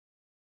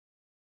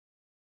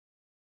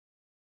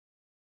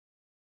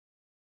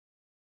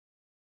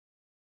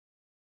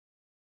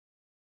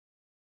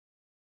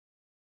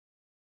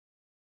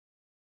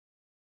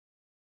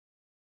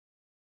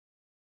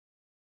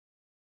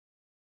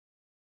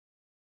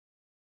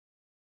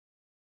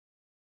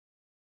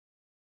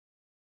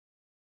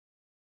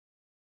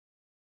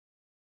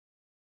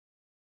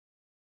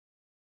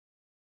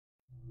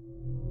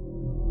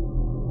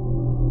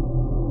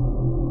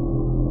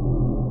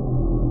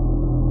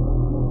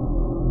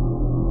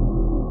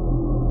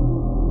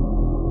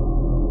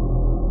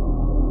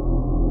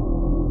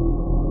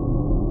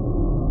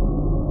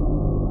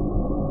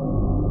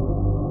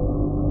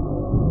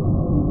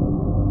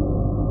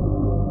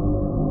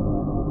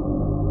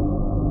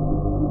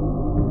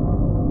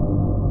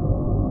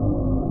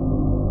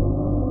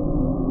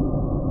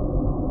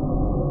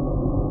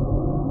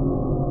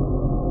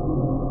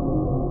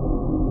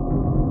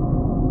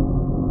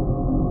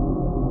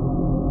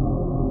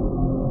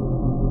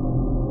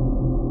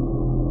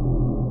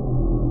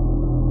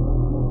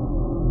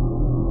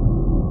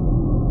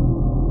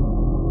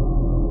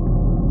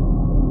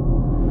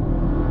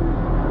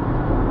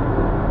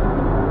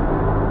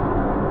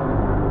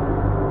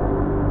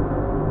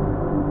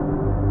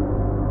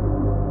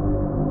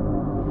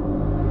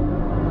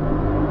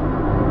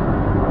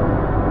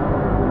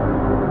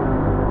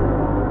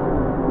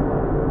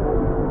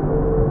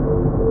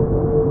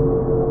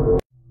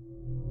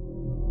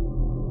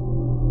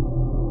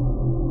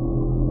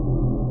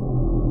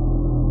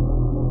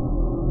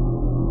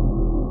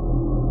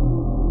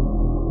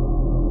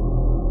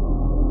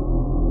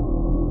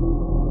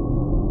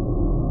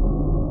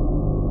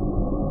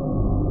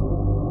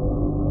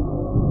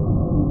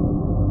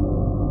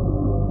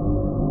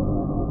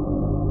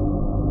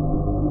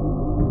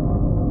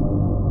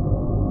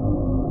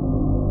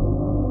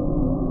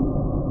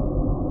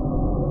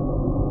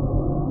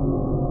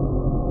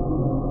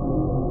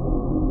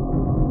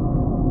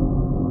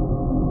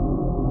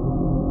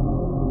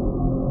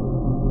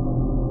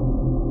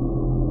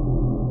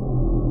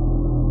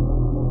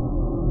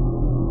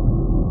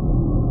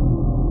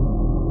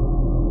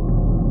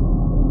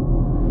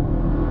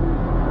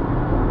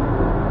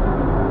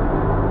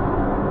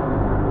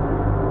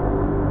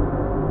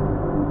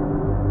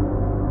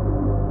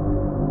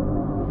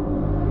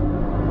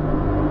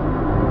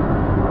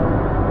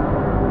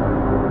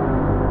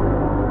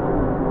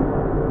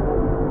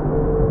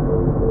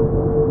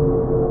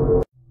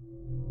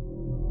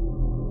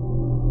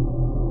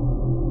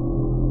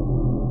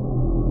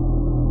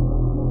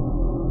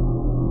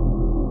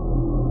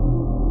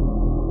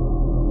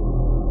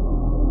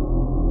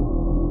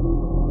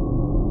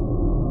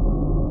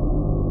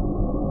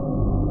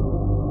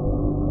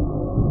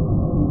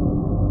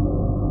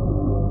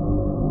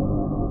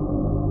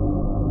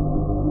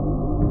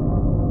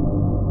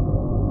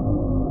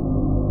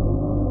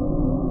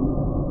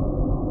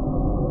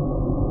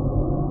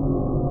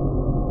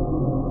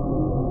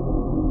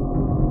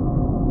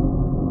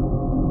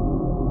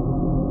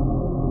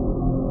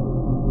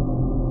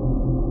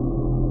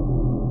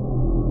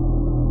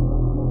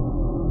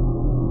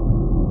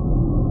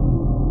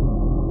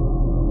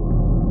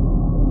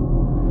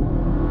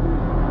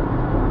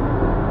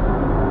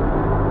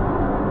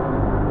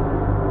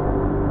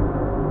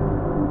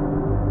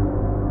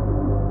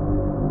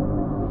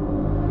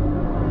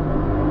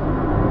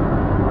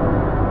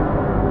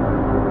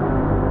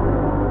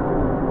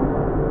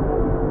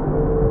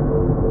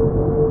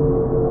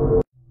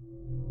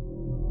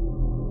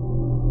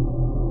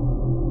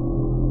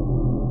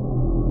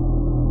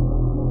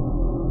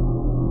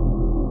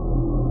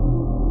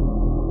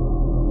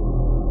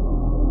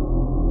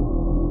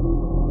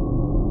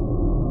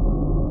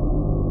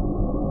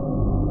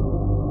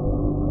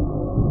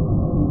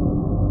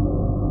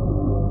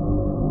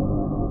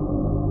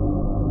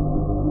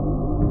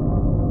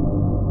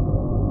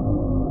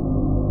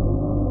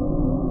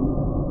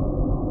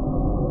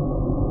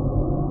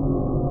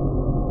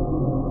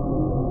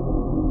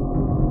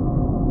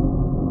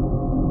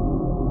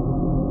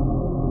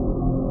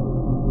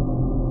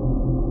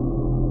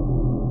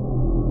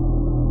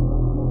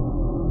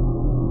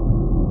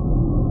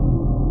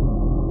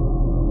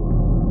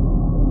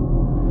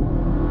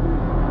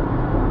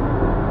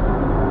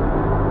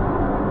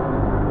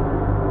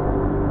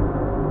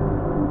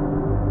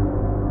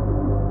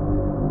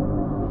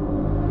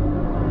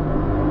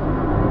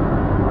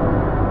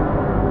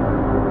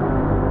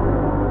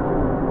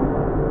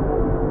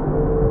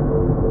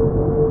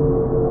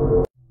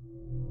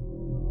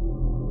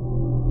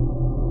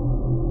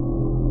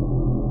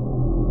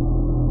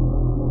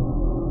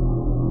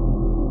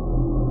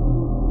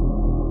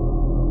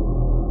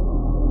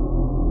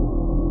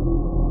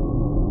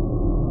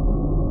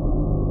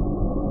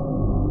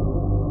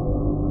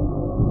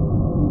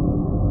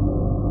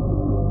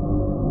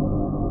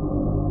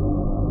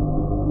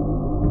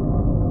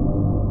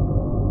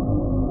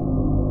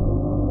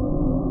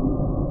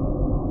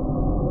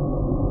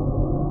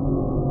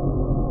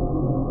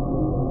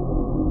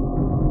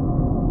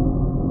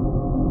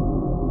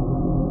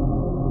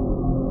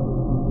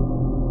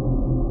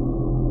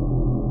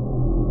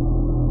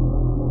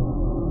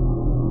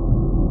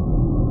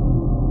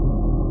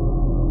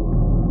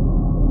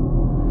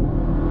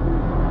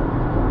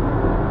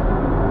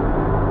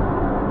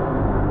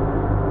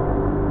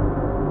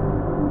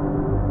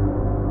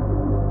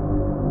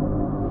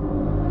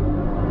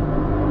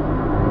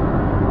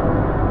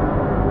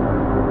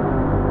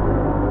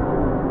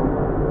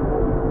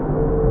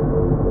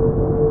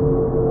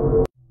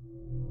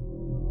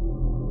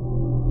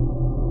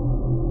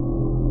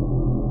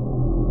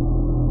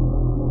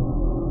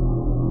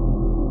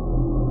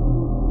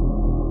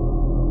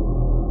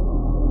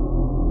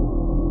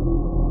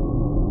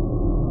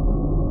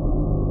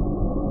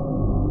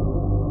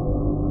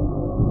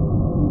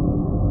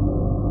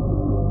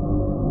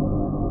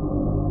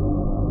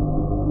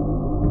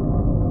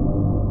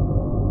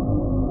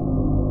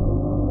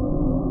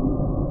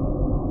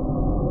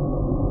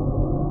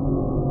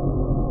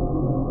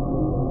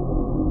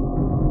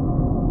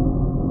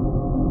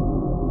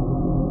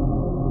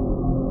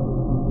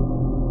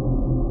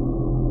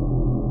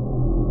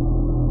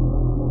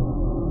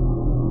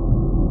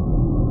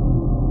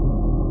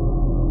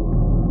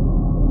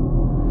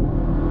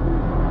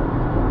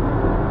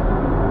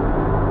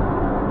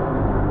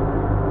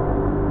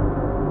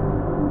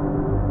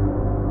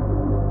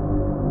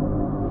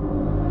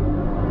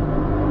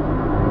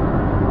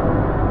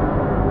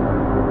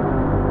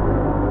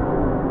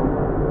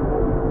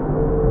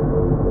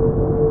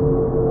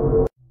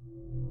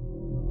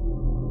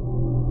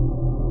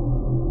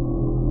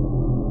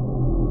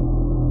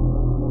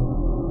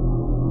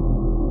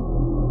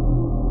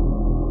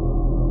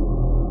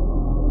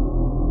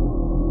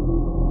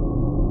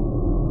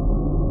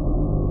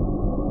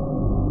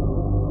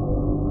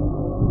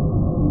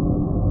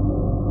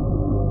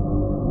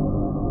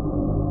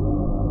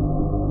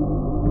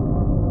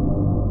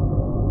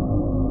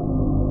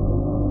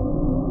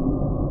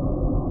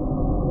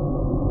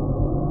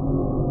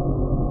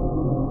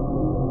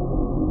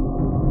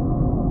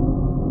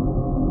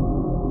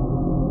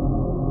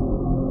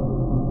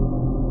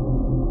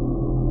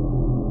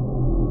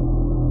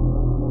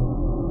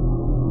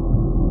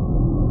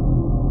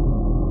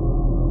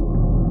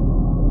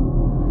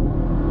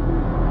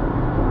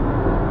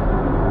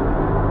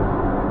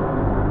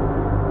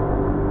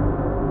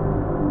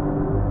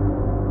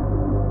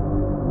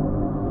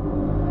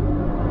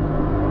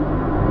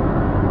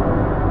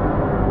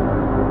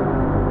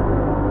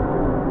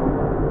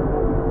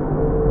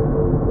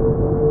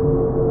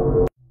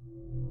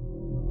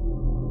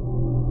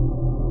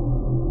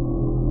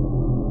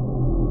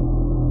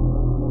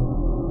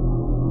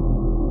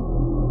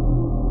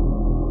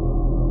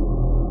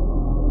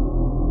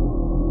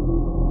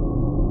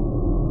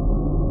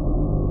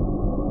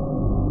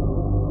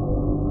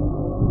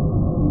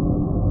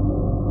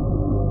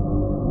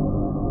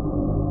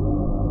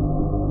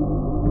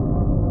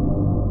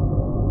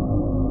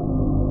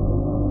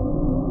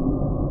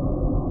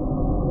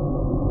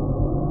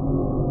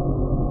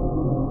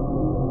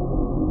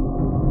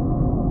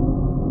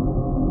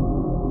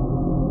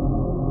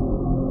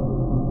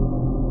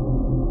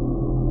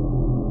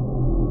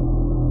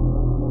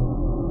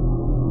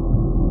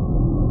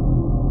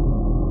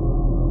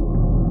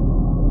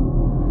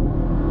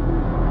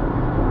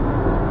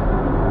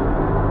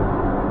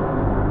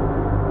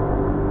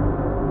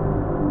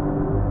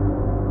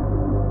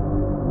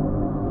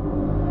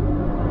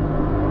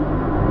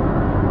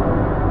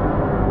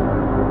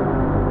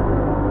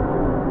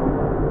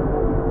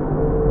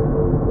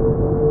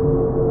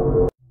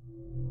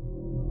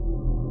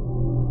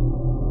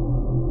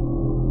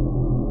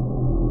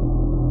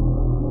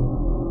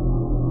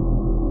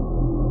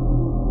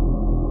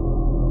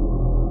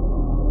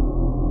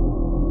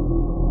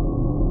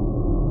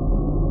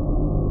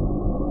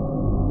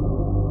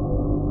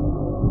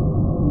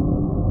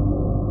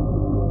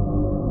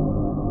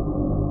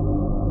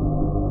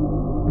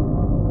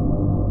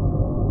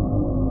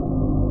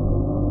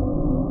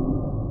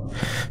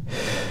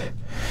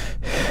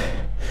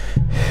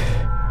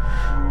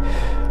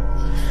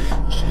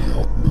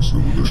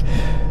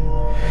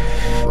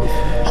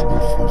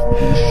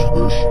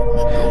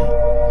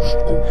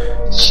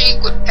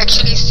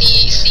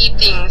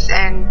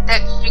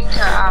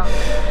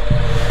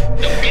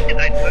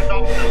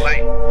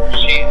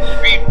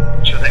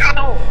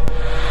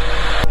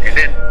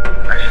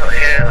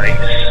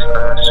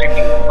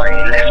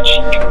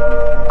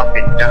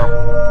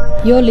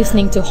You're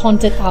listening to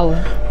Haunted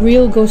Hour,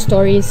 real ghost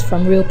stories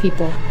from real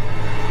people.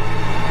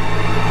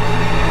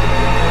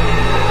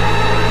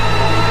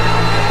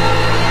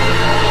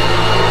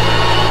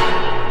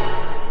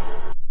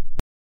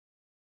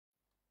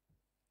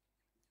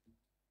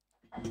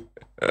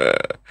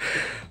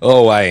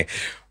 Oh, why?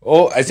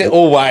 Oh, I said,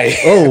 oh, why?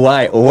 Oh,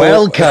 why?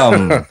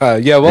 Welcome.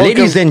 Yeah, welcome.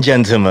 Ladies and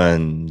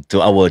gentlemen,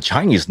 to our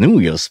Chinese New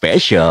Year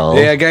special.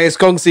 Yeah, guys,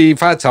 GONG XI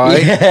FA CAI.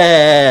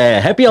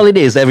 Yeah, happy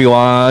holidays,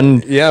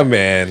 everyone. Yeah,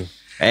 man.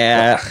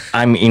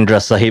 I'm Indra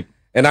Sahip.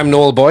 And I'm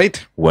Noel Boyd.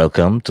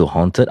 Welcome to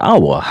Haunted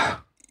Hour.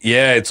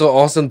 Yeah, it's so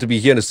awesome to be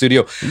here in the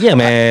studio. Yeah,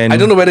 man. I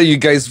don't know whether you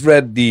guys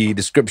read the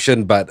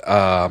description, but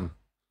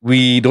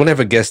we don't have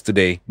a guest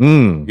today.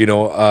 You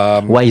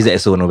know, why is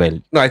that so,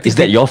 Noel? No, I think is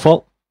that your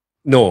fault?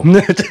 No,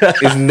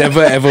 it's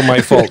never ever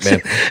my fault,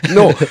 man.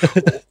 No,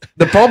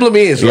 the problem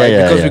is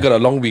because we got a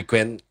long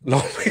weekend,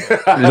 long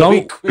weekend, a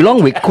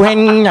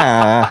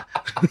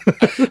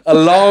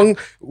long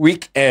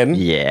weekend.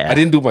 Yeah, I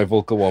didn't do my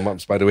vocal warm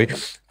ups, by the way.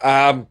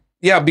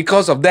 Yeah,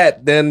 because of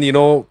that, then you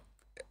know,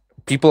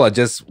 people are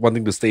just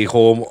wanting to stay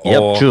home,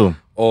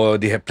 or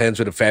they have plans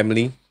with the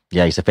family.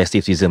 Yeah, it's a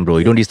festive season, bro.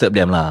 You don't disturb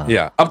them, lah.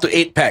 Yeah, up to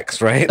 8 packs,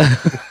 right?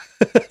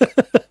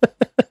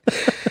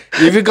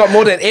 If you got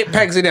more than 8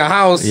 packs in your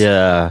house,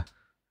 yeah,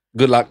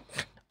 good luck.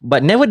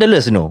 But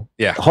nevertheless,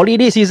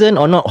 holiday season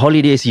or not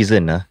holiday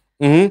season,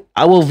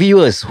 our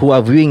viewers who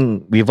are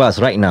viewing with us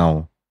right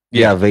now,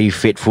 they are very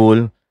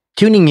faithful,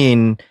 tuning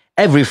in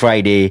every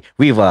Friday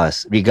with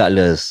us,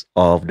 regardless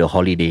of the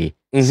holiday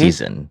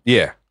season.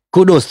 Yeah,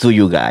 kudos to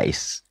you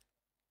guys.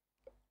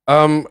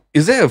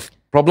 Is there a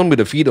problem with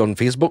the feed on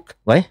Facebook?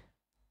 Why?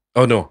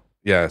 Oh no,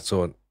 yeah.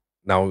 So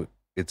now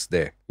it's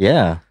there.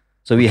 Yeah.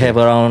 So we have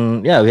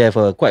around, we have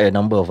quite a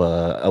number of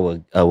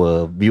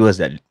our viewers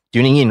that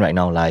tuning in right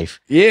now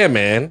live. Yeah,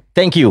 man.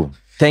 Thank you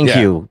for being with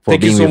us.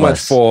 Thank you so much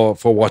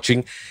for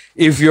watching.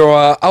 If you're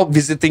out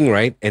visiting,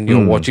 right, and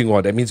you're watching,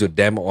 that means you're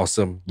damn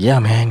awesome. Yeah,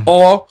 man.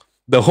 Or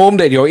the home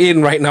that you're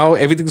in right now,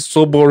 everything's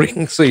so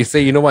boring. So you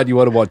say, you know what, you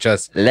want to watch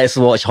us. Let's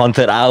watch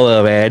Haunted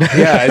Hour, man.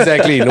 Yeah,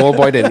 exactly. Noel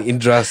Boyd and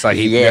Indra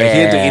Sahip. Yeah. We're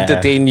here to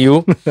entertain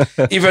you.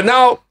 If you're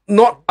now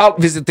not out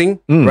visiting,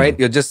 right,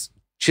 you're just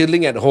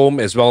chilling at home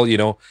as well, you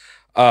know.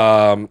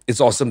 It's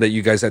awesome that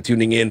you guys are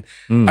tuning in.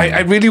 I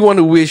really want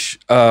to wish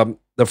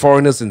the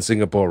foreigners in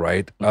Singapore,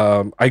 right?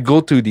 I go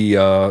to the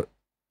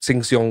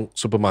Sheng Siong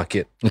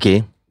supermarket.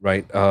 Okay.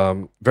 Right?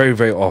 Very,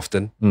 very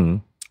often.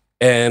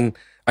 And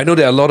I know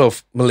there are a lot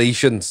of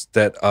Malaysians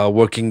that are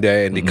working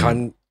there and they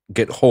can't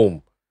get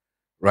home,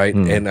 right?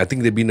 And I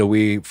think they've been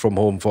away from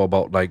home for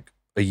about like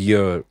a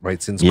year,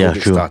 right? Since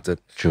COVID started.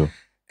 True.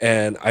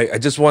 And I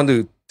just want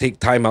to take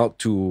time out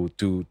to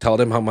tell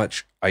them how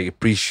much I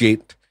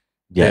appreciate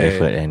their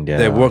effort and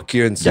their work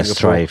here in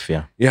Singapore. Strive,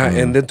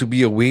 and then to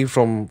be away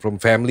from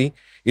family.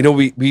 You know,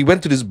 we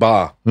went to this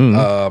bar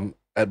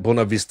at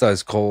Buona Vista.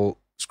 It's called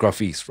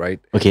Scruffy's, right?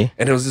 Okay.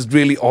 And there was this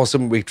really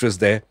awesome waitress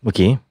there.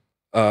 Okay.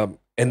 And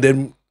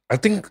then I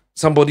think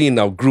somebody in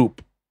our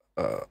group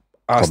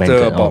asked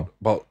her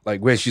about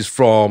like where she's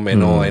from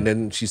and all, and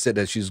then she said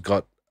that she's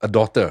got a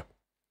daughter,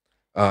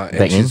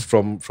 and she's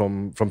from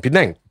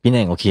Penang.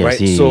 Penang, okay, right? I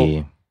see.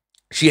 So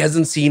she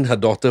hasn't seen her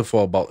daughter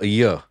for about a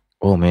year.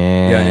 Oh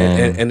man.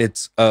 Yeah, and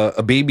it's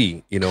a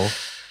baby, you know.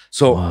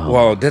 So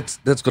wow, that's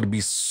got to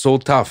be so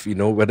tough, you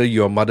know, whether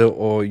you're a mother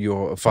or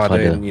you're a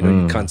father. And you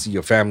know you can't see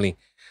your family.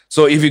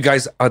 So if you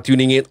guys are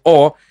tuning in,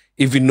 or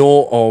if you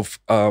know of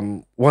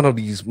one of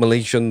these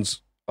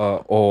Malaysians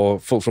or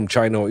folks from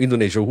China or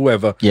Indonesia,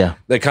 whoever,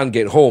 that can't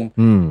get home,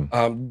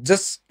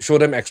 just show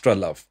them extra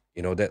love.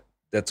 You know,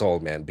 that's all,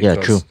 man.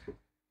 Because, true.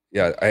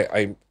 Yeah,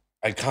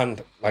 I can't,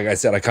 like I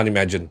said, I can't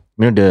imagine.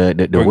 You know,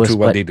 the worst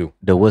what part, they do.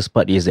 The worst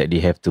part is that they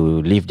have to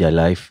live their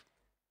life,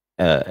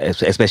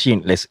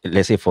 especially let's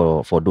say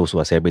for those who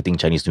are celebrating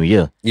Chinese New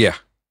Year. Yeah,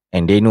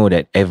 and they know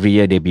that every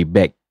year they be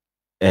back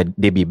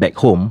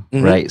home,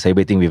 right,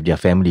 celebrating with their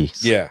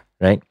families. Yeah,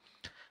 right.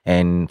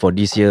 And for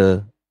this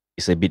year,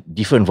 it's a bit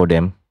different for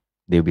them.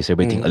 They'll be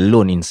celebrating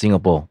alone in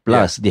Singapore.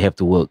 Plus, they have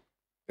to work.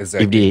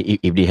 Exactly.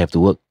 If they have to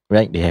work,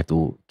 right, they have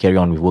to carry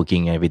on with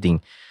working and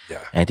everything.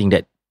 Yeah, and I think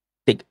that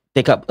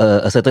take up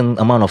a certain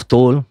amount of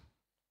toll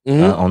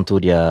onto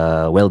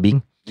their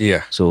well-being.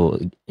 Yeah. So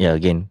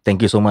again,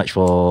 thank you so much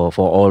for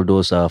all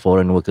those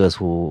foreign workers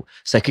who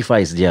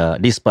sacrifice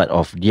this part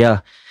of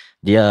their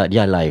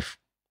life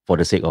for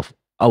the sake of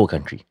our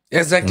country.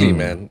 Exactly,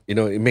 man. You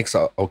know, it makes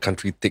our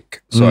country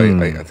tick. So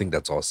I think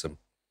that's awesome.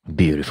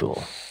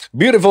 Beautiful.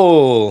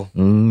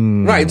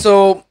 Right.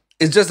 So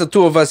it's just the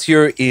two of us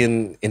here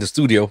in the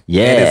studio.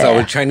 Yeah. And it's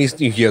our Chinese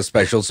New Year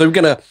special. So we're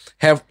going to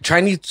have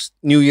Chinese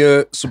New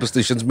Year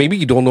superstitions. Maybe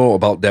you don't know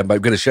about them, but we're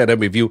going to share them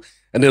with you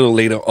a little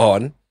later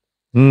on.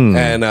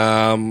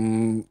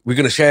 And we're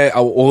going to share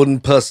our own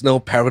personal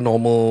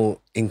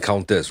paranormal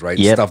encounters, right?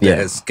 Stuff that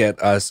has scared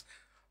us.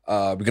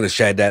 We're going to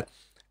share that.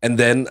 And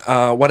then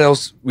what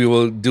else we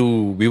will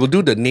do? We will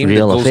do the name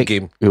real the or ghost fake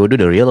game. We will do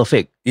the real or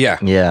fake. Yeah.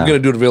 We're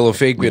going to do the real or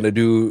fake. We're going to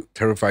do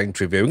terrifying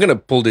trivia. We're going to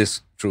pull this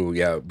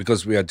through,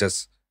 because we are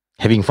just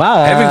Having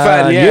fun. Having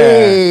fun,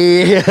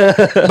 yeah.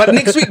 But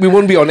next week we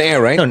won't be on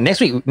air, right? No, next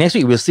week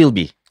we'll still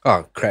be.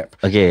 Oh, crap.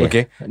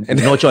 Okay.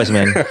 No choice,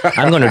 man.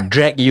 I'm going to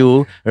drag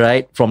you,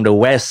 right, from the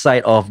west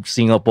side of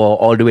Singapore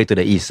all the way to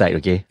the east side,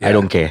 okay? Yeah. I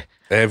don't care.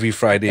 Every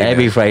Friday.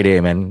 Every Friday,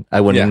 man.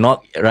 I will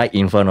knock right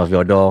in front of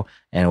your door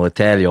and will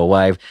tell your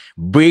wife,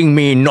 bring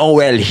me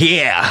Noel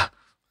here.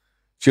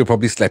 She'll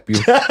probably slap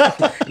you.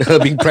 Her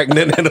being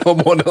pregnant and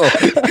hormonal.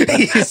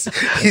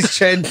 His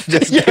chin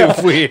just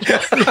gave way.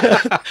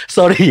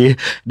 Sorry,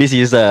 this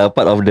is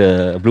part of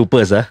the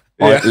bloopers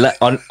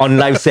on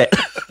live set.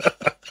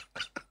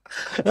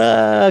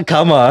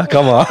 Karma,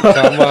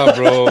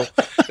 bro.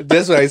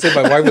 That's why I said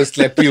my wife will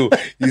slap you.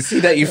 You see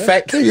that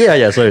effect?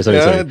 Yeah. Sorry.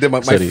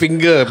 My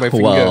finger.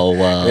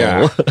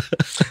 Wow.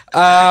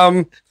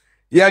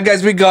 Yeah,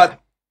 guys, we got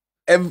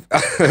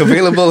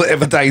available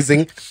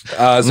advertising.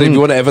 So if you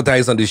want to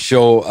advertise on this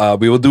show,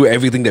 we will do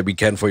everything that we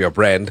can for your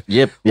brand.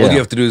 Yep. All you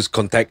have to do is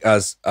contact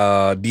us.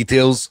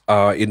 Details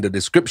are in the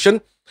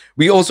description.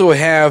 We also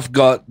have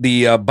got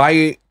the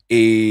buy us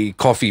a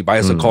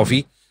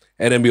coffee,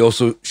 and then we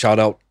also shout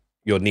out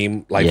your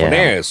name live on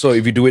air. So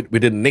if you do it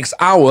within the next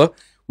hour,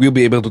 we'll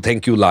be able to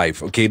thank you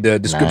live. Okay, the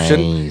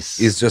description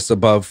is just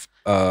above,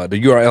 the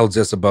URL is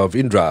just above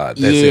Indra.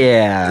 That's it.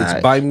 It's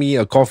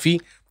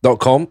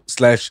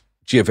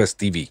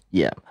buymeacoffee.com/GFSTV.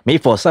 Yeah. Maybe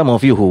for some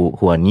of you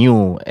who are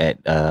new at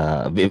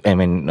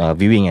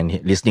viewing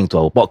and listening to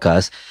our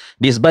podcast,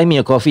 this Buy Me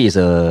a Coffee is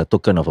a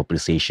token of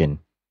appreciation.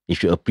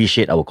 If you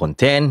appreciate our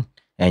content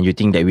and you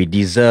think that we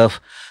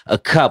deserve a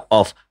cup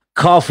of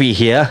coffee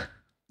here,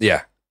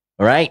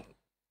 right?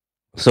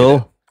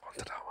 So,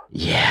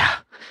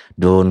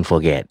 don't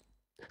forget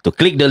to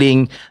click the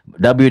link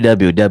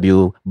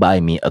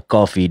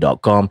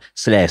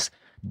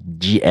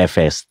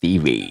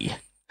www.buymeacoffee.com/GFSTV.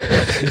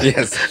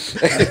 Yes.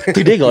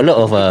 Today got a lot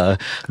of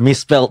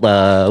misspelled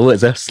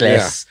words.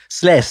 Slash.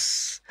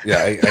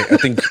 Yeah, I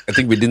think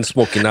we didn't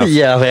smoke enough.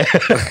 Yeah, man.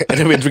 And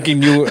then we're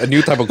drinking a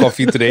new type of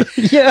coffee today.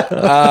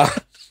 Yeah.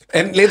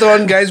 And later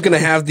on, guys, we're gonna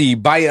have the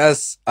buy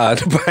us.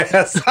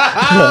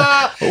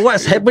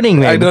 What's happening,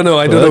 man? I don't know.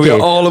 Okay. We're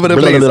all over the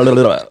place.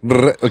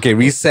 Okay,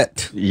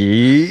 reset.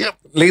 Yep.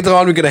 Later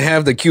on, we're gonna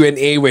have the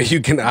Q&A where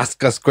you can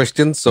ask us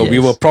questions. So we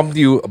will prompt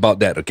you about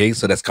that. Okay,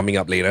 so that's coming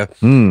up later.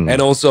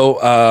 And also,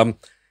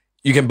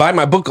 you can buy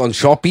my book on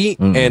Shopee.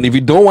 And if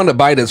you don't want to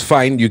buy, that's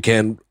fine. You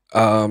can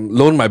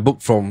loan my book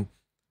from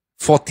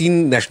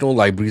 14 national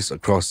libraries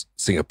across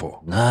Singapore.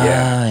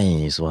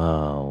 Nice.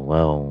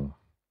 Wow.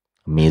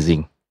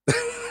 Amazing.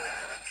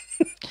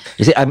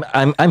 You see,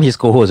 I'm his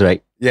co-host,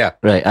 right? Yeah.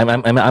 Right.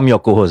 I'm your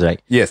co-host,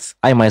 right? Yes.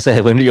 I myself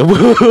haven't read your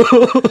book.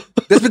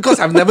 That's because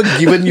I've never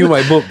given you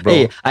my book, bro.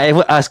 Hey, I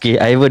ever ask,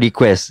 I ever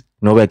request,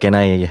 Noel, can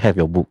I have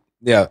your book?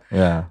 Yeah.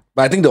 But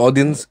I think the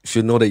audience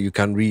should know that you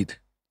can't read.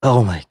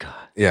 Oh my God.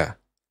 Yeah.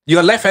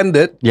 You're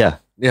left-handed. Yeah.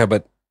 Yeah,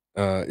 but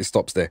it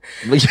stops there.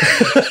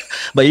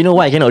 But you know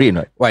why I cannot read,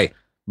 right? Why?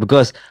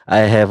 Because I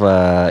have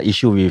a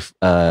issue with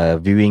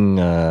viewing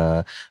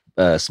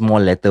small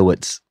letter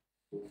words.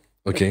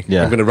 Okay.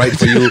 Yeah. I'm going to write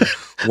for you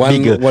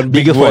one big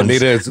bigger word fonts.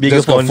 later. It's Bigger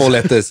just got fonts. 4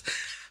 letters.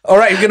 All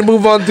right, we're going to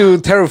move on to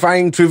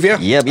terrifying trivia.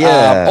 Yep.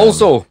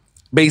 Also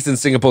based in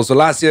Singapore. So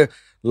last week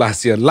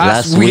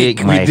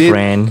my we did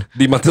friend.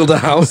 the Matilda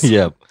House.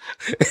 Yep.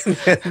 And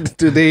then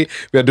today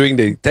we are doing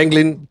the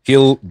Tanglin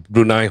Hill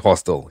Brunei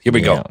Hostel. Here we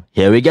go.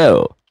 Here we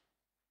go.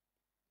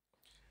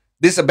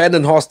 This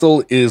abandoned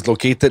hostel is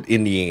located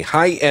in the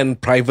high-end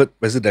private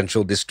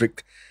residential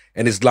district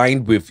and is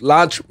lined with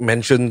large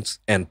mansions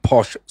and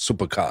posh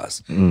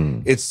supercars.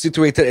 It's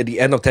situated at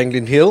the end of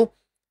Tanglin Hill.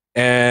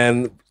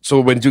 And so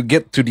when you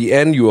get to the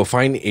end, you will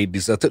find a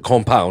deserted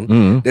compound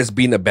that's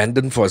been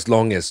abandoned for as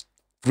long as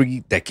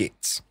 3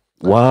 decades.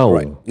 Wow.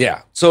 Right.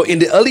 Yeah. So in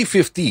the early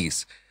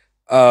 50s,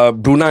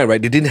 Brunei,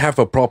 right, they didn't have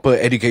a proper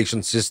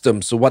education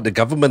system. So what the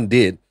government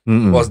did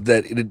was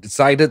that it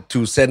decided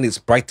to send its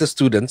brightest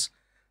students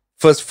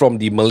first from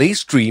the Malay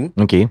stream,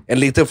 and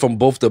later from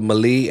both the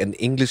Malay and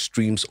English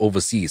streams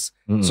overseas.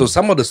 So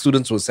some of the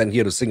students were sent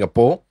here to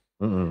Singapore.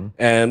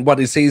 And what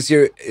it says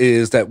here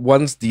is that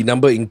once the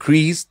number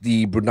increased,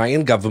 the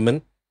Bruneian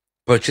government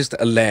purchased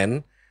a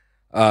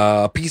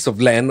piece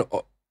of land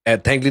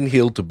at Tanglin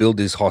Hill to build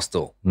this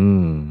hostel.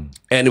 And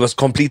it was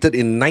completed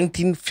in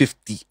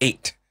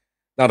 1958.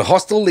 Now, the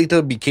hostel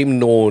later became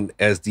known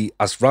as the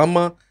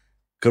Asrama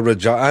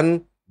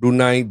Kerajaan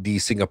Brunei di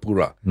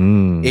Singapura,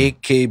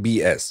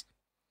 AKBS.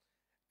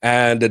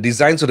 And the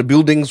designs of the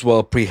buildings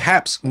were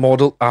perhaps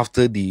modeled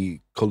after the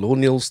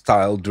colonial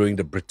style during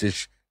the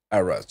British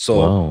era.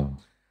 So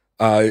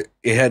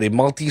it had a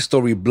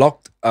multi-story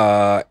block.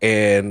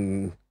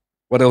 And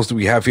what else do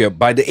we have here?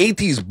 By the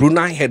 80s,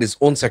 Brunei had its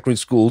own secondary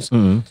schools,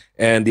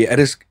 and the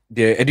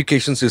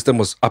education system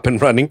was up and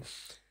running.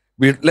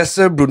 With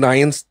lesser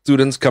Bruneian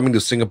students coming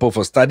to Singapore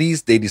for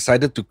studies, they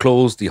decided to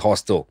close the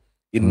hostel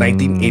in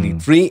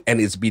 1983, and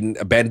it's been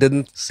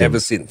abandoned ever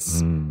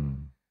since.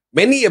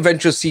 Many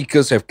adventure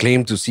seekers have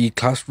claimed to see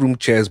classroom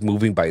chairs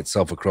moving by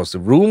itself across the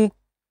room.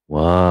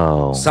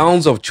 Wow.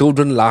 Sounds of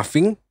children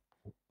laughing.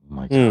 Oh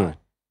my God.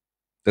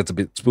 That's a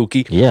bit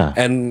spooky. Yeah.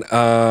 And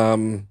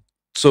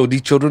so the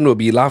children will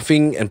be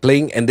laughing and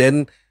playing, and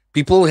then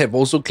people have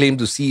also claimed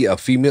to see a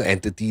female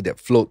entity that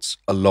floats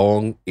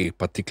along a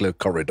particular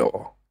corridor.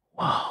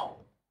 Wow.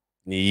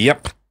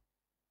 Yep.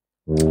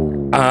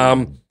 Ooh.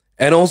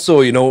 And also,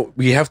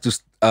 we have to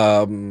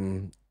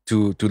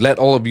let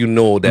all of you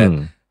know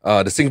that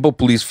the Singapore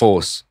Police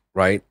Force,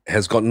 right,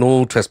 has got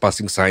no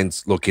trespassing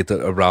signs located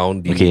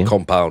around the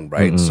compound,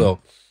 right? So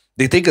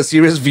they take a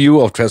serious view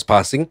of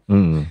trespassing,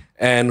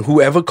 and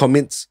whoever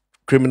commits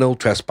criminal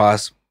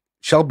trespass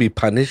shall be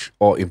punished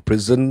or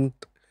imprisoned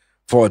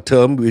for a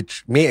term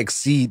which may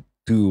exceed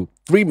to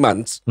 3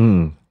 months,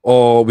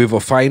 or with a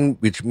fine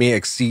which may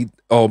extend,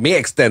 to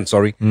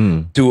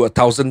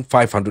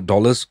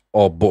 $1,500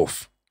 or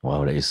both.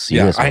 Wow, that is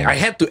serious. Yeah, I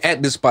had to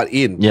add this part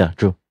in. Yeah,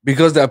 true.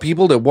 Because there are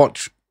people that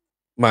watch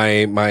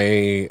my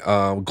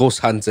ghost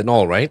hunts and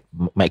all, right?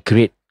 Might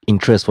create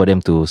interest for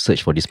them to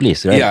search for this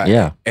place, right?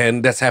 Yeah.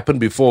 And that's happened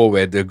before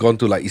where they've gone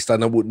to like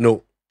Istana Wood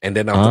Nook, and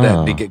then after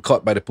that they get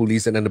caught by the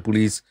police, and then the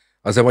police,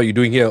 I said, what are you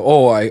doing here?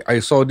 Oh,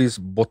 I saw this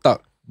botak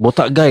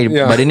guy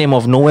by the name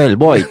of Noel,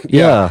 boy.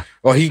 Yeah.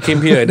 Oh, he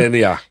came here, and then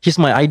he's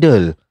my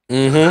idol.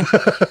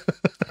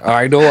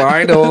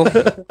 Idol.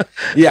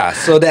 Yeah,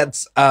 so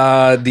that's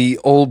the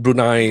old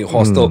Brunei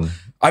hostel.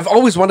 I've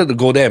always wanted to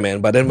go there, man.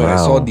 But then when I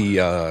saw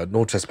the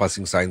no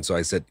trespassing sign, so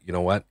I said, you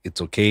know what?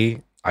 It's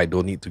okay. I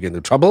don't need to get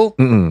into trouble.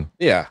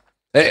 Yeah.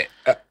 Do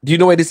you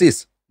know where this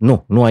is?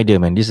 No idea,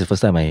 man. This is the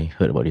first time I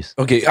heard about this.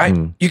 Okay,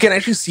 you can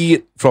actually see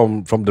it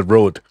from the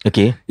road.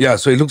 Okay. Yeah,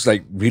 so it looks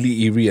like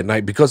really eerie at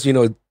night because,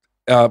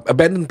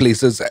 abandoned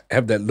places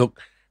have that look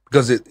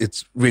because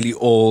it's really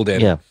old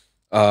and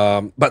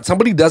but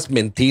somebody does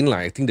maintain, like,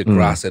 I think the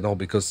grass and all,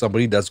 because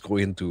somebody does go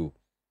in to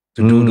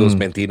do those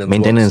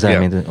maintenance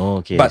works. Oh,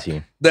 okay. But I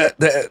see.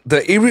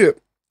 the area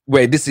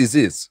where this is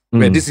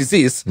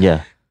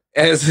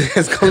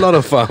has got a lot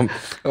of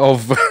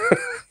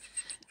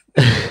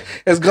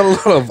has got a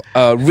lot of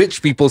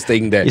rich people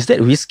staying there. Is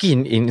that whiskey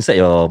inside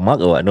your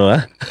mug or what?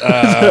 No,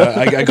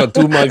 I got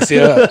 2 mugs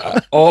here.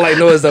 All I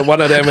know is that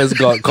one of them has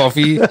got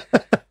coffee.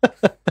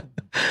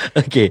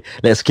 Okay,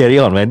 let's carry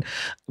on, man.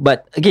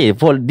 But okay,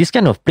 for this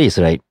kind of place,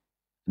 right?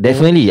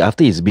 Definitely,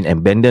 after it's been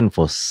abandoned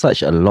for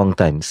such a long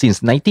time,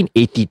 since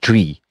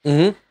 1983.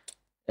 I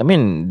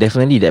mean,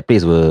 definitely that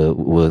place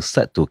will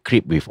start to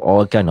creep with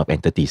all kind of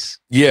entities.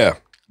 Yeah,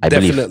 I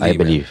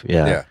believe.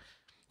 Yeah.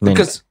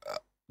 Because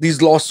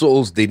these lost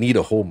souls, they need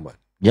a home, man.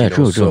 Yeah,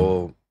 true.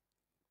 So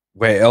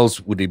where else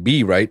would it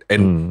be, right?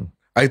 And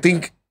I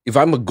think if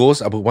I'm a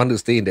ghost, I would want to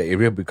stay in the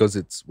area because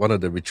it's one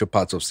of the richer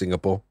parts of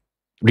Singapore.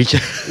 Richer?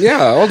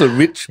 Yeah, all the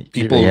rich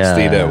people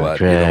stay there.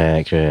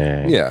 Correct.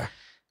 Yeah.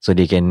 So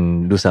they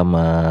can do some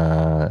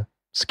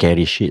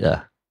scary shit.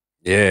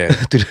 Yeah.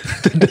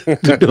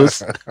 to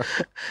those.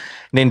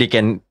 Then they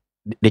can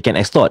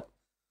extort.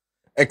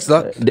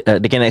 Extort?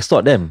 They can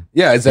extort them.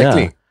 Yeah,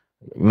 exactly. Yeah.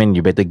 I mean,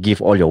 you better give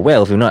all your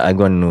wealth. If not, I'm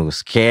going to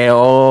scare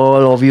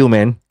all of you,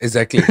 man.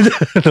 Exactly.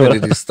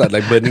 And they start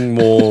like burning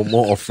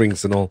more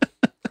offerings and all.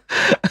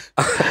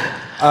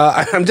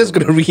 I'm just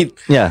going to read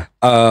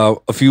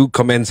a few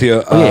comments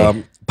here.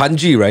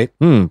 Panji, right?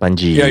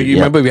 Panji. Yeah, you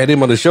remember we had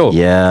him on the show.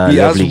 Yeah. He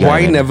asked,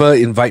 why never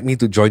invite me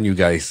to join you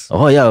guys?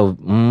 Oh, yeah.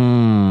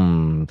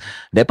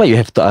 That part you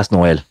have to ask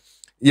Noel.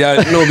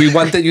 Yeah, no, we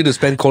wanted you to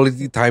spend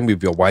quality time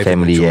with your wife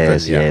family,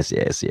 and children.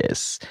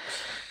 Yes.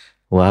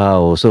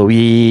 Wow. So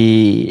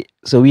we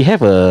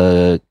have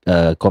a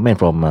comment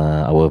from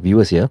our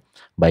viewers here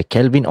by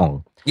Kelvin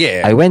Ong.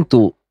 Yeah. I went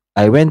to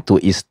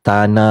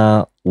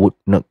Istana Wood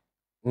Nook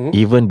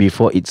even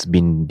before it's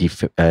been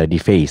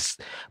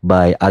defaced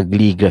by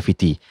ugly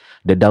graffiti.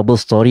 The double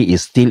story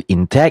is still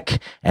intact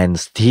and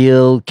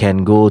still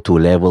can go to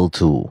level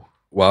 2.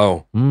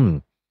 Wow.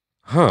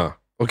 Huh.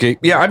 Okay.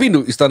 Yeah, I've been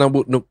to Istana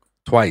Wood Nook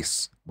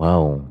twice.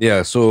 Wow.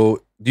 Yeah.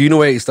 So do you know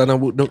where Istana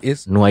Wood Nook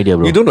is? No idea,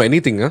 bro. You don't know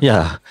anything, huh?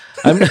 Yeah.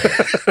 I'm like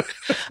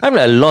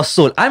a lost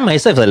soul. I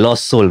myself a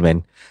lost soul,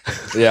 man.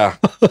 Yeah.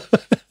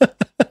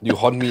 You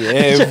haunt me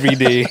every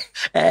day.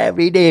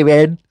 Every day,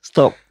 man.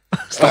 Stop.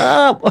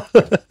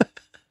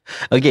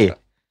 Okay.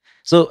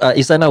 So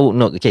Istana Wood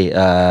Nook. Okay.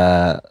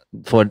 I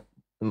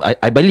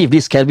believe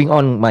this Kelvin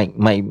On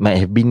might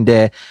have been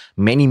there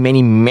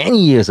many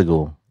years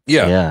ago.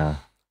 Yeah.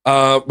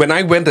 When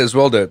I went as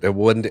well, there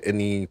weren't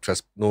any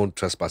no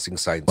trespassing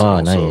signs. Oh,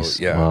 nice.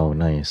 So, yeah. Wow,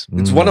 nice.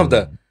 It's one of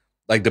the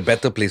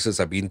better places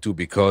I've been to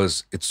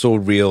because it's so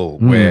real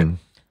where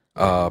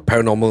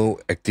paranormal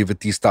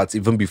activity starts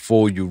even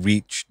before you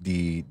reach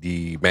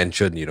the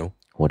mansion,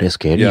 Oh, that's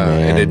scary, yeah,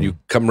 man. And then you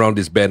come around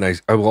this bend. I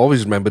will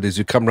always remember this.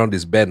 You come around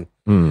this bend,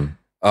 and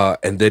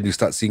then you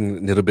start seeing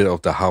a little bit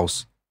of the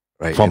house,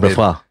 right? From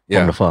far.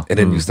 And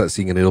then you start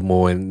seeing a little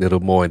more, and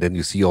then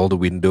you see all the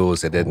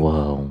windows, and then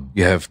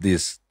you have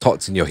these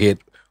thoughts in your head,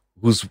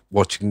 who's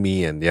watching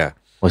me, and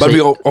But we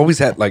always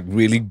had like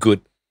really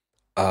good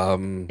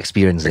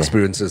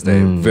experiences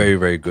there. Very,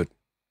 very good.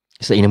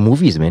 It's like in the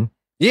movies, man.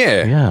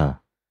 Yeah.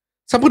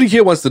 Somebody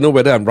here wants to know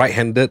whether I'm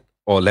right-handed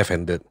or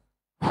left-handed.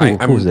 I'm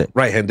who's that?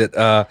 Right-handed.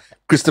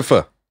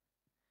 Christopher.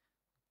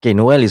 Okay,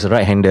 Noel is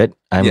right-handed.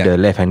 I'm the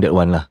left-handed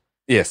one lah.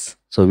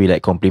 Yes. So we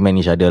like complement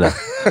each other lah.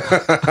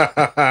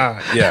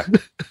 Yeah.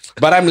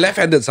 But I'm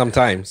left-handed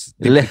sometimes.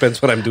 It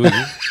depends what I'm doing.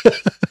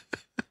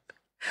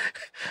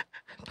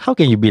 How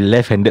can you be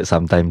left-handed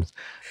sometimes?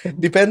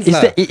 Depends is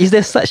lah. Is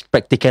there such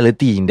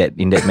practicality in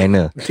that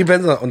manner?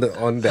 Depends on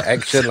the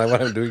action, like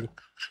what I'm doing.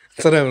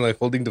 Sometimes I'm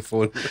like holding the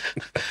phone.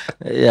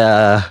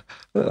 Yeah.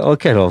 All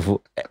kind of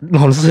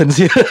nonsense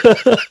here.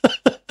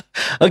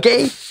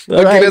 Okay.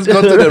 Okay, let's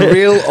go to the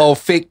real or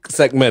fake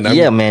segment.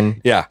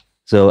 Man. Yeah.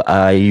 So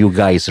are you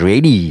guys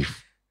ready?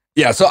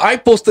 Yeah, so I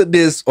posted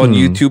this on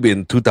YouTube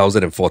in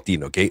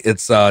 2014, okay?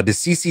 It's the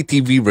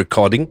CCTV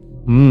recording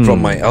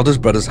from my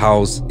eldest brother's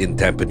house in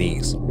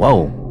Tampines.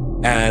 Wow.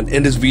 And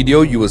in this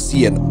video, you will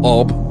see an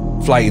orb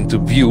fly into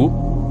view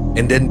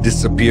and then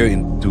disappear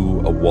into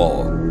a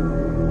wall.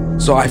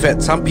 So I've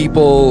had some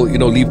people,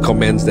 leave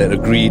comments that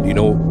agreed,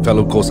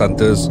 fellow ghost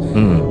hunters,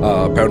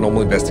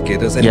 paranormal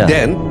investigators. And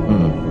then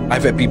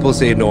I've had people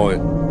say, no,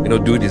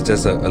 dude, it's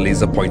just a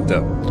laser pointer.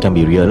 It can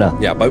be real lah.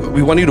 Yeah, but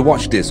we want you to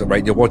watch this,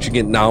 right? You're watching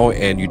it now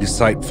and you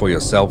decide for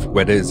yourself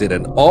whether is it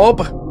an orb,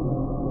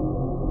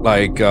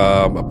 like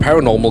a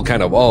paranormal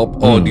kind of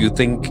orb, or do you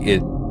think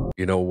it,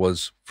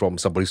 was from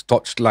somebody's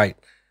torchlight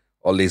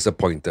or laser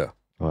pointer?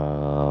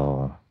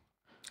 Wow.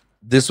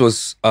 This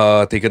was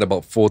taken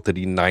about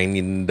 4:39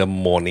 in the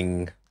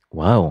morning.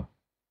 Wow.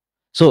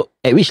 So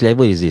at which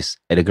level is this?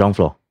 At the ground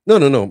floor? No.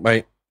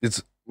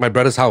 It's my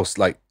brother's house.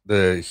 Like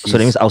so that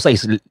means outside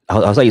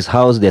his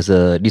house, there's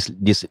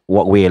this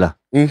walkway lah.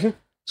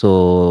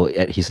 So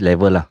at his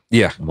level lah.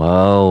 Yeah.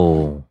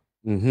 Wow.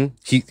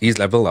 His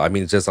level. I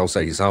mean, it's just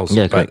outside his house.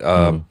 Yeah, but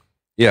correct.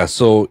 yeah.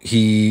 So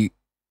he,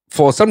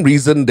 for some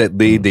reason that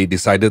they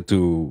decided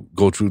to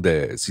go through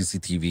the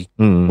CCTV,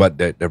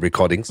 the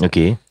recordings.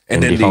 Okay.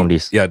 And then they found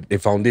this. Yeah, they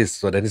found this.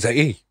 So then he's like,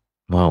 hey,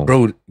 wow,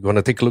 bro, you want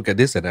to take a look at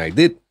this? And I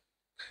did.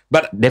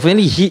 But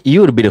definitely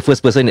you would be the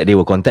first person that they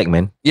will contact,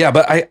 man. Yeah,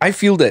 but I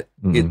feel that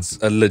it's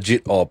a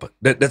legit orb.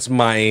 That's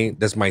my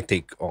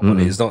take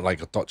on it. It's not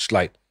like a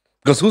torchlight.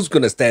 Because who's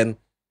going to stand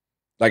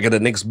like at the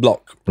next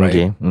block, right?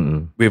 Okay.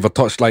 With a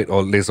torchlight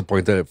or laser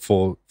pointer at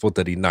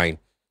 4:39.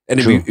 And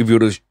if you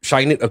were to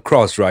shine it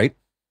across, right?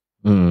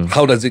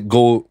 How does it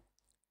go?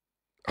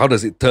 How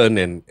does it turn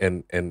and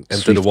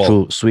enter the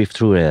wall? Swift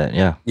through that.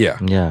 Yeah.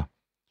 Yeah.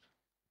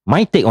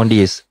 My take on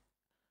this,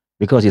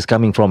 because it's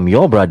coming from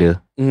your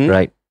brother,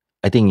 right?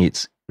 I think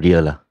it's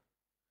real lah.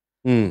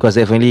 Because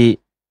definitely,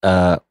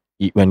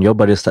 when your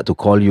brother start to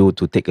call you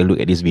to take a look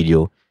at this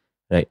video,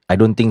 right? I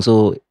don't think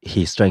so.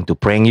 He's trying to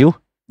prank you.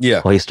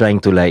 Yeah. Or he's trying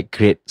to like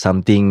create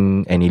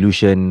something, an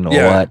illusion or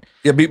what.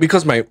 Yeah,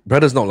 because my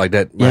brother's not like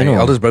that. My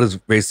eldest brother's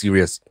very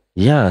serious.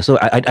 Yeah, so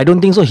I don't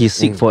think so he's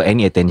seek for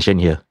any attention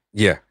here.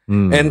 Yeah.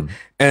 And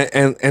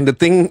the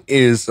thing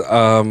is,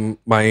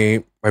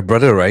 my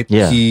brother, right?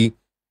 Yeah. He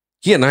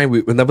and I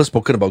we've never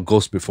spoken about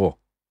ghosts before.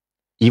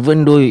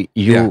 Even though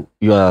you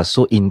are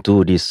so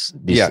into this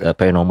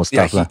paranormal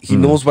stuff. Yeah, he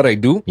knows what I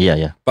do.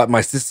 Yeah. But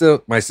my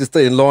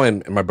sister-in-law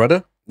and my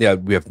brother, we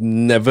have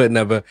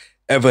never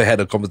ever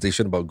had a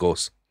conversation about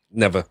ghosts.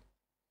 Never.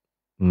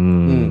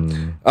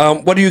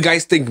 What do you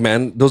guys think,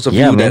 man? Those of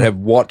you that have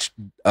watched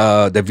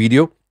the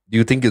video, do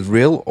you think it's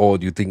real or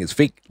do you think it's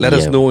fake? Let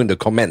us know in the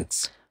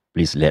comments.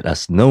 Please let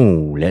us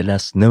know. Let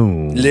us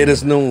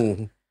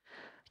know.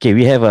 Okay,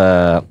 we have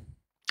a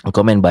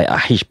comment by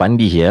Ahish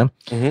Pandi here.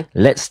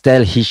 Let's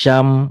tell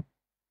Hisham.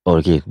 Oh,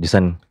 okay, this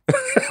one.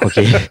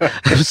 Okay,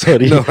 I'm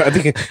sorry. No, I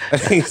think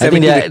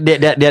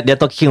they're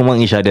talking among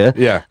each other.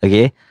 Yeah.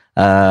 Okay.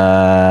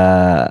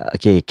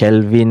 Okay,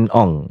 Kelvin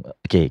Ong.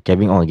 Okay,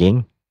 Kelvin Ong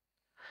again.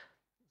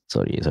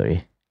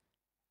 Sorry.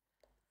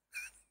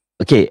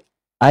 Okay,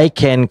 I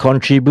can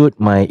contribute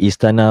my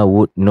Istana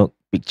Wood Nook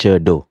picture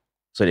though.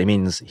 So that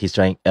means he's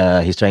trying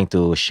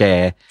to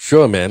share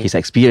his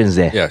experience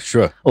there. Yeah,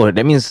 sure. Oh,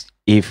 that means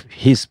if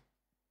his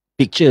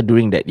picture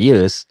during that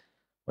years,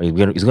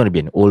 it's going to be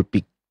an old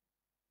pic.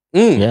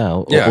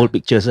 Old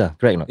pictures,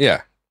 correct? No?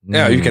 Yeah.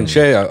 Yeah, you can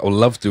share. I would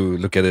love to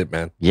look at it,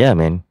 man. Yeah,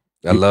 man.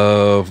 I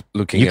love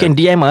looking at it. You can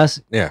DM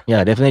us. Yeah.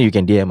 Yeah, definitely you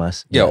can DM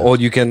us. Yeah, or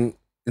you can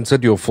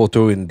insert your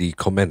photo in the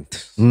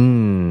comment.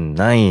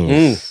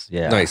 Nice.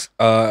 Yeah. Nice.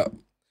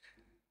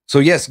 So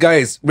yes,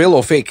 guys, real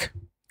or fake?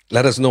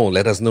 Let us know.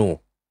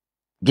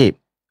 Okay.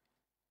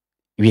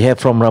 We have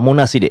from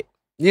Ramona Side.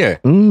 Yeah.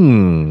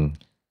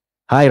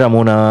 Hi,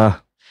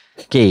 Ramona.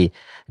 Okay.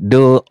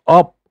 The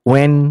orb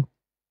went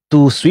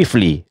too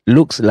swiftly.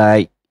 Looks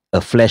like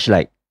a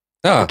flashlight.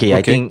 Okay.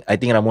 I think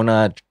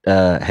Ramona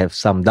have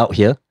some doubt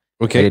here.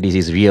 Okay. Whether this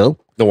is real.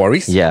 No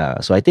worries. Yeah.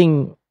 So I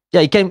think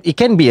it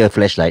can be a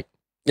flashlight.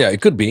 Yeah, it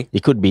could be.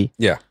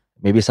 Yeah.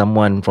 Maybe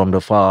someone from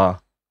the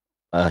far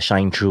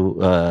shine through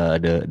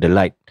the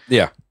light.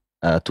 Yeah.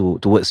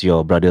 Towards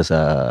your brother's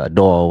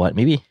door or what,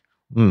 maybe.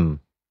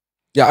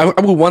 Yeah,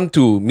 I would want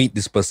to meet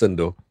this person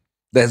though.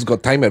 That has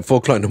got time at 4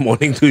 o'clock in the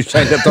morning to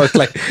shine the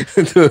torchlight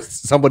into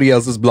somebody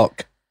else's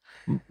block.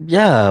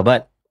 Yeah,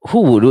 but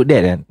who would do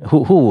that then?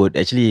 Who would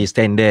actually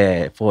stand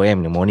there at 4 a.m.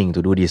 in the morning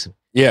to do this?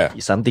 Yeah.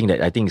 It's something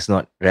that I think is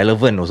not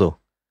relevant also.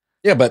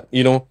 Yeah, but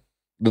you know,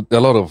 a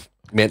lot of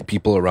mad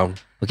people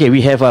around. Okay,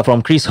 we have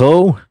from Chris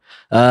Ho.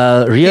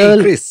 Hey,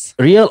 Chris.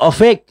 Real or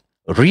fake?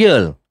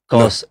 Real,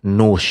 cause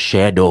no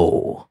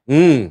shadow.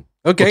 Okay.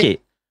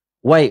 Okay.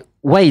 Why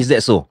is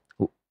that so?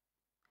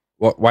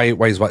 Why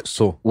is what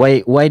so?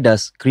 Why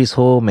does Chris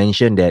Ho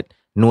mention that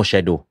no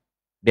shadow?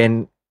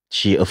 Then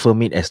she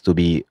affirm it as to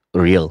be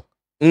real.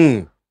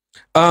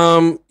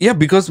 Yeah,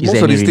 because Is most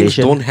there of these any things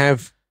relation? don't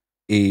have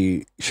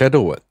a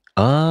shadow. What?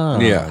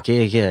 Yeah.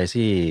 Okay, I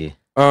see.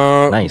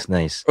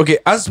 Nice. Okay,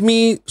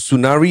 Azmi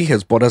Sunari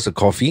has bought us a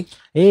coffee.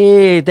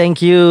 Hey,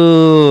 thank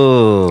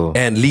you.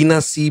 And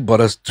Lina C bought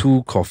us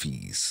 2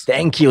 coffees.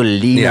 Thank you,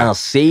 Lina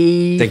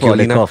C, Thank for you, the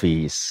Lina.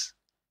 coffees.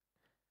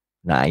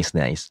 Nice.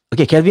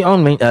 Okay, Kelvin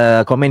on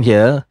comment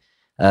here,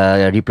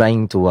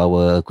 replying to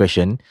our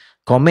question.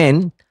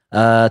 Comment,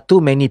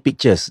 too many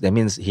pictures. That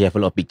means he have a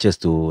lot of pictures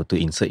to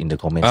insert in the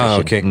comment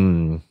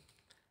section.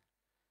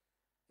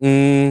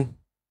 Okay.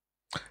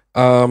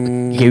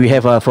 Okay, we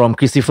have from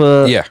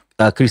Christopher. Yeah.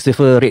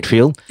 Christopher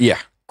Redfield. Yeah.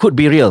 Could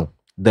be real.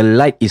 The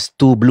light is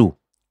too blue.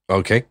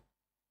 Okay.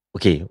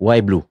 Okay,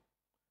 why blue?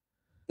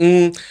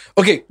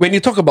 Okay, when you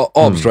talk about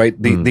orbs, right?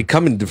 They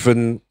come in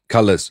different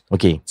colors.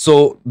 Okay.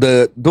 So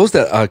those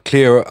that are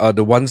clear are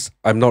the ones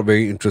I'm not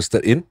very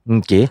interested in.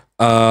 Okay.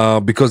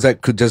 Because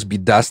that could just be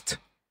dust.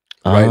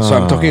 Right. So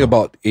I'm talking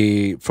about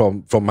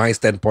from my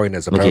standpoint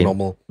as a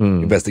paranormal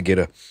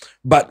investigator.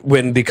 But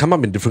when they come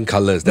up in different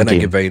colors, then I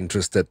get very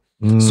interested.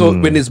 So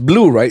when it's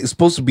blue, right, it's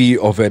supposed to be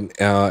of an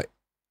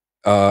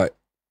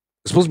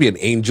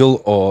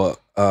angel or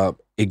a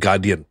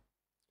guardian.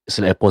 It's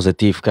like a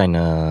positive kind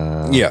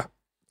of. Yeah.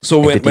 So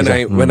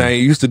when I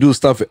used to do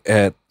stuff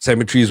at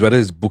cemeteries, whether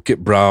it's Bukit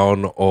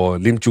Brown or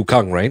Lim Chu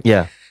Kang, right?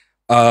 Yeah.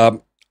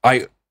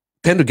 I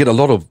tend to get a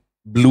lot of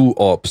blue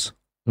orbs.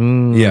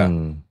 Yeah.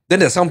 Then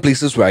there's some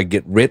places where I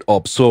get red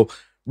orbs. So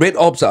red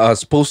orbs are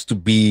supposed to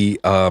be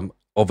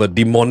of a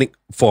demonic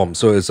form.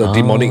 So it's a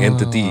demonic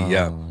entity.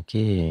 Yeah.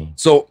 Okay.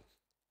 So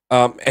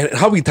and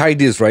how we tie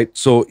this, right?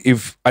 So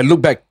if I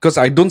look back, because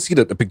I don't see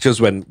the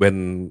pictures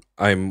when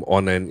I'm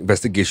on an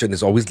investigation,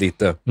 it's always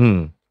later.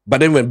 But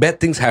then when bad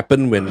things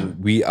happen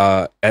when we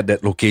are at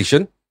that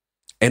location,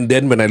 and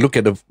then when I look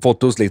at the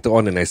photos later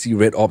on and I see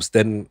red orbs,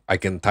 then I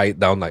can tie it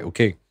down like,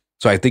 okay,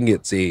 so I think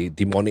it's a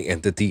demonic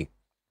entity.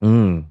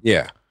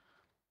 Yeah.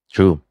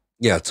 True.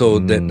 Yeah, so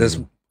there's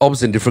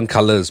orbs in different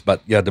colors,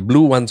 but yeah, the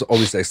blue ones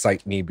always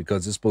excite me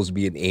because it's supposed to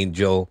be an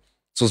angel,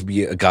 supposed to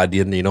be a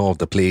guardian, of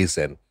the place,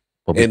 and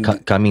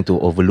coming to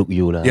overlook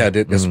you lah. Yeah,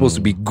 they're supposed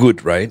to be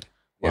good, right?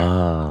 Yeah.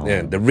 Wow.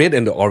 Yeah, the red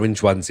and the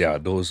orange ones, yeah,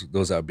 those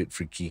are a bit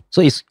freaky.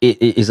 So it's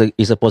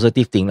a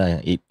positive thing lah.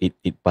 It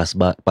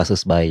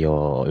passes by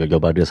your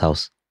brother's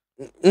house.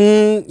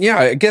 Yeah,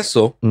 I guess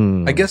so.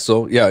 I guess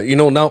so. Yeah,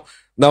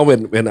 now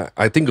when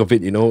I think of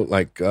it,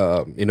 like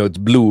it's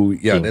blue.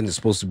 Yeah, then it's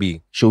supposed to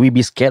be. Should we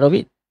be scared of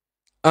it?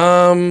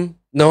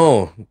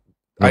 No.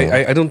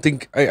 I don't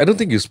think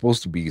you're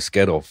supposed to be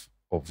scared of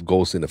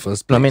ghosts in the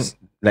first place. I mean,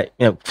 like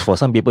for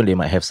some people they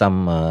might have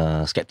some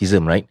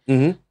skepticism, right?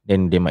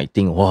 Then they might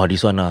think, wow,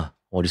 this one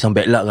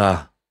bad luck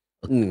lah.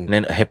 And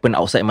then it happened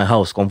outside my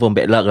house, confirm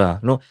bad luck lah.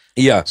 No.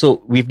 Yeah.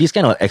 So with this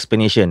kind of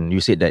explanation, you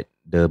said that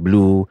the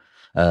blue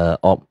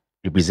orb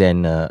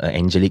represent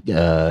angelic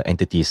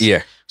entities.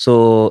 Yeah.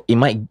 So it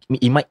might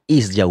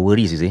ease their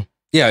worries, you see.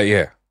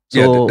 Yeah.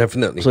 So,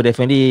 definitely. So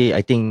definitely,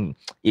 I think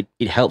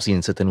it helps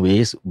in certain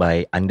ways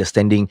by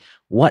understanding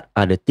what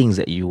are the things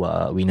that you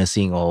are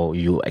witnessing or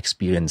you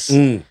experience.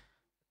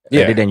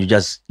 Rather than you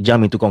just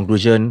jump into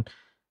conclusion,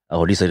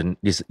 oh, this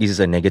is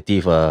a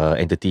negative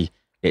entity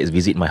that is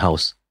visit my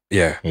house.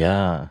 Yeah.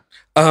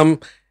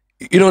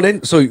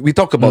 Then so we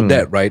talk about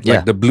that, right?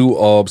 Like the blue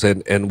orbs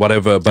and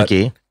whatever. But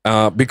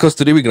because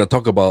today we're gonna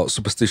talk about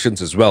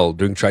superstitions as well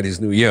during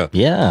Chinese New Year.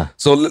 Yeah.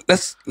 So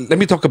let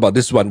me talk about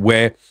this one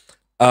where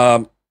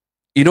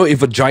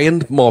if a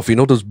giant moth,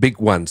 those big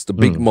ones, the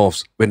big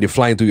moths, when they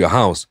fly into your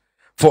house,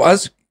 for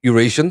us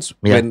Eurasians,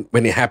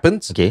 when it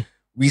happens,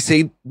 we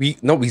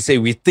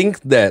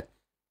think that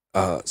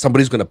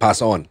somebody's gonna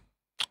pass on.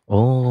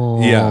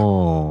 Oh. Yeah.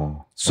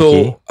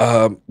 So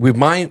with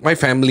my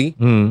family,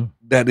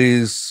 that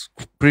is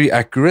pretty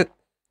accurate.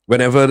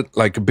 Whenever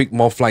like a big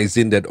moth flies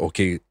in, that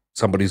okay,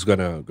 somebody's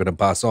gonna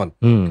pass on.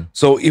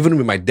 So even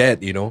with my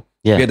dad, he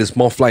had this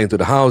moth fly into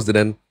the house, and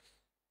then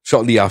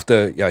shortly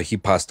after, he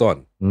passed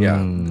on.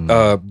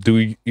 Yeah.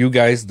 Do you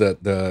guys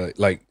the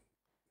like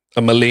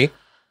a Malay?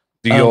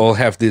 Do you all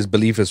have this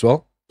belief as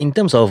well? In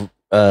terms of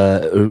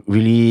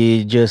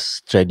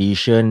religious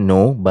tradition,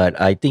 no. But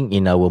I think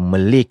in our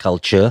Malay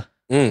culture,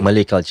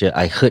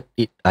 I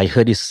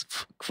heard this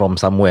from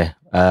somewhere,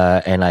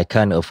 and I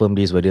can't affirm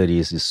this whether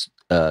this is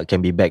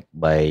can be backed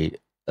by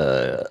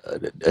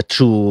a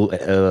true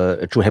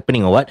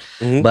happening or what.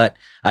 But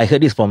I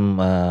heard this from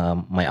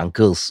my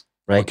uncles,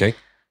 right? Okay.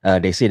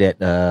 They say that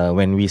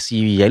when we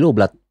see yellow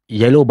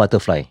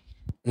butterfly,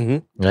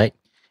 right,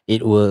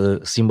 it will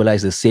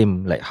symbolize the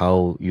same like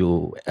how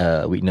you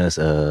witness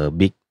a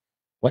big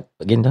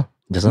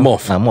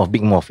moth.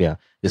 Big moth. Yeah,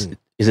 it's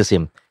the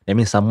same. That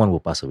means someone will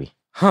pass away.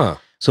 Huh.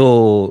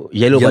 So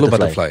yellow butterfly.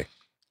 Butterfly.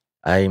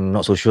 I'm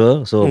not so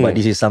sure. So, but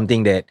this is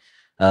something that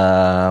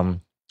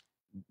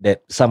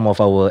that some of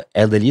our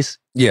elderlies,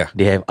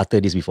 they have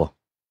uttered this before,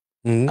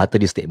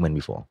 uttered this statement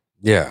before.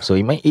 Yeah. So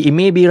it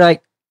may be right,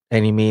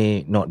 and it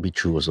may not be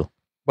true also.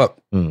 But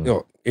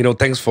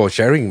thanks for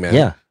sharing, man.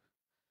 Yeah.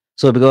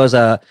 So because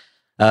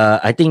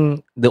I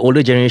think the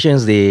older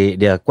generations they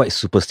are quite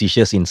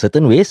superstitious in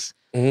certain ways.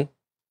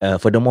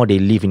 Furthermore, they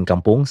live in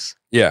kampongs.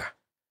 Yeah.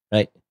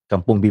 Right.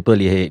 Kampong people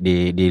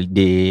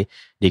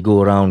they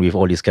go around with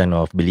all these kind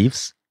of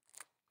beliefs,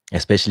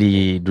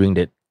 especially during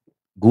the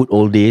good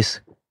old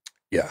days.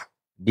 Yeah.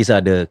 These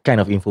are the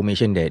kind of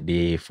information that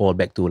they fall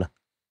back to lah.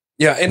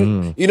 Yeah,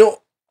 and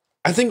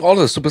I think all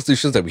the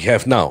superstitions that we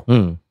have now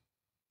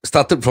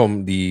started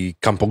from the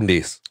kampong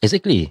days.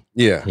 Exactly.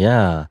 Yeah.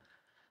 Yeah.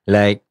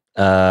 Like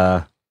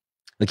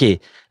okay,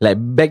 like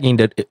back in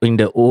the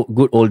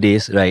good old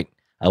days, right?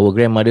 Our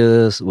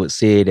grandmothers would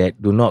say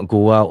that do not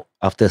go out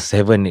after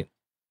 7.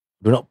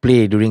 Do not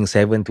play during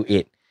 7 to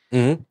 8.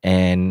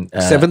 And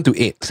 7 to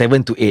 8.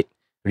 7 to 8.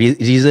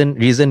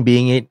 Reason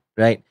being it,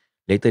 right?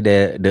 Later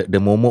the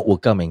momo will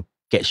come and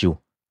catch you.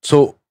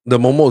 So the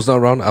momo is not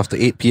around after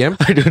 8 p.m.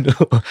 I don't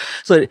know.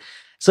 So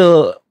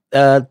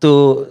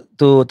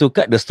to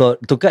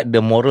cut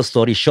the moral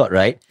story short,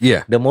 right?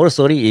 Yeah. The moral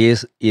story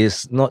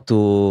is not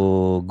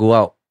to go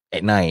out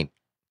at night.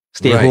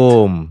 Stay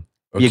home.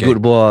 Be a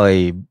good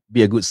boy.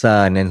 Be a good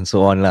son, and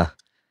so on lah.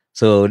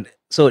 So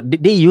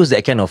they use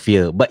that kind of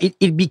fear, but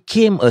it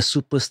became a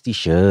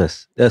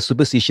superstitious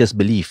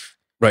belief.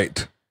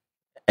 Right.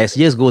 As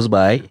years goes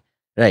by,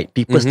 right,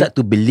 people start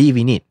to believe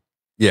in it.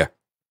 Yeah.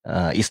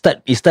 It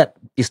start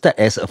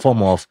as a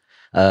form of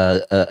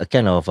a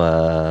kind of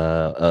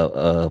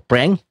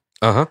prank,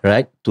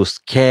 right, to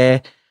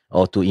scare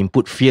or to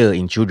input fear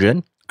in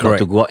children. Not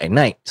to go out at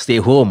night. Stay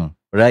home,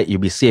 right?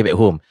 You'll be safe at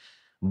home.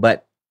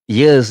 But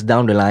years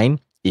down the line,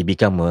 it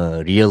become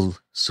a real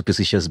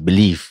superstitious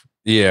belief.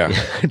 Yeah.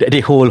 That they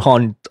hold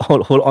on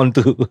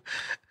to.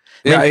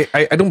 Yeah,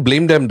 I don't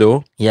blame them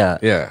though. Yeah.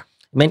 Yeah.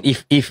 Man,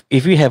 if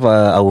we have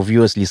our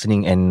viewers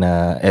listening and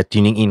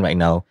tuning in right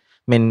now,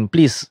 man,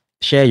 please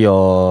share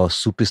your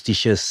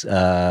superstitious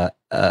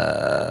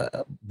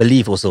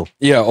belief also.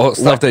 Yeah, or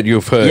stuff that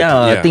you've heard.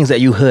 Yeah, things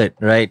that you heard,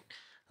 right?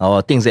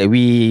 Or things that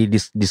we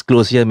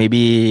disclose here.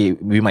 Maybe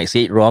we might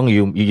say it wrong.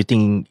 You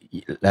think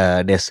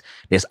there's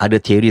other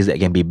theories that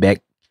can be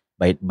backed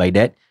by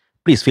that.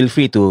 Please feel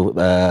free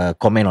to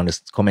comment on the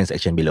comment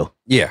section below.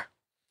 Yeah.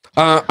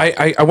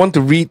 I want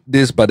to read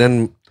this, but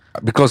then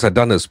because I've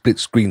done a split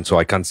screen, so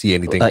I can't see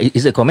anything.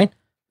 Is it a comment?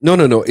 No.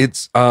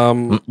 It's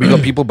we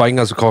got people buying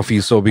us a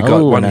coffee, so we got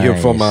one here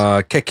from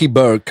Keki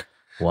Berg.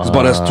 Wow. He's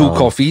bought us 2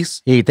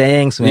 coffees. Hey,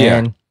 thanks,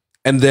 man. Yeah.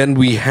 And then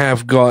we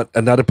have got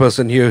another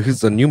person here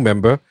who's a new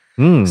member.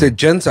 Said,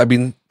 gents, I've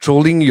been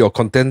trolling your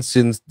content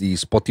since the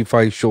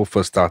Spotify show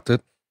first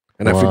started,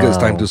 and I figured it's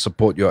time to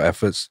support your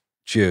efforts.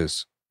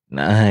 Cheers.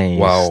 Nice.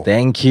 Wow.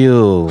 Thank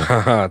you.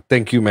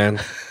 Thank you, man.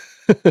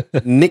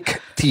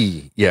 Nick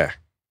T. Yeah.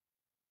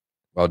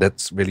 Wow,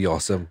 that's really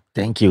awesome.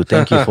 Thank you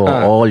for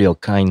all your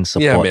kind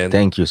support. Yeah, man.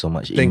 Thank you so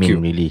much. It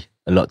means really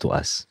a lot to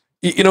us.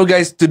 You know,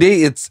 guys,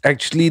 today it's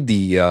actually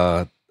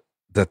the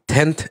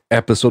 10th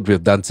episode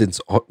we've done since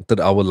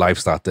our live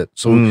started.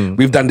 So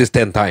we've done this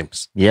 10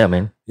 times. Yeah,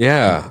 man.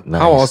 Yeah.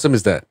 Nice. How awesome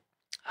is that?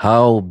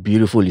 How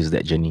beautiful is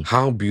that journey?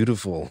 How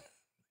beautiful.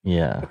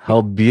 Yeah.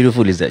 How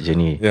beautiful is that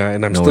journey? Yeah,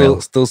 and I'm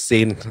still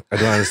sane. I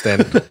don't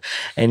understand.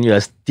 And you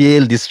are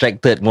still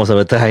distracted most of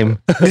the time.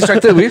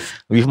 Distracted with?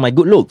 With my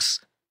good looks.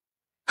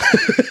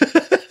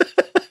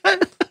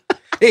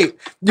 Hey,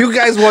 you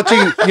guys watching,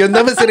 you've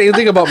never said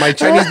anything about my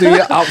Chinese New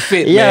Year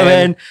outfit, yeah,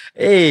 man.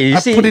 Hey, you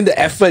see, put in the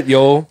effort,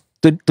 yo.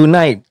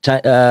 Tonight,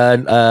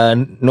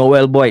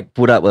 Noel Boyd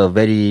put up a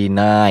very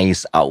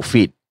nice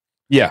outfit.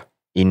 Yeah.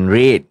 In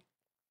red.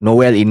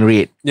 Noel in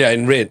red. Yeah,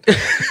 in red.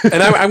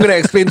 And I'm going to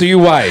explain to you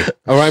why.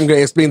 Or I'm going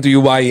to explain to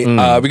you why.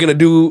 We're going to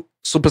do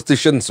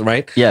superstitions,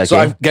 right? Yeah, okay. So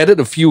I've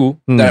gathered a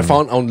few that I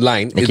found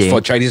online. Okay. It's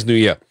for Chinese New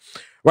Year.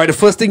 Right, the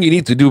first thing you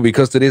need to do,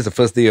 because today is the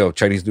first day of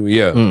Chinese New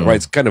Year, right?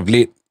 It's kind of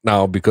late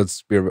now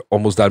because we're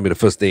almost done with the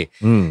first day,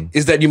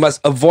 is that you must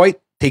avoid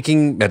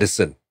taking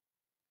medicine.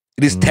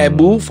 It is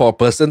taboo for a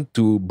person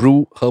to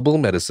brew herbal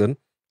medicine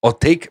or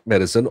take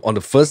medicine on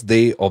the first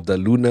day of the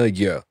lunar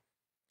year.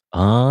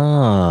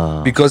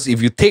 Because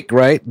if you take,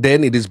 right,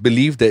 then it is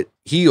believed that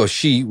he or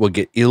she will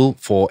get ill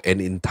for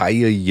an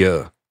entire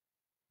year.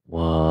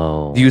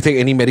 Wow. Do you take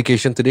any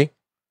medication today?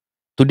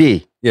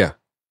 Today? Yeah.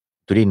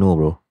 Today, no,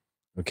 bro.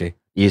 Okay.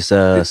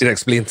 It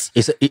explains.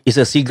 Is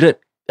a cigarette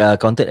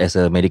counted as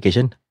a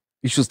medication?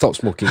 You should stop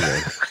smoking,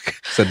 man.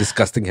 It's a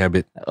disgusting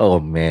habit. Oh,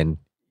 man.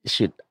 You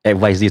should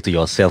advise this to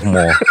yourself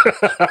more.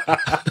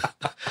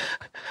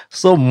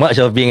 So much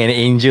of being an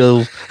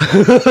angel.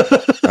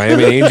 I am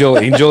an angel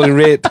in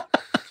red.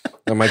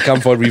 I might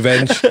come for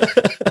revenge.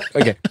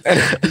 Okay.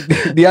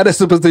 The other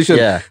superstition.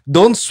 Yeah.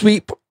 Don't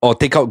sweep or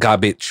take out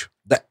garbage.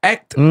 The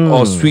act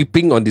of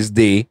sweeping on this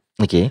day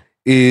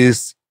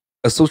is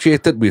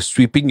associated with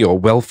sweeping your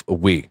wealth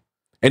away.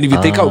 And if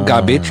you take out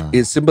garbage,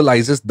 it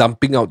symbolizes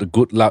dumping out the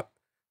good luck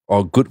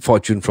or good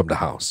fortune from the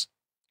house.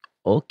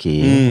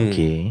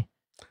 Okay.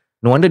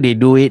 No wonder they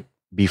do it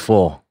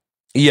before.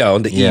 Yeah,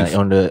 on the eve.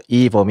 On the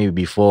eve or maybe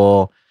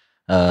before,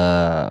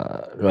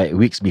 right,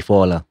 weeks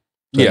before lah.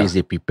 So at least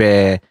they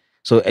prepare.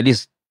 So at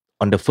least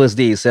on the first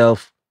day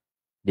itself,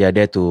 they are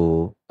there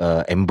to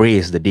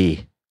embrace the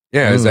day.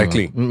 Yeah,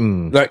 exactly.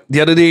 Like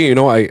the other day,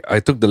 I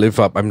took the lift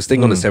up. I'm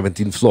staying on the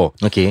 17th floor.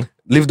 Okay.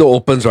 Lift door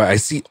opens, right? I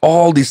see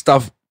all this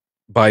stuff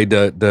by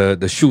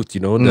the chute,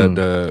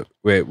 the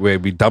where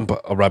we dump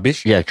our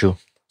rubbish. Yeah, true.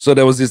 So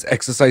there was this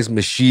exercise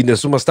machine. There's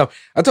so much stuff.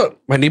 I thought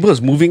my neighbor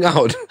was moving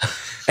out.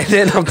 And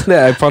then after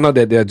that, I found out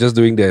that they're just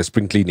doing their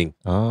spring cleaning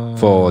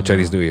for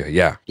Chinese New Year.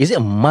 Yeah. Is it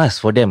a must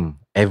for them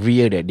every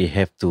year that they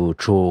have to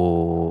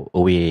throw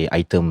away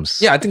items?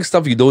 Yeah, I think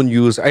stuff you don't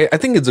use. I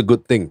think it's a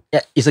good thing.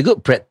 Yeah, it's a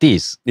good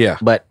practice. Yeah.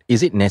 But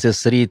is it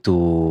necessary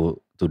to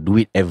do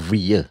it every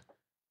year?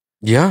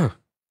 Yeah.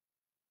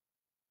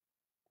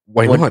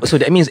 Why not? So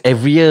that means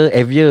every year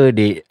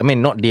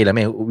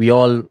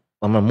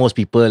most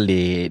people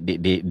they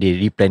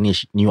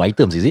replenish new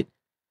items, is it?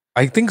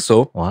 I think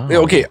so. Wow.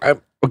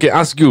 Okay,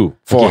 ask you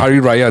for Hari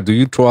Raya, do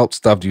you throw out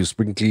stuff? Do you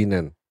spring clean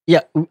and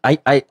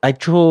I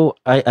throw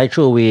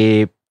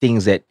away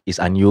things that is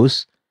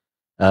unused.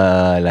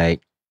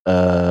 Like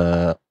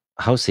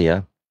how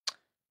say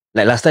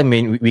like last time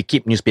when we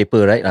keep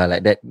newspaper, right?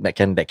 Like that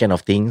kind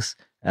of things.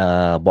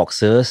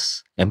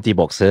 Boxes, empty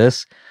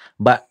boxes.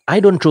 But I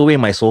don't throw away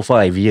my sofa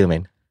every year,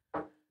 man.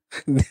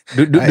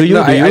 Do you?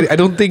 I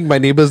don't think my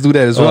neighbors do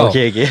that as well.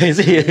 Okay.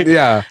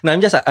 Yeah. No,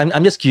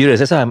 I'm just curious.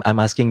 That's why I'm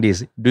asking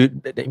this.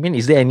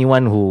 Is there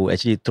anyone who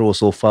actually throw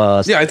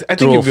sofas? Yeah, I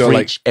think if you're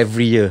fridge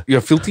every year, you're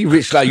filthy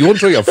rich. Like you won't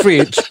throw your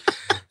fridge.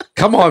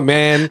 Come on,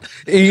 man.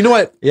 You know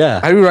what?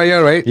 Yeah. Hari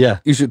Raya, right? Yeah.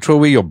 You should throw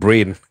away your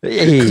brain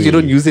because you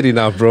don't use it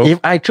enough, bro. If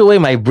I throw away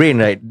my brain,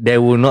 right,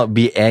 there will not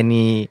be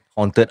any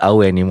haunted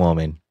hour anymore,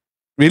 man.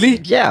 Really?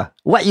 Yeah.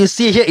 What you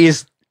see here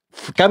is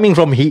coming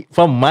from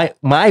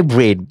my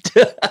brain.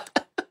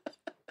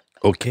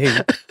 Okay.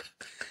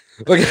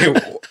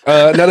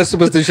 Another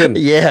superstition.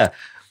 Yeah.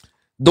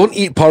 Don't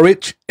eat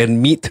porridge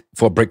and meat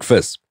for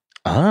breakfast.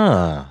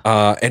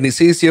 And it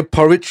says here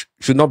porridge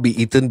should not be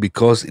eaten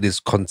because it is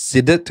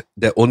considered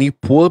that only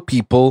poor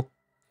people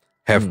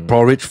have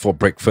porridge for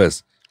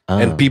breakfast.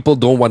 And people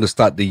don't want to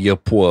start the year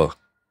poor.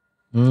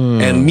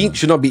 And meat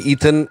should not be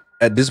eaten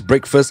at this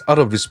breakfast out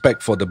of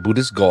respect for the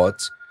Buddhist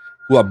gods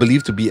who are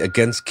believed to be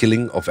against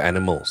killing of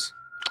animals.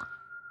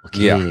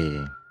 Okay.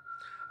 Yeah.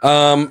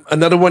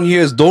 Another one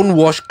here is don't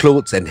wash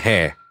clothes and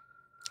hair.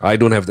 I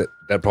don't have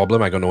that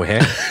problem. I got no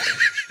hair.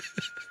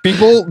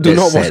 People do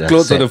not wash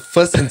clothes on the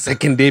first and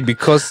second day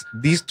because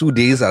these 2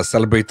 days are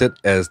celebrated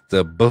as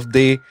the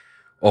birthday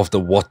of the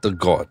water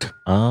god.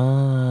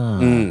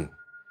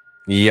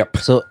 Yep.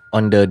 So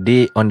on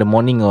the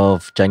morning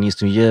of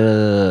Chinese New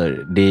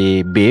Year,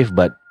 they bathe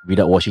but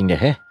without washing their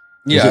hair.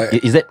 Yeah.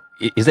 Is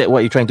that what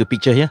you're trying to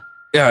picture here?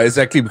 Yeah,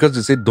 exactly. Because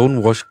they say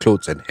don't wash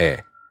clothes and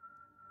hair.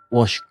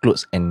 Wash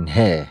clothes and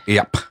hair.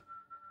 Yep.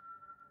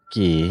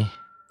 Okay.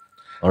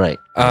 All right.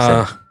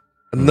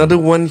 Another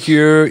one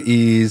here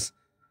is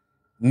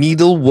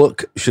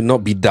needlework should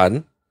not be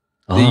done.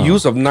 The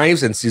use of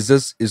knives and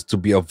scissors is to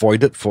be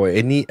avoided for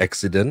any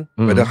accident,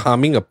 whether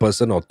harming a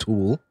person or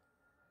tool.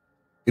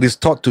 It is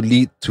thought to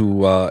lead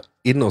to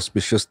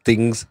inauspicious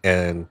things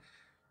and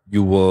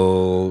you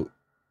will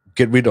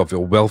get rid of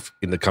your wealth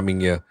in the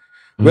coming year.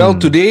 Well,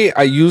 today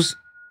I use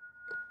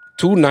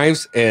 2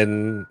 knives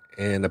and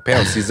a pair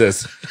of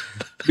scissors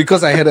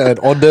because I had an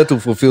order to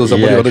fulfill.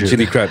 Somebody ordered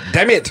chili crab.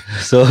 Damn it!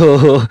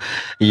 So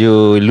you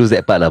lose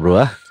that part,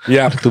 bro.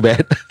 Yeah. Too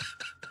bad.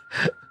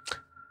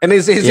 And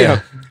it says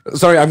here,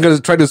 sorry, I'm going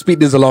to try to speed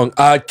this along.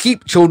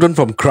 Keep children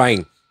from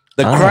crying.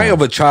 The cry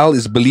of a child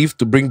is believed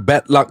to bring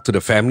bad luck to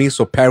the family,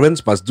 so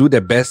parents must do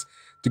their best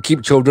to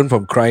keep children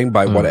from crying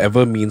by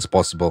whatever means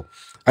possible.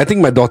 I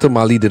think my daughter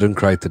Mali didn't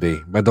cry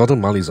today. My daughter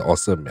Mali is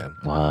awesome, man.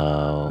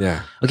 Wow.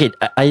 Yeah. Okay,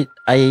 I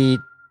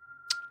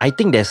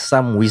think there's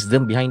some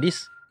wisdom behind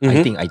this.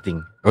 I think.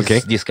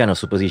 Okay. This kind of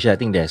superstition, I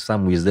think there's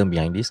some wisdom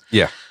behind this.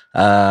 Yeah.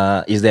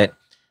 Is that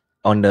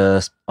on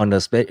the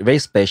very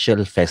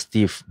special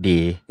festive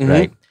day,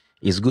 right?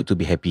 It's good to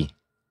be happy.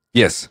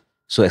 Yes.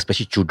 So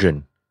especially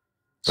children.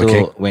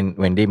 So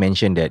when they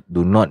mention that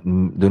do not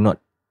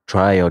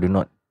try or do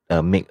not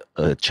make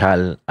a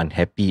child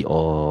unhappy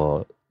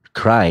or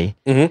cry,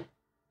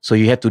 so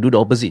you have to do the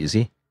opposite. You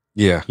see?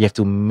 Yeah. You have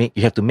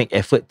to make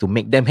effort to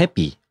make them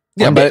happy.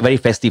 Yeah, on but that very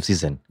festive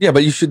season. Yeah,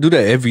 but you should do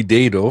that every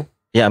day, though.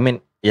 Yeah, I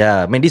mean,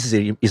 this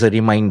is a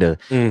reminder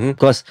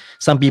because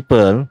some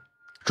people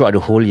throughout the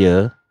whole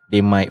year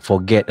they might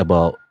forget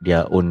about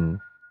their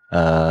own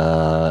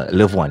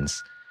loved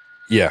ones.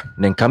 Yeah.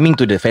 Then coming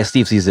to the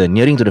festive season,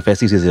 nearing to the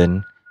festive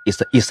season,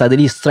 it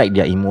suddenly strike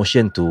their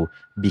emotion to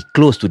be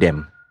close to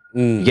them.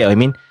 You get what I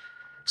mean?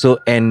 So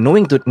and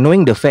knowing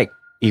the fact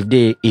if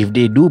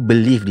they do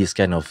believe this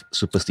kind of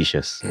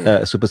superstitious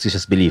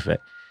belief, right,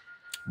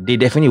 they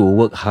definitely will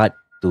work hard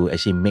to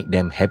actually make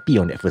them happy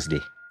on that first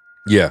day.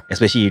 Yeah.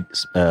 Especially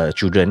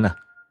children lah.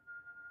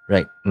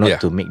 Right?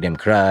 Not to make them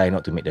cry,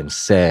 not to make them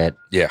sad.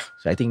 Yeah.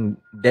 So I think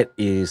that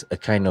is a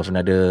kind of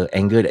another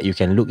angle that you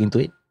can look into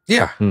it.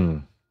 Yeah.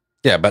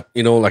 Yeah, but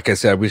like I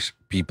said, I wish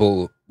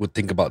people would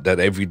think about that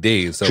every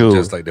day instead of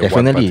just like that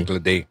one particular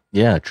day.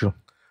 Yeah, true.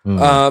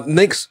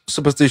 Next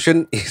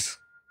superstition is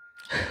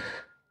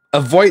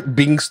avoid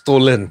being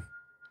stolen.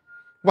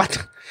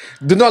 What?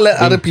 Do not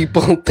let other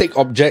people take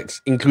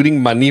objects,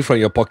 including money, from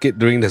your pocket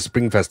during the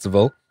Spring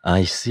Festival.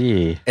 I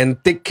see.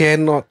 And take care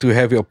not to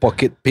have your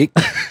pocket picked,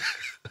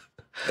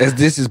 as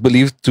this is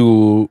believed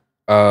to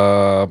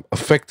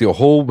affect your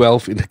whole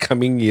wealth in the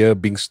coming year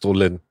being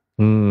stolen.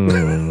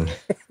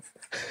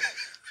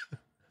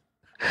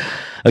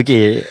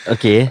 Okay.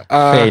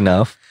 Fair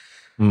enough.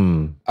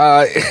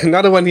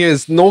 Another one here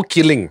is no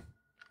killing.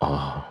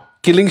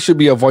 Killing should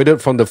be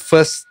avoided from the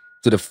 1st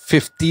to the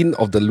 15th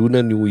of the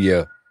Lunar New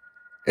Year,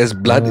 as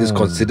blood is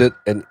considered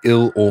an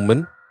ill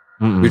omen,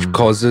 which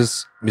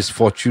causes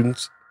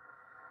misfortunes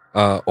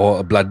or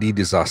a bloody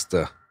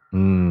disaster.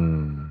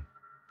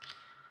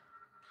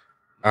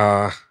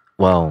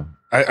 Wow.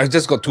 I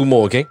just got 2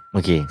 more, okay?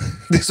 Okay.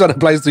 This one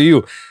applies to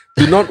you.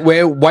 Do not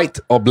wear white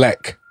or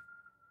black.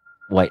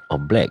 White or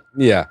black?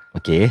 Yeah.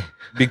 Okay.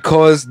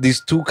 Because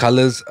these 2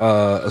 colors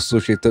are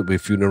associated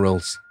with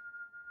funerals.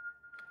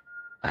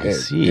 I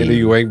see. And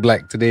you're wearing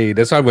black today.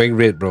 That's why I'm wearing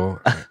red, bro.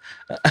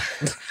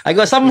 I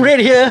got some red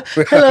here.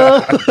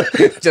 Hello.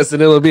 Just a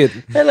little bit.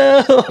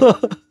 Hello.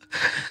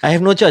 I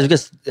have no choice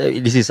because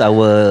this is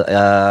our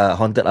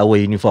haunted hour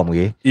uniform,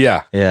 okay?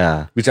 Yeah.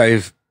 Yeah. Which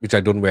I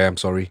don't wear, I'm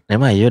sorry.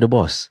 Never mind, you're the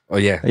boss. Oh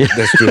yeah,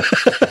 that's true.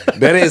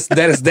 That is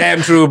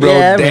damn true, bro.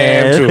 Yeah,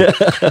 damn man. true.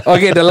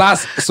 Okay, the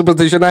last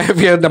superstition I have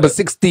here, number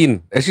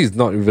 16. Actually, it's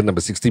not even number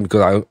 16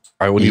 because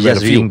I only read a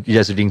few. You're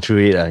just reading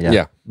through it.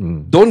 Yeah.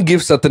 Don't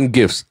give certain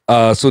gifts.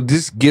 So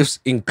these gifts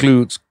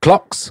includes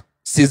clocks,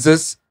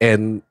 scissors,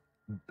 and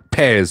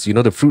pears. You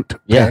know the fruit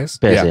pears?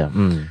 Pears,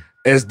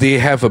 As they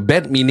have a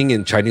bad meaning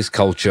in Chinese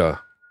culture.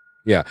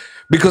 Yeah.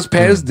 Because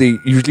pears, they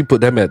usually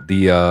put them at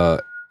the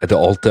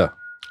altar.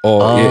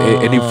 Or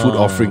any food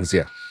offerings,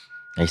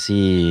 I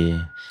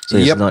see. So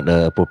it's not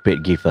the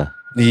appropriate gift,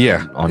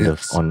 yeah, on the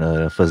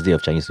first day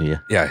of Chinese New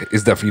Year. Yeah,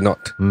 it's definitely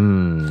not.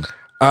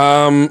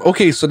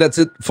 Okay, so that's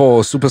it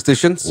for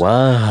superstitions.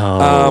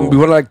 Wow. We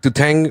would like to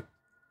thank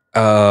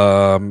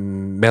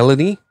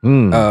Melanie.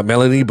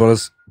 Melanie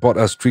bought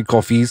us 3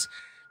 coffees.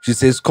 She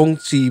says, "Gong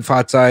XI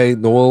FA CAI,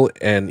 Noel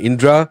and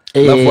Indra.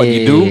 Love what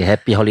you do.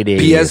 Happy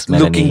holidays, P.S.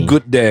 Melanie. Looking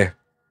good there."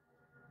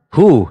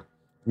 Who?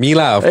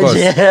 Mila, of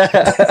course.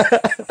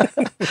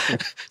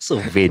 So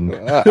vain.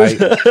 I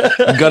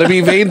gotta be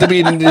vain to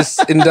be in this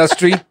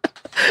industry.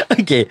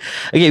 Okay.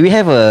 We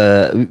have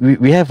a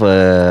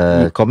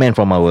comment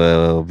from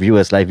our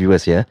live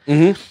viewers here.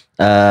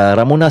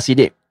 Ramona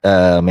Sidik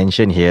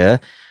mentioned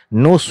here,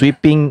 no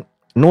sweeping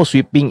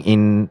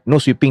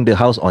the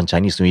house on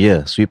Chinese New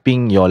Year.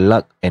 Sweeping your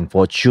luck and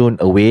fortune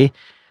away.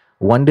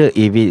 Wonder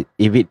if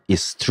it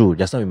is true.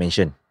 Just now we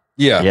mentioned.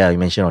 Yeah, we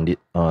mentioned on it.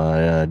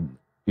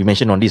 You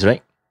mentioned on this,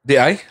 right? Did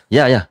I?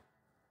 Yeah.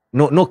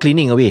 No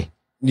cleaning away.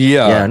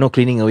 Yeah, no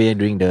cleaning away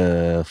during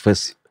the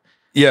first.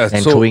 Yeah,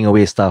 and throwing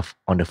away stuff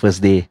on the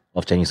first day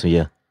of Chinese New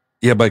Year.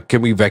 Yeah, but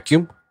can we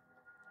vacuum?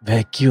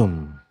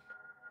 Vacuum.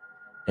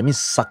 That means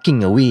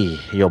sucking away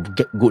your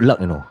good luck,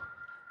 you know.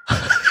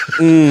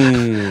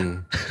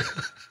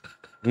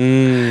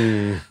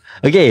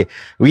 Okay,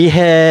 we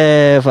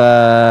have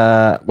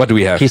what do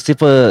we have?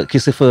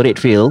 Christopher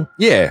Redfield.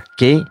 Yeah.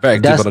 Okay.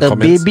 Does a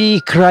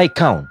baby cry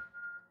count?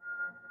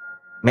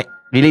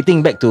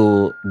 Relating back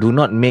to do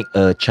not make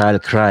a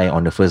child cry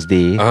on the first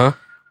day.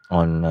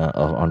 On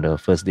the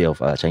first day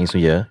of Chinese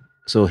New Year.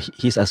 So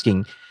he's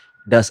asking,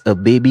 does a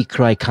baby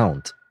cry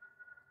count?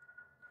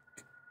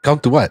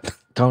 Count to what?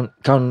 Count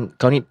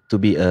it to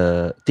be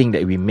a thing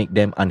that we make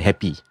them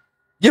unhappy.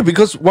 Yeah,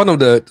 because one of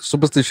the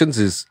superstitions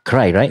is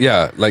cry, right?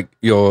 Yeah, like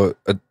a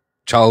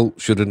child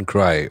shouldn't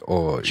cry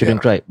or shouldn't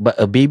cry. But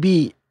a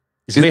baby,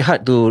 it's very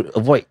hard to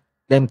avoid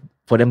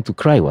for them to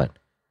cry. What?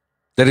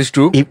 That is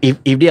true. If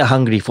they are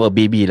hungry, for a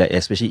baby, like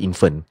especially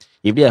infant,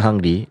 if they are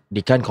hungry,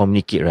 they can't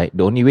communicate, right?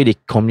 The only way they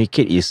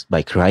communicate is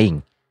by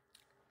crying.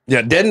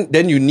 Yeah,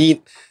 then you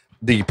need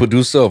the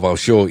producer of our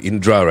show,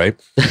 Indra, right?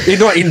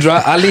 Not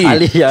Indra, Ali.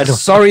 Ali, yeah, no.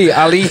 Sorry,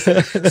 Ali.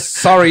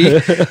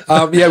 Sorry.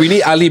 Yeah, we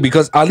need Ali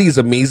because Ali is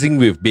amazing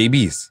with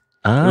babies.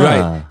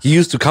 Right. He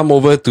used to come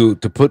over to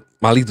put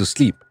Mali to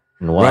sleep.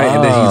 Wow. Right,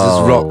 and then he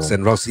just rocks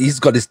and rocks. He's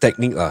got this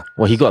technique.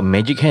 Well, he got a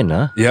magic hand,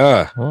 huh?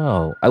 Yeah.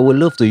 Wow. I would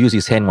love to use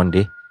his hand one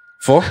day.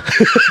 For?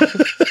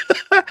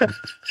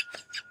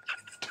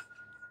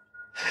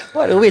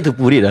 What a way to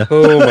put it.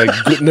 Oh my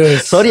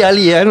goodness. Sorry,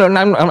 Ali. I'm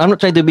not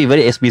trying to be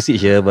very explicit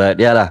here, but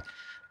yeah lah.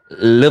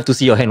 Love to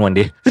see your hand one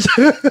day.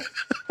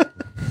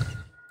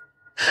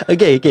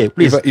 Okay,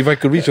 please. If I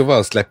could reach over,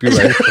 I'll slap you,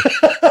 right?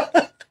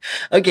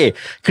 Okay,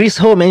 Chris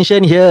Ho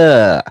mentioned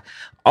here,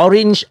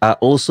 orange are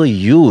also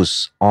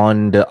used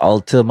on the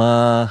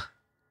Ultima.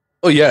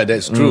 Oh yeah,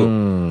 that's true.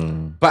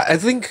 But I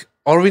think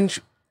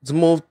orange is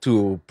more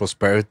to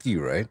prosperity,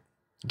 right?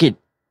 Okay,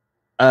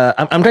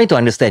 I'm trying to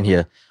understand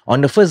here. On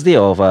the first day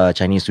of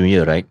Chinese New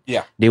Year, right?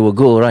 Yeah. They will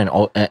go around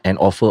and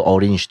offer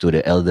orange to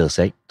the elders,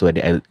 right? To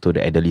the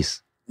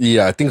elderlies.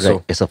 Yeah, I think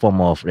so. It's a form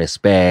of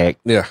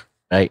respect. Yeah.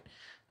 Right.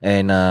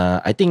 And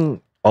I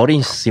think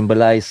orange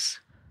symbolize.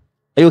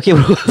 Are you okay,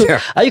 bro? Yeah.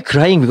 Are you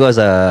crying because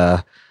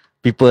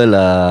people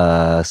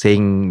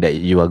saying that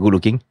you are good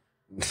looking?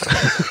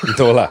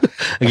 No lah.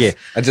 Okay.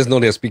 I just know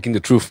they're speaking the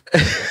truth.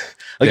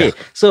 Okay.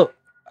 So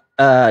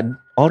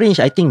orange,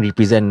 I think,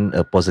 represent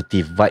a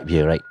positive vibe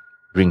here, right?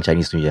 During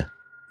Chinese New Year.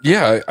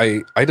 Yeah,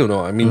 I don't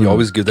know. I mean, you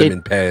always give them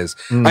in pairs.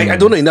 I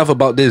don't know enough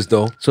about this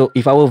though. So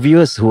if our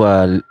viewers who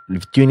are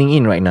tuning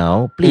in right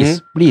now,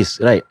 please,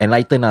 right,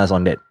 enlighten us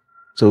on that.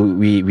 So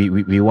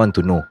we want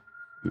to know.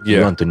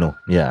 We want to know.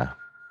 Yeah.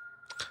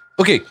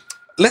 Okay.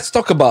 Let's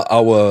talk about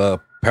our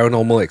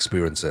paranormal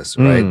experiences,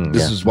 right?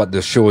 This is what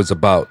the show is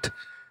about.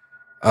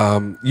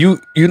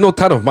 You know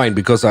ton of mine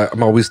because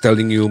I'm always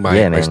telling you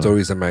my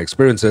stories and my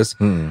experiences.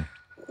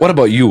 What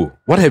about you?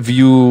 What have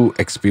you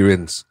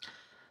experienced?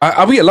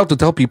 Are we allowed to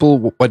tell people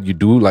what you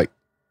do? Like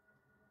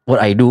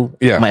what I do?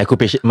 Yeah. My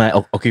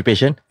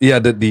occupation? Yeah,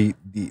 the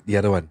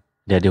other one.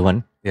 The other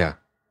one? Yeah.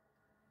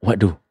 What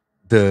do?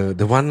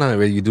 The one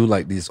where you do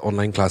like these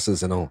online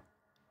classes and all.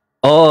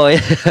 Oh, yeah.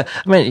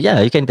 I mean,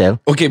 yeah, you can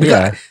tell. Okay,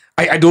 because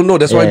I don't know.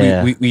 That's why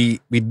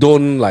we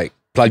don't like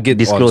plug it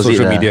disclose on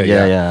social media.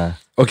 Yeah.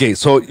 Okay,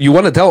 so you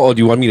want to tell or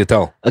do you want me to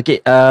tell?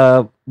 Okay,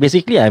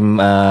 basically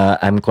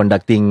I'm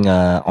conducting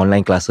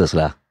online classes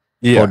lah.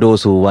 Yeah. For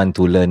those who want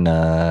to learn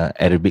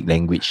Arabic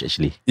language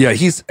actually. Yeah,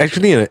 he's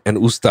actually an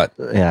ustad.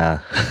 Yeah.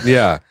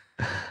 Yeah.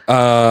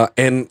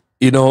 And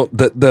you know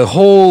the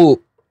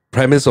whole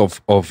premise of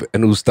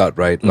an ustad,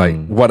 right?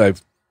 Like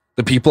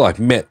the people I've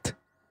met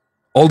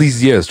all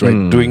these years,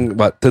 right? Doing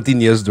about 13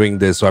 years doing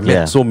this. So I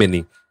met so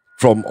many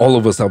from all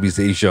over Southeast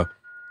Asia.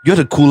 You're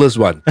the coolest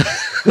one.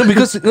 No,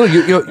 because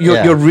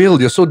you're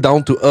real. You're so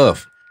down to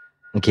earth.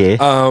 Okay.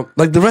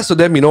 Like the rest of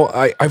them,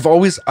 I've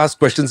always asked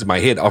questions in my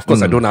head. Of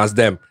course, I don't ask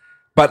them,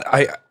 but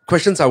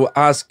questions I will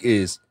ask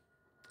is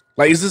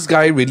like, is this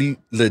guy really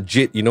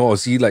legit? Or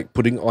is he like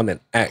putting on an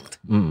act?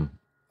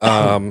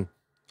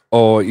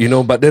 Or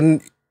but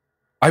then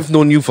I've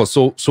known you for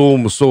so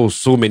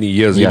many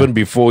years, even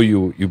before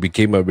you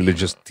became a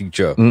religious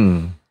teacher.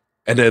 And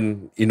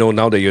then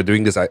now that you're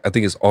doing this, I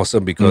think it's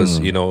awesome because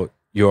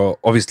you're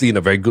obviously in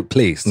a very good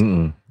place.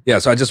 Yeah,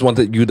 so I just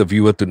wanted you, the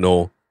viewer, to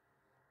know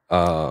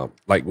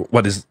like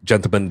what this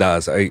gentleman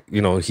does.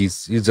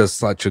 He's just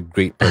such a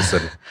great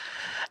person.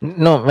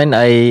 No, man,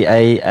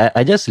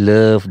 I just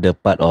love the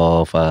part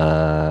of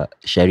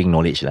sharing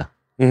knowledge lah.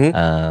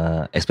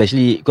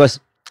 Especially because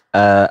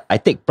I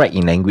take pride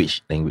in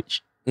language.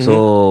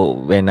 So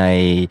when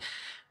I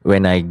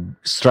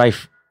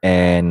strive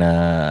and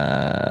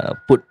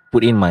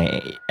put in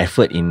my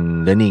effort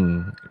in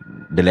learning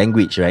the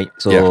language, right?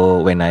 So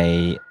when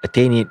I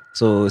attain it,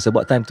 so it's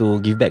about time to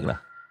give back lah.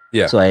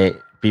 Yeah. So I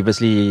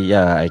previously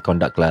I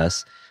conduct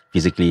class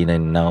physically, and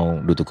then now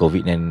due to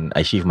COVID, then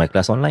I shift my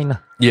class online lah.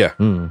 Yeah.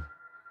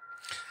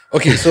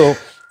 Okay, so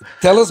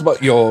tell us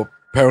about your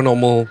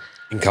paranormal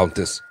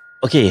encounters.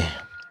 Okay,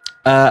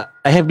 I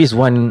have this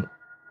one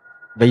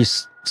very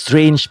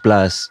strange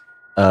plus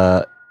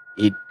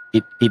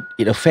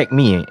it affect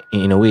me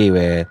in a way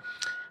where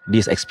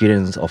this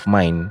experience of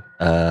mine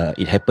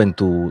it happened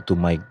to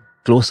my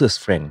closest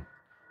friend,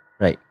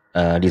 right?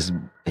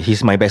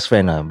 He's my best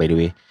friend by the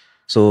way.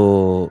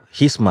 So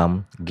his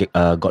mom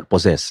got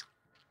possessed.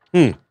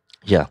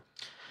 Yeah.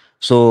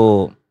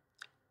 So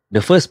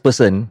the first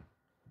person,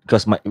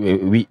 because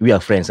we are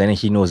friends, and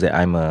he knows that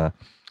I'm a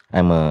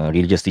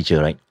religious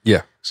teacher, right?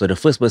 Yeah. So the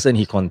first person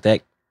he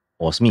contact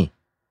was me.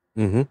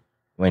 When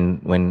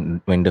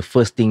the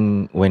first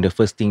thing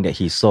that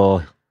he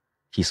saw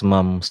his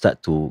mom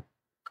start to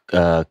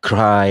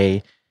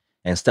cry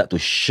and start to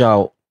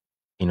shout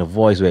in a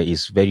voice where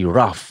it's very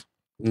rough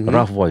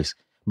voice.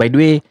 By the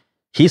way,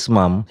 his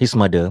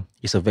mother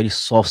is a very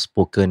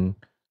soft-spoken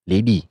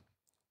lady,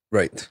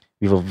 right?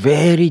 With a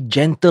very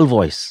gentle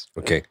voice.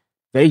 Okay,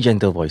 very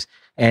gentle voice,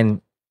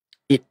 and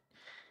it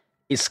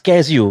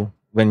scares you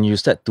when you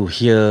start to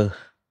hear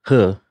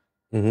her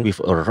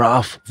with a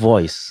rough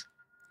voice.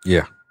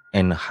 Yeah.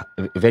 And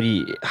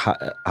very,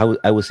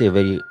 I would say, a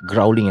very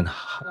growling and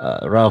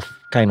rough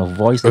kind of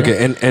voice.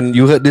 Okay, and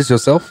you heard this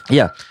yourself?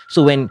 Yeah.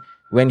 So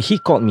when he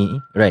called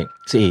me, right,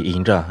 say, hey,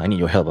 Indra, I need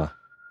your help.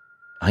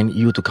 I need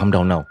you to come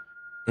down now.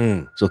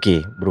 It's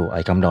okay, bro,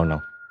 I come down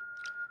now.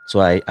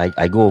 So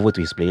I go over to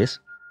his place.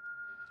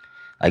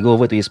 And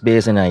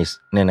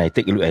then I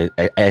take a look.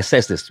 I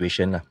assess the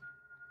situation.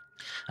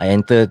 I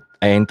enter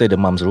the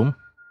mom's room.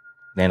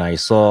 Then I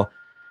saw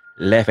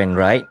left and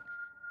right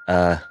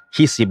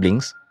his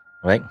siblings,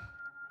 right?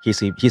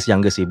 His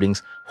younger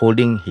siblings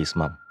holding his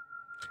mom.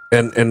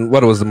 And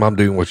what was the mom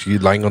doing? Was she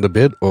lying on the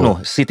bed? Or?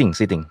 No, sitting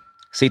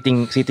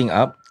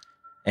up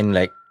and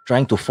like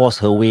trying to force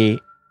her way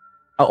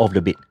out of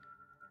the bed.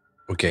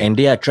 Okay. And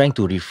they are trying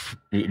to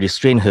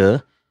restrain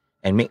her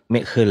and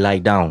make her lie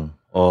down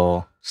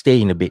or stay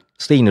in the bed,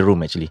 stay in the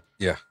room actually.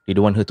 Yeah. They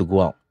don't want her to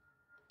go out.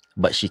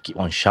 but she keep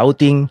on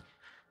shouting.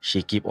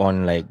 She keep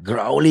on like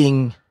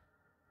growling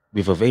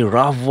with a very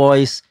rough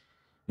voice.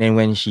 Then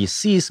when she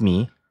sees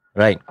me,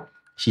 right,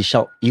 she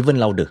shout even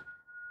louder.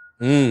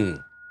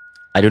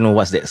 I don't know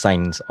what's that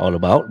signs all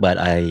about, but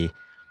I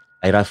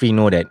roughly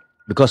know that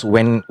because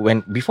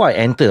before I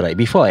enter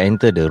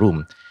the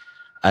room,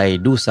 I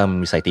do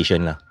some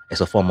recitation lah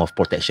as a form of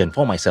protection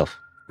for myself.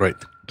 Right.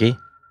 Okay.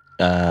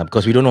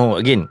 Because we don't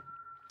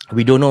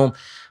know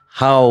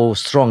how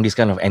strong this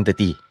kind of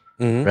entity,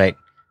 right?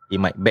 It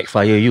might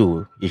backfire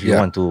you if you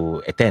want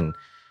to attend.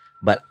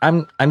 But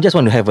I'm just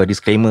want to have a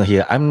disclaimer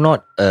here. I'm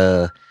not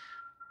a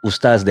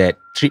ustaz that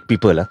treat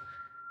people.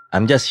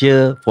 I'm just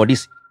here for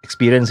this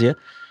experience here,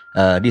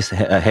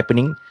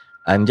 happening.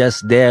 I'm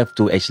just there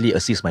to actually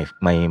assist my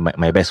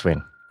best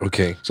friend.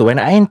 Okay. So when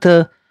I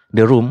enter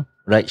the room,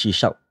 right, she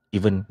shout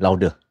even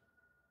louder.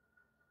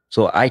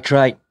 So I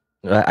tried,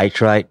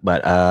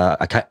 but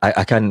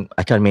I can't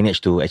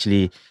manage to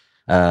actually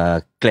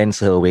cleanse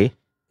her away,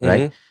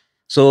 right?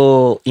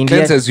 So in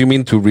cleanse, the end, as you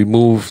mean to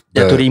remove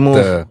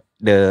the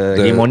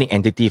demonic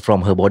entity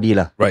from her body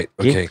lah. Right.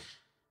 Okay.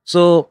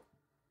 So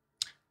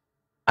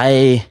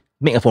I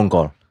make a phone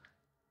call.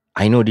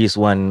 I know this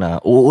one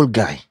old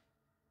guy,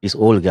 who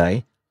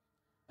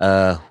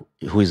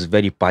is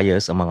very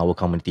pious among our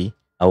community,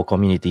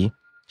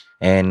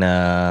 and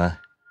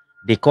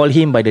they call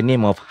him by the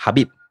name of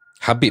Habib.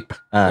 Habib.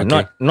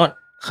 Okay. Not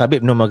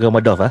Habib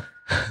Nurmagomedov.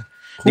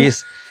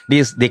 This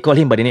they call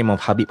him by the name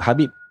of Habib.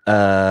 Habib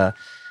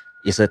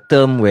is a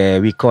term where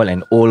we call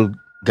an old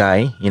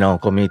guy in our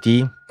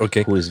community,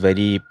 who is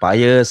very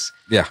pious,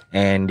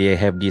 and they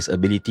have this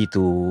ability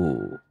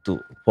to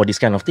for this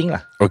kind of thing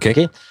lah.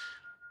 Okay.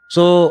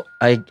 So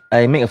I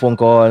make a phone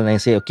call and I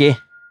say, okay,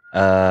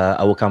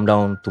 I will come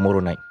down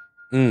tomorrow night,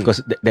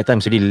 because that time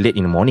it's really late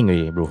in the morning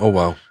already, bro. Oh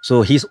wow.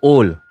 So he's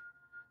old,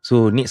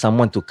 so need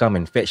someone to come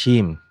and fetch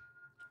him.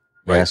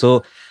 Right. Yeah,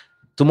 so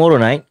tomorrow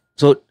night,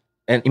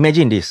 and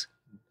imagine this,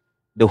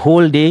 the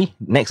whole day,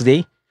 next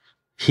day,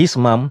 his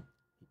mom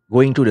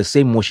going through the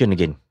same motion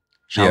again,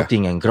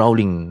 shouting and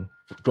growling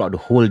throughout the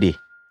whole day.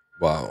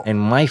 Wow. And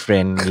my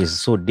friend is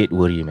so dead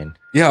worried, man.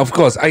 Yeah, of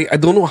course. I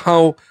don't know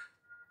how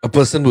a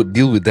person would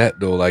deal with that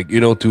though. Like,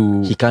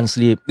 he can't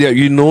sleep. Yeah,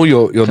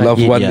 your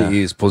loved one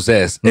is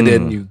possessed, and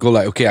then you go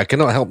like, okay, I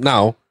cannot help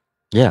now.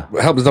 Yeah.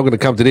 Help is not going to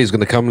come today. It's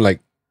going to come like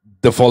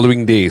the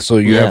following day. So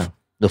you have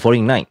the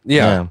following night.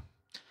 Yeah.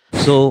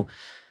 So,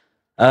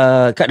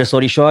 cut the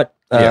story short.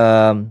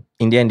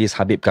 In the end, this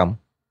Habib come,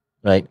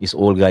 right? This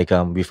old guy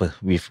come with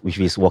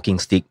his walking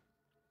stick,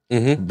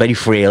 very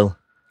frail.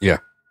 Yeah.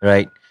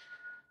 Right.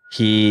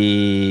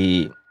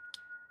 He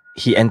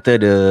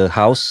entered the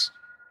house.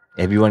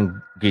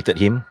 Everyone greeted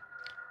him.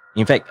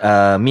 In fact,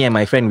 me and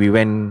my friend, we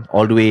went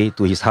all the way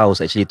to his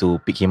house actually to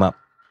pick him up.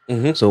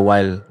 So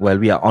while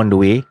we are on the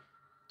way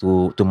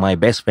to my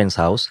best friend's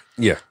house,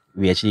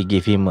 we actually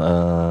gave him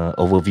an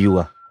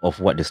overview of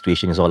what the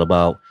situation is all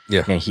about.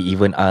 Yeah. And he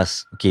even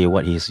asked, okay,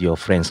 what is your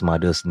friend's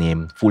mother's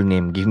name, full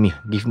name? Give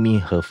me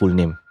her full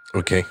name.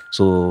 Okay.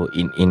 So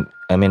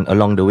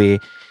along the way,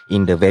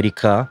 in the very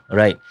car,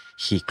 right,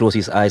 he closed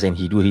his eyes and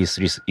he do his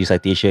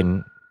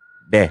recitation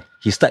there.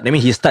 He start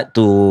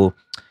to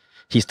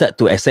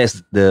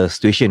assess the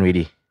situation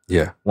already.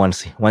 Yeah.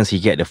 Once he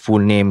get the full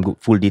name,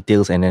 full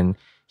details, and then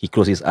he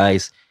closed his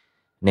eyes,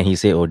 and then he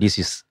say, oh, this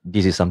is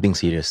something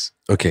serious.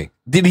 Okay.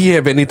 Did he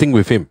have anything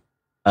with him?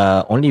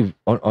 Only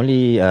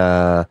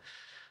how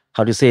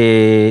to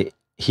say,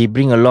 he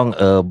bring along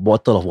a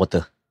bottle of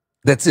water.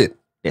 That's it?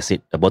 That's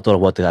it, a bottle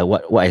of water,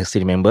 what I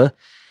still remember.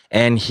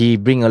 And he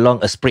bring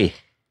along a spray.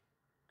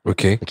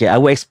 Okay, I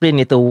will explain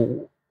later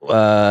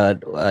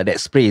that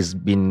spray is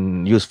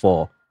been used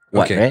for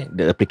what, right?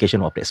 The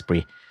application of that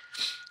spray.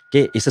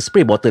 Okay, it's a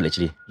spray bottle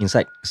actually.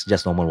 Inside, it's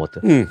just normal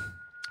water.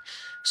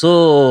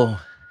 So,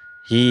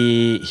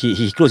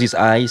 he closed his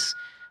eyes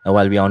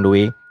while we are on the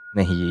way.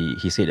 Then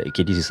he said,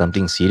 okay, this is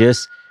something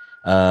serious.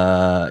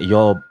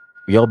 Your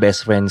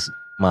best friend's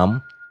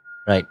mom,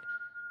 right?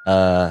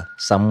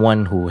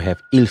 Someone who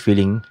have ill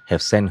feeling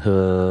have sent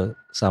her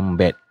some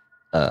bad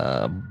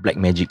black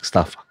magic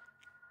stuff.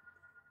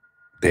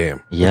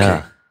 Damn.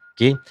 Yeah.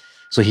 Okay.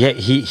 So he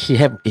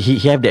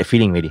have that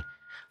feeling already.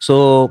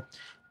 So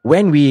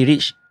when we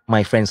reached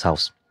my friend's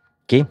house,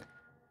 okay,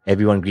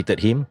 everyone greeted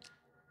him.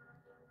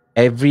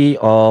 Every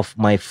of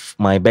my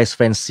best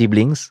friend's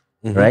siblings,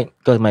 right?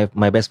 Because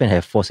my best friend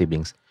have 4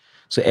 siblings.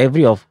 So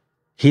every of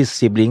his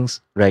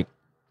siblings, right,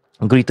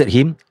 greeted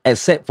him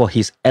except for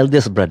his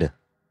eldest brother.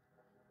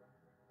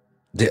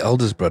 The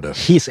eldest brother?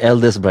 His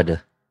eldest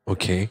brother.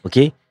 Okay.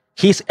 Okay.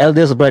 His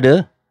eldest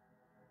brother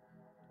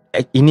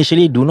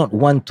initially do not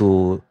want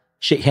to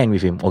shake hand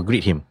with him or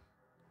greet him.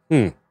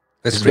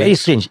 It's strange. Very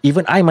strange.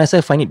 Even I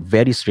myself find it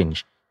very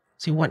strange.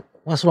 See,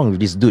 what's wrong with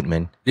this dude,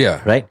 man?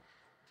 Yeah. Right?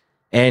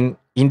 And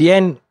in the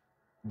end,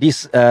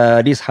 this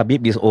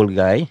Habib, this old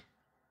guy,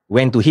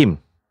 went to him.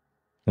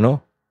 You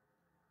know,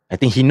 I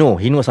think he know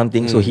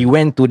something. So he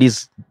went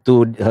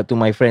to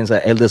my friend's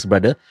eldest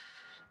brother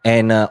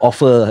and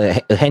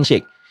offer a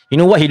handshake. You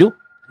know what he do?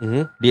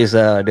 This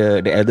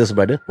the eldest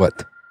brother.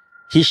 What?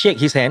 He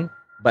shake his hand,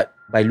 but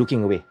by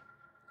looking away.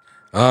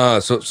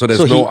 So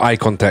there's no eye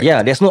contact.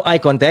 Yeah, there's no eye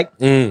contact.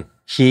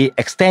 He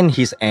extend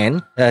his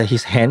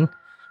hand,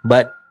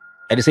 but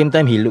at the same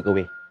time he look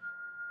away.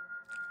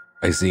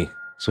 I see.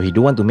 So he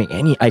don't want to make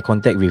any eye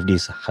contact with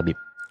this Habib.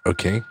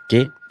 Okay.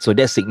 So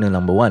that's signal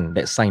number one.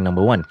 That's sign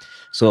number one.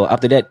 So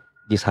after that,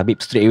 this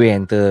Habib straight away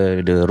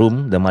enter the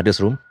room, the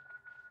mother's room.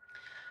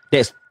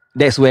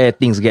 That's where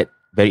things get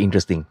very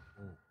interesting.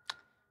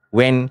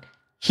 When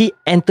he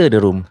entered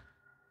the room,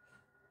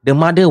 the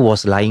mother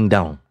was lying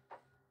down.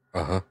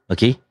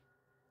 Okay.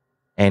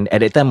 And at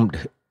that time,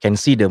 can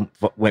see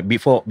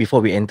before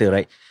we enter,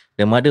 right?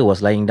 The mother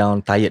was lying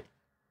down, tired.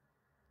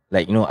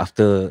 Like,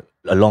 after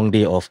a long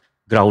day of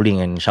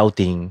growling and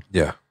shouting.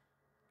 Yeah.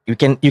 You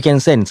can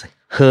sense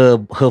her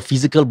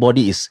physical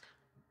body is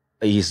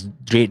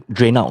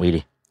drained out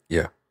really.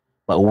 Yeah.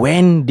 But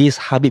when this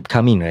Habib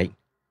come in, right?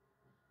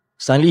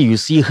 Suddenly you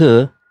see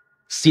her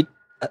sit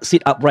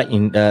upright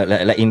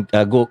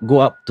go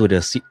up to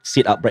the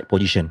sit upright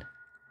position.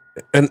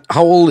 And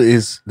how old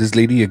is this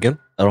lady again?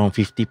 Around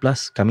 50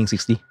 plus, coming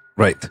 60.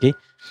 Right. Okay.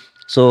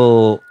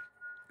 So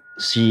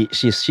she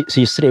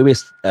straight away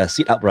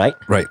sit upright.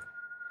 Right.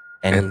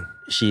 And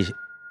she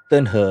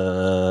turned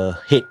her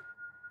head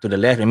to the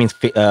left. I mean,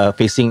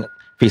 facing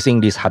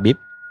this Habib,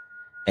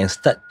 and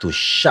start to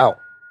shout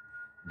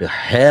the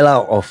hell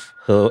out of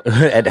her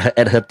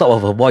at her top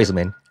of her voice,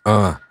 man.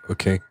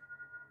 Okay.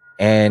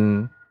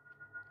 And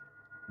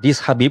this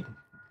Habib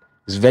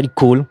is very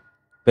cool,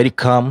 very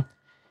calm.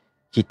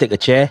 He take a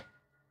chair,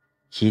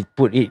 he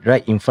put it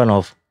right in front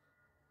of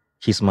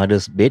his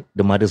mother's bed,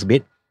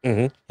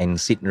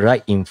 and sit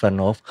right in front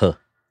of her.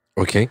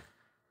 Okay.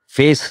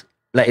 Face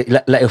like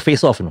a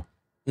face off,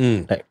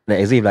 like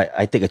as if like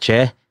I take a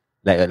chair,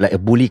 like a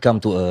bully come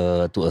to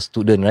a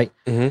student, right?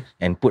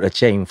 And put a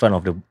chair in front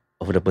of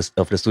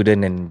the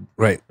student and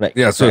right.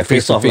 Yeah, so like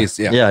face to face.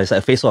 Yeah, it's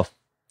like a face off.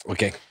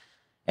 Okay.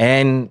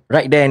 And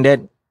right there and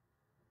then,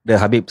 the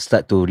Habib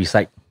start to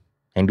recite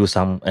and do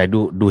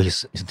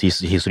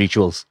his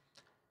rituals,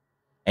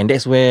 and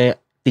that's where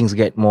things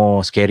get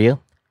more scarier.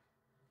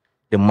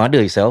 The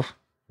mother herself,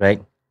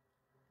 right,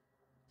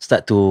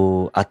 start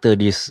to utter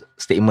this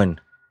statement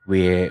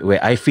where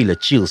I feel the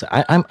chills.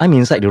 I'm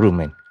inside the room,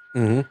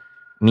 man.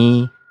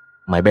 Me,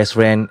 my best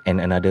friend, and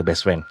another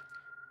best friend,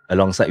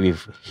 alongside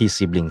with his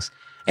siblings,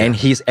 and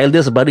his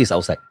eldest brother is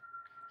outside.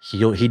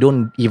 He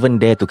don't even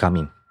dare to come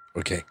in.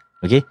 Okay.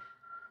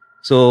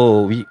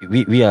 So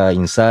we are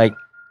inside.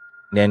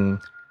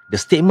 Then the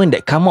statement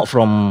that come out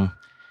from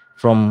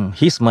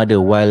his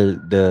mother while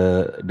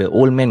the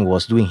old man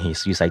was doing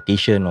his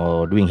recitation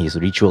or doing his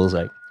rituals,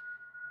 right?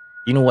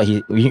 You know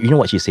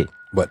what she said?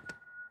 What?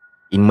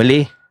 In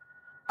Malay,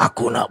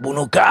 aku nak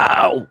bunuh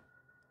kau.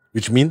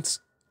 Which means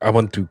I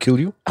want to kill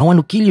you? I want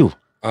to kill you.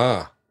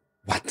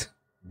 What?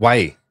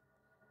 Why?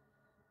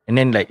 And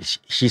then like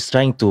she's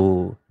trying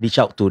to reach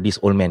out to this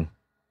old man.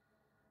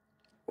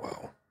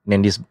 Wow. And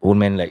then this old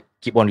man like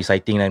keep on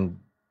reciting and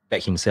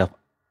back himself.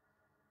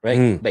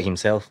 Right? Back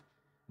himself.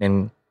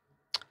 Then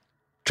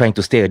trying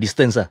to stay a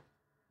distance.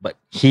 But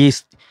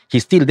he's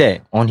still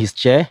there on his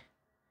chair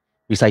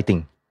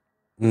reciting.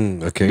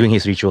 Okay. Doing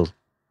his ritual.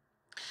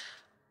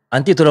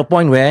 Until to the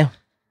point where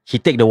he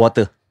take the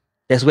water.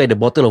 That's where the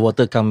bottle of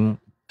water come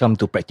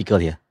to practical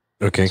here.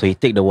 Okay. So he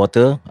take the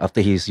water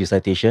after his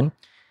recitation.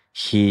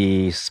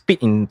 He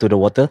spit into the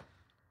water.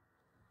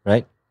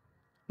 Right?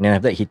 And then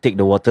after that he take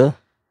the water.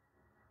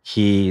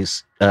 He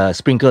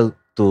sprinkle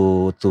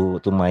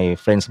to my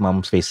friend's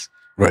mom's face.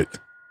 Right.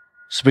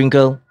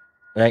 Sprinkle.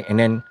 Right? And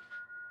then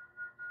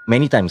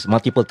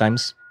multiple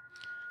times.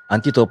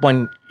 Until to a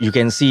point you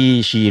can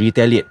see she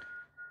retaliate.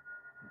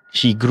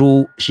 She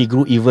grew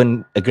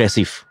even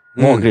aggressive,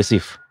 more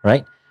aggressive,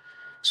 right?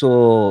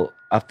 So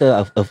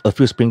after a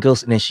few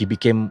sprinkles, then she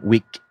became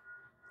weak.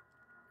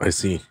 I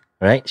see.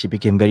 Right? She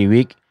became very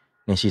weak.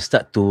 Then she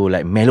start to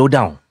like mellow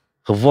down.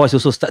 Her voice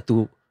also start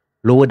to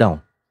lower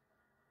down,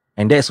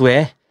 and that's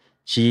where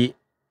she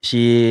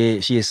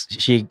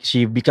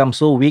becomes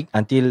so weak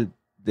until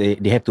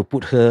they have to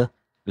put her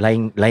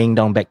lying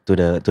down back to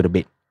the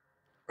bed.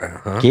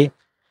 Okay,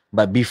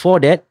 but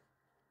before that,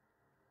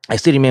 I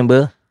still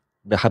remember.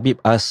 The Habib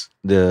asked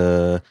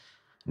the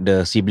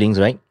siblings,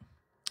 right,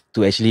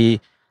 to actually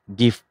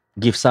give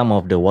some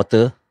of the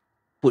water,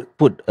 put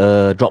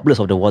droplets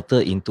of the water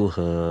into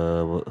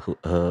her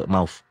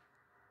mouth,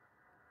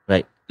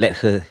 right? Let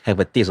her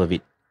have a taste of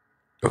it.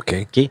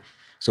 Okay.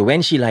 So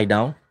when she lie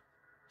down,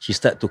 she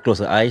start to close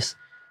her eyes,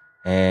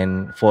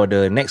 and for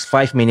the next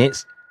 5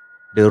 minutes,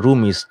 the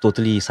room is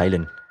totally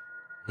silent.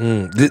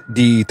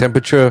 The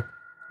temperature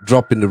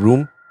drop in the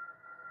room?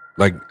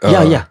 Like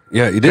yeah,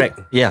 it did. Correct.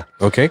 Yeah.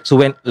 Okay. So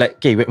when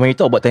we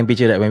talk about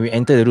temperature, right, when we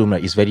enter the room,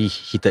 right, it's very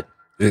heated.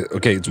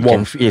 Okay, it's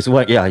warm.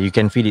 You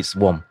can feel it's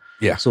warm.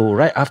 Yeah. So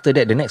right after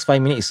that, the next 5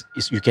 minutes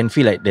is you can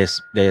feel like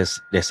there's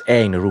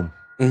air in the room.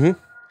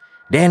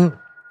 Then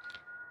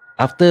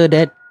after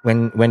that,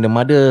 when the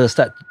mother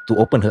start to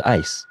open her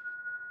eyes,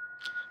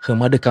 her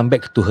mother come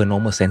back to her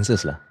normal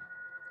senses lah.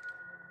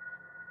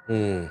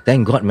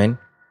 Thank God, man.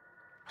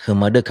 Her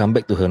mother come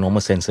back to her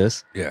normal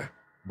senses. Yeah.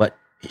 But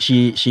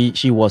she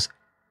was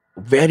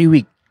very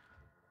weak.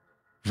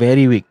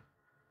 Very weak.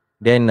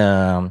 Then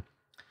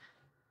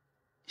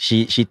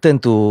she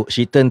turned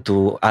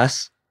to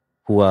us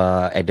who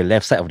are at the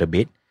left side of the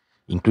bed,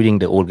 including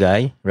the old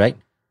guy, right?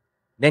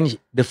 Then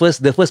the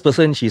first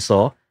person she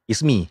saw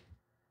is me.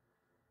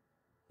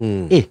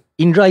 Hey,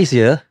 Indra is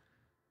here.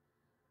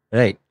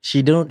 Right.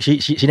 She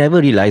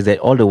never realized that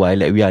all the while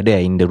that we are there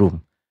in the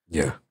room.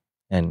 Yeah.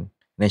 And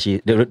then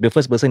the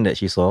first person that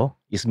she saw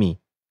is me.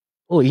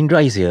 Oh,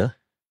 Indra is here.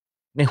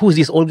 Then who's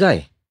this old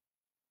guy?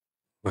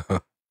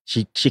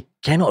 She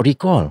cannot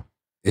recall.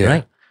 Yeah.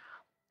 Right?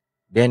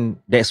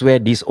 Then that's where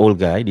this old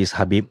guy, this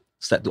Habib,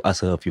 start to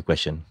ask her a few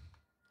questions.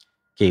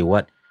 Okay,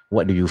 what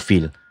do you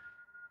feel?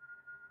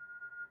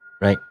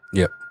 Right?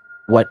 Yep.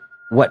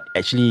 What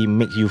actually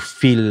makes you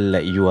feel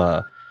like you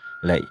are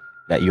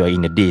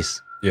in a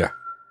daze? Yeah.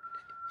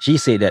 She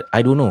said that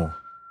I don't know.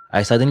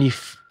 I suddenly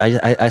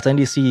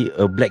see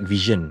a black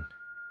vision.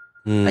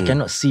 I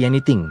cannot see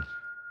anything.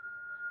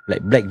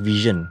 Like black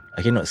vision.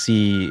 I cannot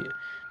see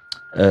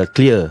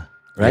clear.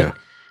 Right? Yeah.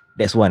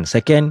 That's one.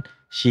 Second,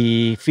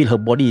 she feel her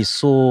body is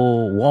so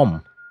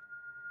warm.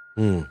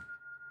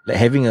 Like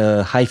having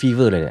a high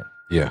fever like that.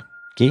 Yeah.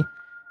 Okay.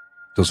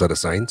 Those are the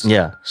signs.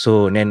 Yeah.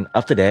 So then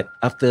after that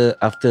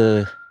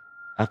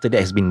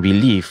has been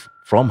relieved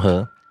from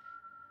her,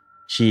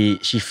 she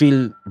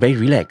feel very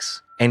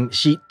relaxed. And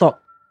she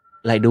talk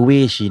like the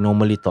way she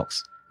normally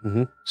talks.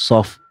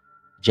 Soft,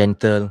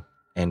 gentle,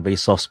 and very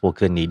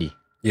soft-spoken lady.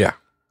 Yeah.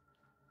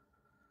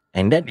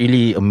 And that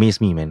really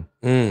amazed me, man.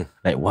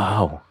 Like,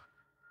 wow.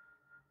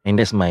 And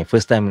that's my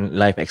first time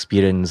life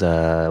experience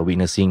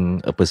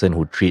witnessing a person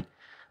who treat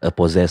a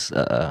possessed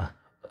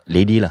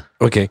lady lah.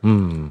 Okay.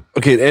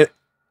 Okay.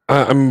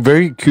 I'm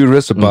very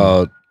curious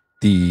about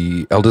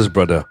the eldest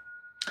brother.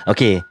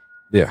 Okay.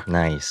 Yeah.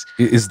 Nice.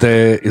 Is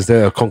there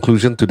a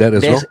conclusion to that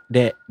as well?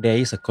 There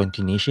is a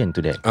continuation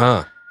to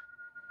that.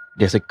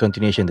 There's a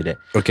continuation to that.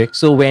 Okay.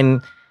 So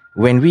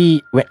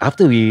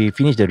after we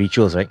finish the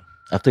rituals, right?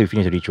 After we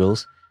finish the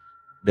rituals,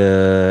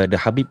 the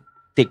Habib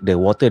take the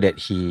water that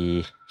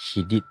he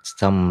did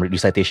some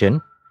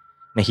recitation,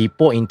 and he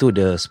pour into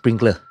the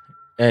sprinkler,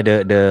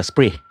 the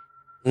spray,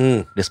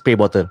 the spray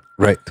bottle.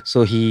 Right.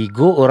 So he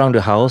go around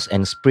the house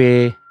and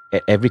spray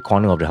at every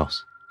corner of the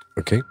house.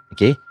 Okay.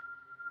 Okay.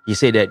 He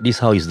said that this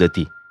house is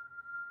dirty.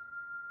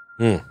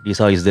 This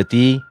house is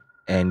dirty,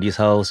 and this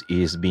house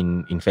is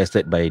been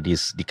infested by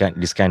this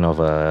kind of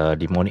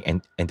demonic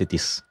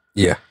entities.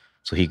 Yeah.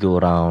 So he go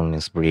around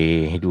and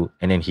spray, and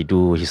then he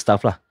do his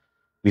stuff lah,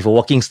 with a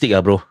walking stick,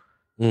 bro.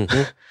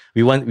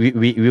 We want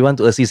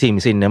to assist him. He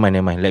say,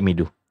 never mind, let me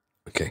do.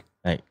 Okay.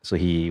 Right. So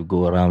he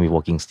go around with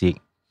walking stick.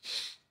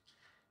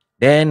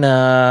 Then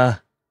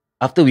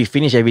after we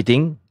finish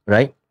everything,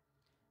 right?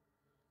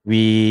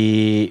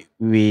 We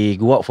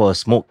go out for a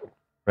smoke,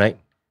 right?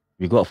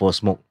 We go out for a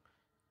smoke.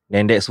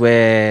 Then that's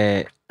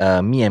where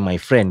me and my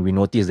friend, we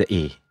noticed that,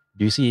 do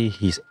you see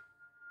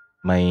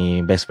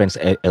my best friend's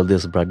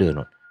eldest brother or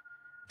not?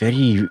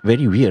 Very,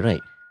 very weird,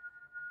 right?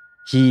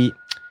 He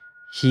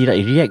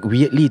like react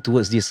weirdly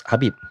towards this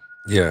Habib.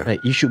 Yeah. Right?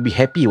 You should be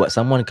happy what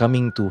someone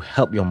coming to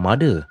help your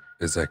mother.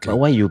 Exactly. But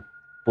why you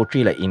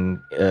portray like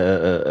in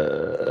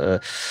a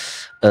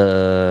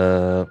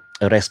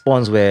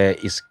response where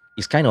it's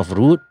kind of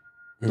rude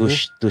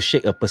to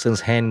shake a person's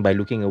hand by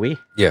looking away.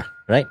 Yeah.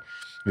 Right?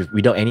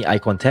 Without any eye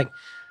contact.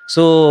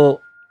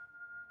 So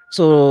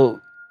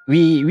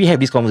we have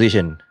this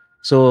conversation.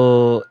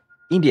 So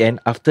in the end,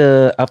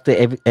 after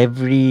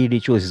every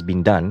ritual has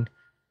been done,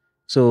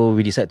 so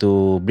we decide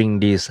to bring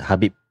this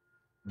Habib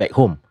back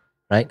home,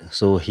 right?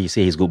 So he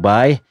say his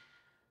goodbye.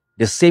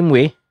 The same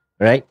way,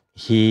 right?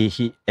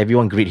 He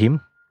everyone greet him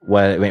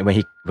when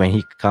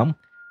he come.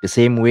 The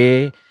same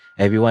way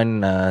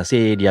everyone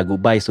say their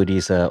goodbyes to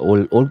this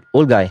old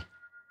guy.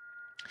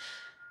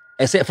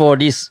 Except for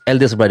this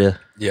eldest brother.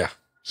 Yeah.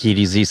 He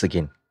resists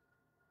again.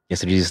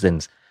 Yes,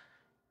 resistance.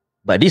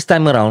 But this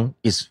time around,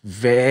 it's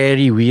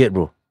very weird,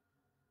 bro.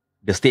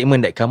 The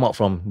statement that come out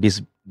from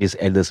this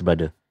eldest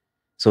brother.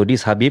 So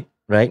this Habib,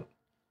 right,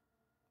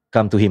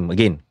 come to him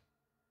again.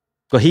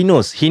 Because he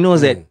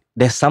knows that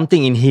there's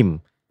something in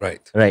him.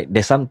 Right. Right.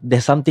 There's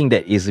something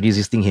that is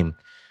resisting him.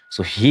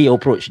 So he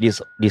approached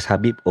this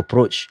Habib,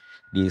 approached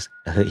his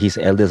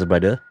eldest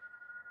brother,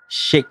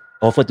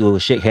 offer to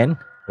shake hand,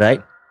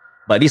 right?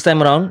 But this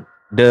time around,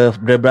 the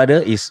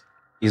brother is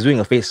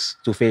doing a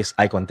face-to-face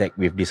eye contact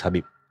with this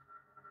Habib.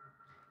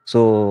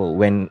 So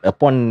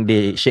upon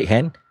they shake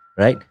hand,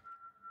 right?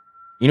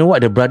 You know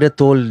what the brother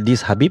told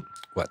this Habib?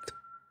 What?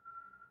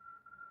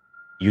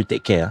 You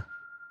take care.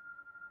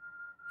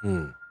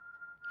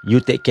 You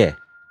take care.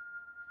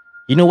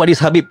 You know what this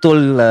Habib told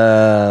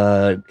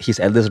his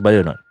eldest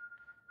brother or not?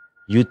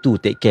 You too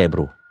take care,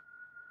 bro.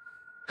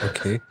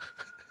 Okay.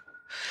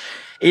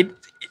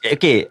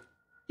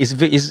 It's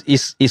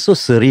so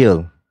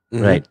surreal,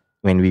 right?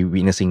 When we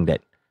witnessing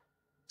that.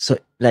 So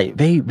like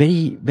very,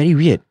 very, very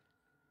weird.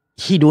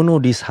 He don't know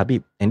this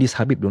Habib, and this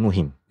Habib don't know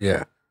him.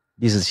 Yeah.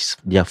 this is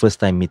their first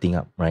time meeting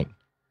up, right?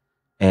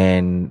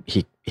 And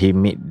he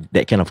made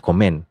that kind of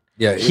comment.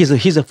 Yeah, he's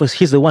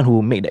the one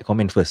who made that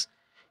comment first.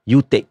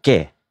 You take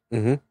care.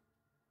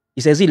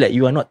 It's as if like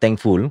you are not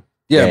thankful.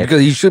 Yeah,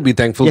 because he should be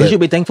thankful. Yeah, he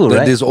should be thankful, that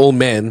right? This old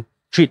man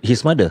treat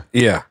his mother.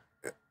 Yeah,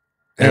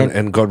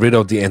 and got rid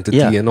of the entity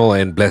and all,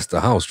 and blessed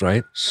the house,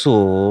 right?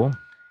 So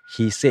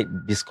he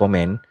said this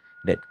comment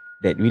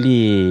that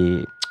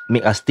really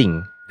make us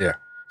think. Yeah.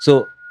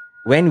 So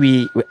when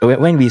we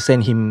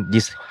send him,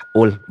 this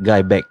old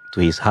guy, back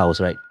to his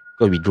house, right?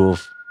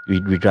 Because we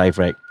drive,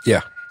 right?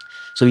 Yeah.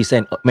 So we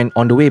send, man,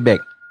 on the way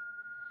back,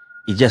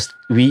 it just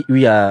we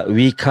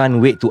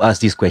can't wait to ask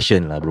this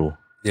question, lah, bro.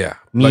 Yeah.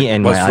 Me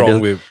and my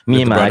brother?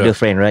 other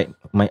friend, right?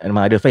 My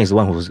other friend is the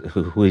one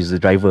who is the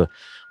driver.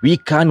 We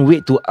can't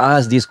wait to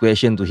ask this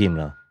question to him,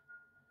 lah.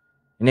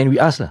 And then we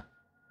asked, lah.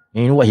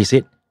 And you know what he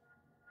said?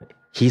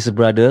 His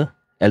brother,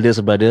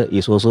 eldest brother,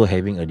 is also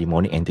having a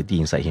demonic entity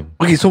inside him.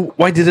 Okay, so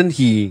why didn't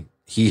he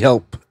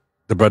help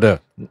the brother?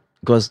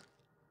 Because,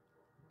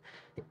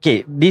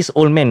 okay, this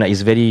old man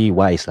is very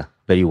wise, lah.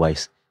 Very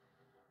wise.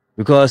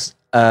 Because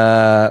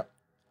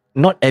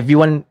not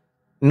everyone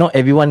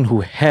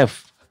who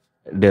have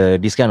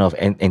this kind of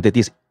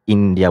entities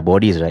in their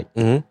bodies, right,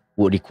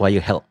 would require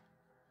help.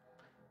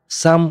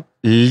 Some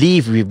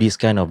live with this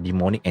kind of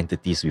demonic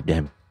entities with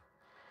them.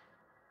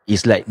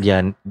 It's like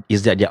their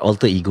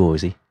alter ego, you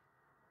see.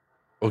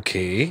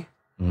 Okay.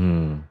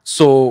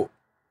 So,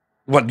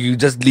 what, you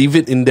just leave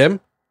it in them?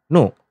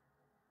 No.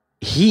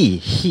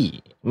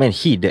 He,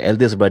 the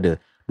eldest brother,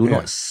 do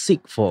not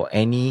seek for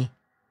any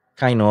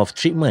kind of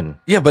treatment.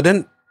 Yeah, but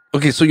then,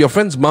 okay, so your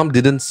friend's mom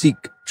didn't seek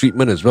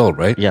treatment as well,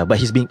 right? Yeah, but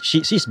she's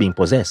being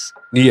possessed.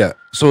 Yeah.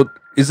 So,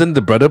 isn't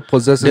the brother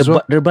possessed as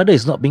well? The brother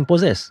is not being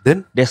possessed.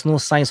 Then? There's no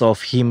signs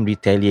of him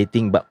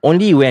retaliating, but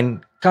only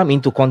when come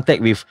into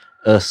contact with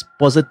a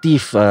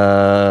positive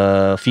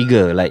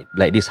figure like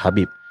this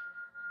Habib,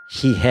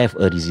 he have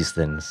a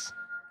resistance.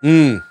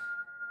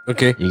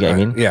 Okay. You get what I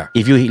mean? Yeah.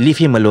 If you leave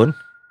him alone,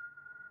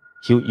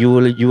 you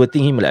will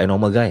think him like a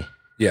normal guy.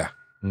 Yeah.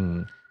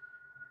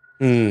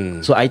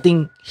 So I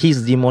think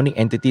his demonic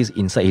entities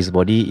inside his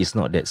body is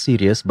not that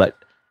serious, but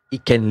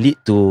it can lead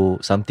to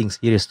something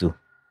serious too.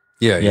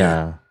 Yeah.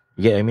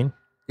 You get what I mean?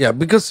 Yeah,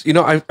 because, you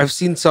know, I've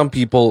seen some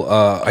people,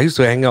 I used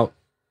to hang out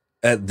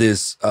at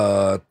this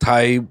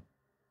Thai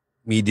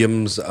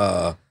medium's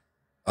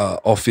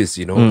office,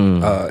 you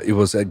know. It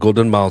was at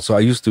Golden Mile, so I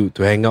used to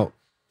hang out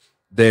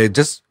there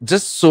just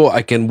so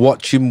I can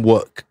watch him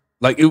work.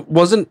 Like, it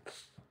wasn't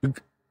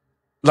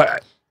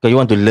like, because you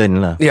want to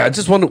learn, lah. Yeah, I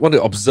just want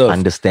to observe,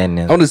 understand.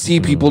 I want to see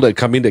people that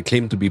come in that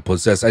claim to be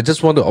possessed. I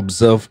just want to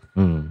observe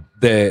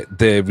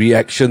their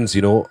reactions,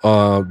 you know,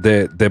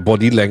 their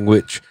body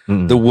language,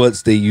 the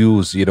words they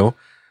use, you know.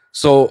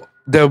 So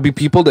there will be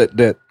people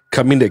that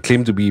come in that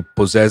claim to be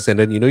possessed, and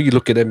then, you know, you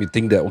look at them, you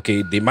think that,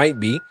 okay, they might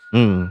be,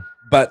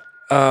 but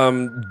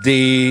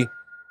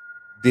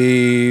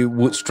they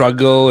would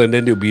struggle, and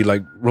then they'll be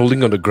like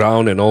rolling on the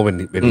ground and all when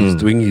he's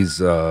doing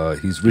his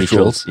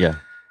rituals.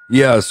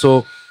 Yeah.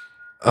 So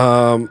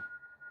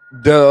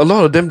there are a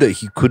lot of them that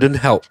he couldn't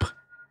help.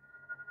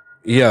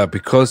 Yeah,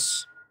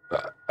 because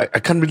I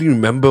can't really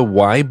remember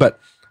why, but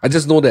I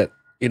just know that,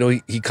 you know,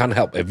 he can't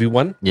help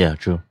everyone. Yeah,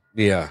 true.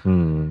 Yeah.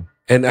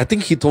 And I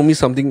think he told me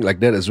something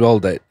like that as well,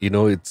 that, you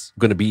know, it's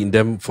going to be in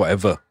them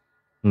forever.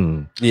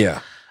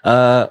 Yeah.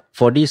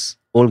 For this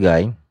old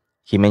guy,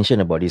 he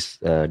mentioned about this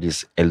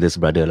eldest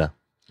brother lah.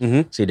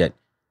 Say that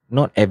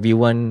not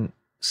everyone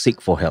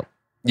seek for help.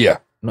 Yeah.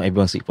 Not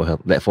everyone seek for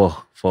help. Like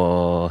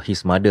for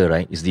his mother,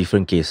 right? It's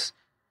different case.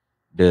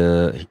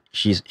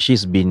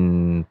 She's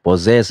been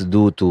possessed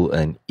due to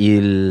an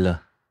ill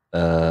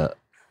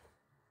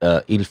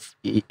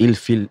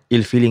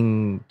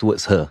feeling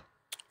towards her.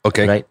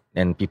 Okay. Right?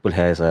 And people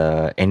has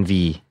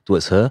envy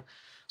towards her,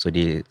 so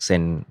they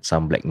send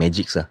some black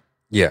magics.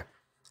 Yeah.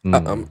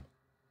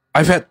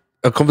 I've had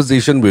a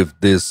conversation with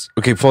this.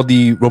 Okay, for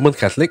the Roman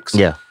Catholics,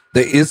 there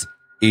is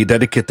a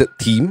dedicated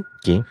team.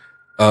 Okay.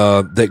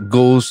 That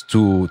goes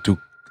to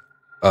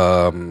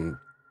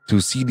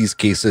see these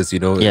cases, you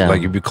know,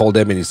 like if you call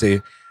them and you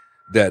say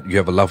that you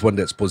have a loved one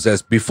that's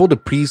possessed, before the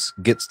priest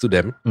gets to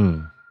them,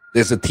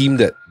 there's a team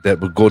that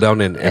will go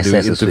down and do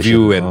an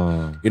interview,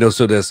 and you know,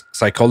 so there's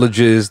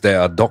psychologists, there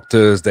are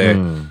doctors, there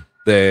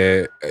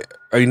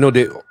you know,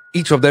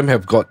 each of them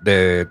have got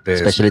their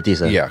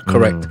specialties. Yeah,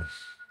 correct.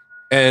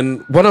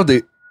 And one of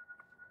the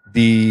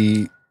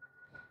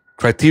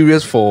criteria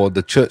for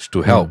the church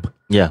to help,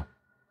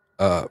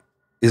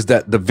 is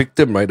that the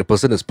victim, right, the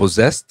person is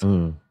possessed,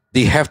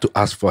 they have to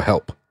ask for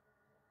help.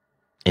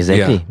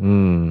 Exactly.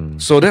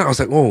 So then I was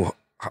like, oh,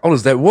 how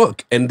does that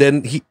work? And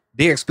then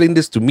they explained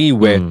this to me,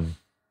 where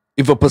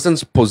if a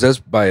person's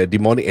possessed by a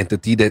demonic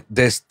entity, that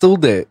there's still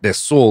their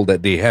soul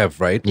that they have,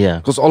 right? Yeah.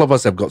 Because all of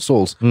us have got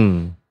souls.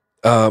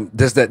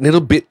 There's that little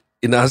bit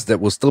in us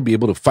that will still be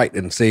able to fight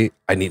and say,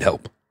 I need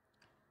help.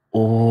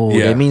 Oh,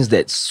 that means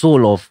that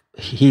soul of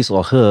his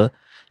or her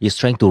is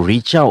trying to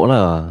reach out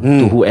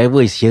to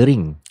whoever is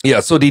hearing. Yeah,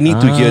 so they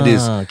need to hear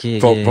this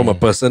from a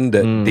person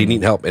that they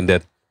need help, and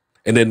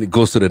and then it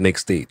goes to the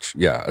next stage.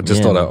 Yeah, I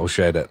just thought I'll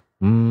share that.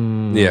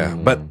 Yeah,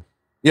 but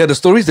the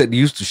stories that you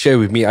used to share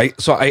with me, I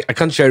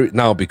can't share it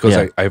now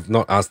because I've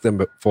not asked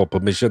them for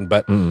permission.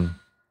 But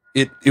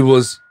it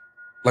was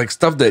like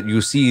stuff that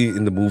you see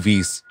in the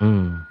movies.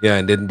 Yeah,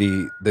 and then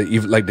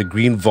like the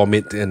green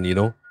vomit, and they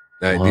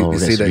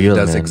say that real, it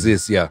does man.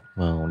 exist. Yeah.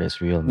 Wow, that's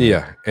real, man.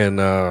 Yeah, and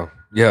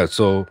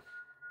so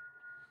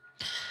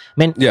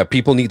man,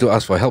 people need to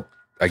ask for help,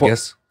 I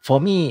guess. For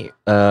me,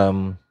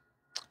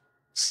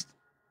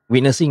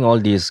 witnessing all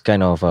these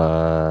kind of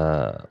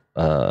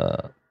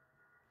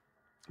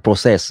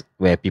process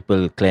where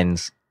people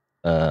cleanse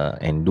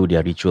and do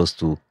their rituals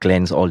to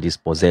cleanse all these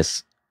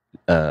possessed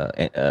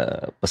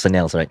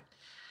personnels, right?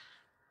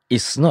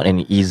 It's not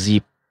an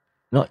easy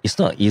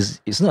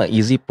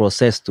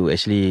process to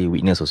actually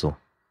witness also.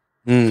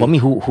 For me,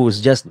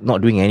 who's just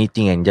not doing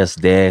anything and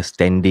just there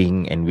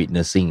standing and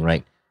witnessing,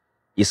 right?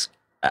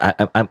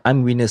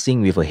 I'm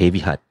witnessing with a heavy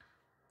heart.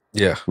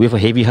 Yeah. With a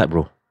heavy heart,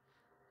 bro.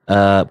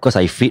 Because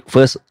I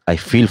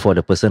feel for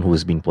the person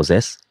who's been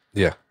possessed.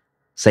 Yeah.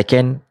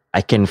 Second,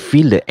 I can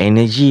feel the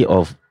energy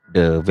of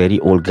the very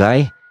old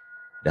guy,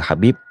 the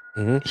Habib.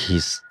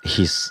 He's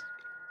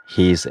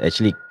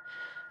actually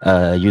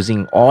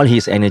using all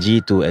his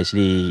energy to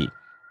actually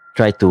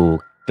try to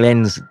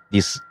cleanse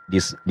this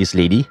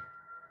lady.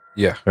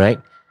 Yeah. Right?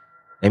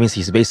 That means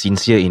he's very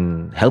sincere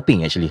in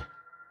helping actually.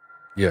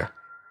 Yeah.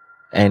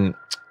 And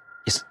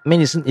it's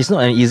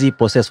not an easy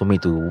process for me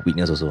to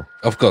witness also.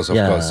 Of course,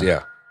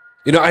 yeah.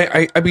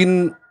 I've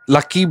been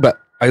lucky, but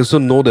I also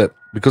know that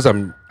because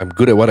I'm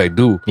good at what I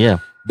do. Yeah.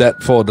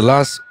 That for the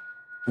last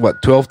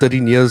 12,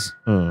 13 years,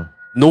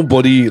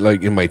 nobody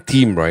like in my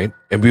team, right?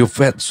 And we've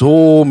had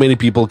so many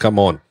people come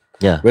on.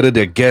 Yeah. Whether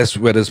they're guests,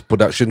 whether it's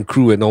production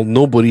crew and all,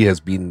 nobody has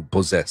been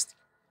possessed.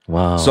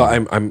 Wow. So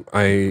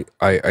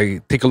I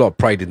take a lot of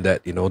pride in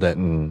that, that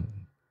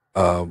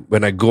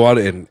when I go out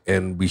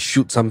and we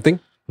shoot something,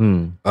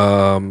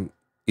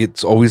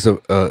 it's always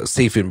a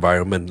safe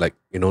environment. Like,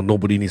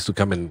 nobody needs to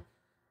come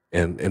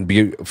and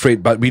be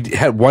afraid. But we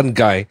had one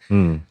guy,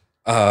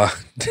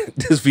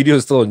 this video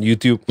is still on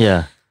YouTube.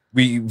 Yeah.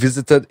 We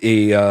visited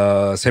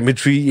a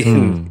cemetery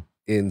in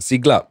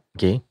Siglap.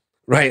 Okay.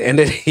 Right, and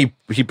then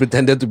he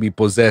pretended to be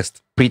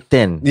possessed.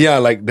 Pretend. Yeah,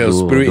 like the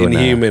spirit in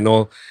him and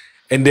all.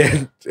 And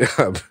then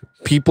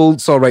people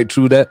saw right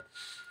through that.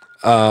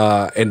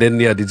 And then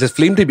they just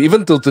flamed him.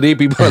 Even till today,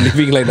 people are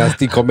leaving like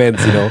nasty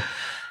comments,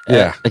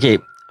 Yeah. Okay.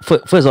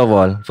 First of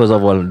all,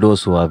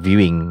 those who are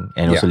viewing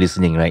and also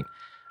listening, right?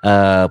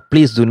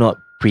 Please do not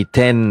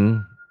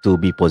pretend to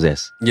be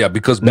possessed. Yeah,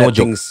 because bad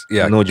things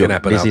can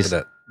happen after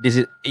that. This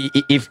is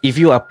if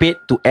you are paid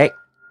to act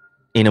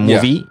in a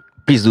movie,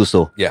 please do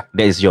so. Yeah.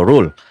 That is your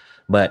role.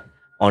 But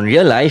on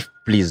real life,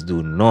 please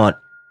do not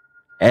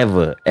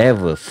ever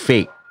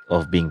fake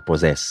of being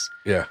possessed.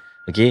 Yeah.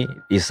 Okay?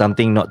 It's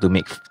something not to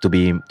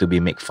be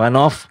make fun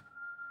of.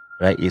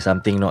 Right? It's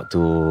something not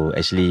to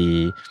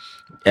actually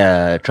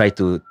try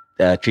to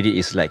treat it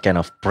as like kind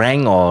of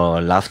prank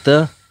or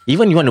laughter.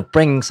 Even you want to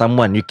prank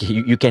someone, you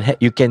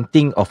can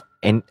think of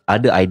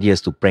other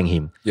ideas to prank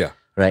him. Yeah.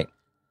 Right?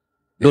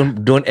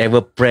 Don't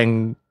ever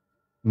prank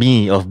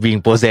me of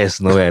being possessed,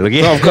 Noel.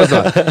 Okay. No, of course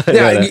not.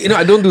 Yeah,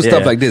 I don't do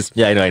stuff like this.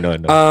 Yeah, I know.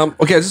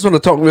 Okay, I just want to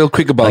talk real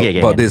quick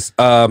about this.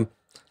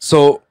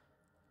 So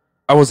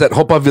I was at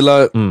Haw Par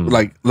Villa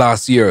like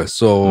last year.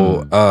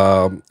 So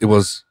it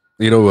was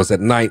it was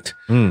at night.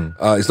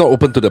 It's not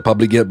open to the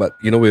public yet, but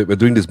we're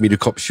doing this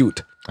MediaCorp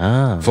shoot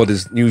for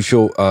this new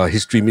show,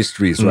 History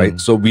Mysteries, right?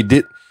 So we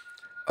did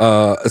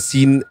a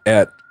scene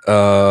at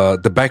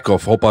the back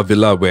of Haw Par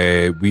Villa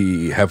where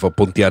we have a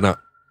Pontianak.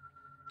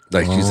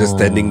 Like she's just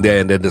standing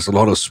there, and then there's a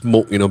lot of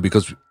smoke,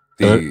 because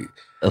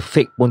a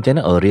fake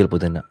Pontianak or a real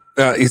Pontianak?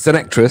 It's an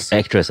actress.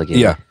 Actress, okay.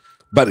 Yeah,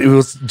 but it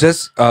was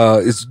just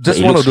it's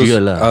just one of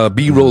those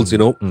B rolls,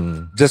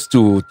 just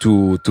to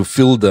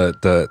fill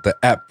the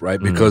app, right?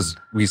 Because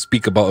we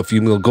speak about a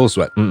female ghost,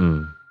 right?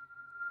 And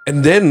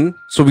then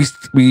so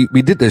we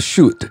did the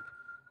shoot,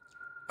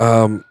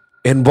 and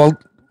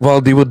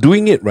while they were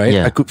doing it, right,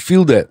 I could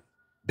feel that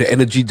the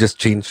energy just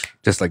changed,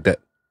 just like that.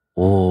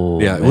 Oh,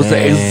 yeah, it was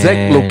the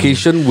exact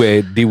location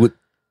where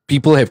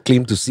people have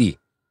claimed to see.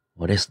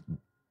 What is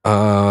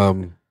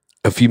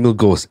a female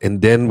ghost,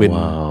 and then when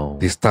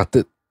they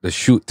started the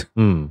shoot,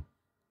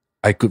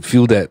 I could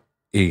feel that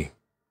a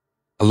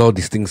lot of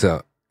these things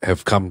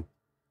have come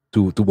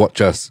to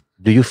watch us.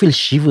 Do you feel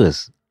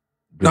shivers?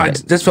 No, I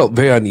just felt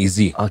very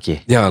uneasy.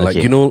 Okay. Yeah, like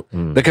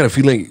that kind of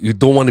feeling you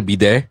don't want to be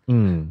there,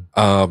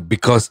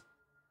 because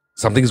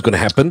something's gonna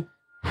happen.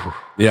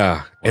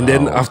 Yeah, and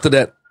then after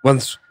that,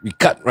 once we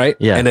cut, right?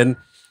 Yeah. And then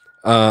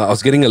I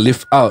was getting a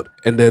lift out,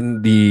 and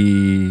then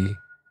the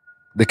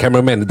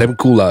cameraman, damn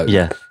cool,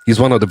 he's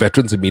one of the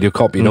veterans in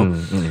MediaCorp,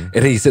 and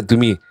then he said to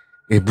me,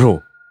 "Hey,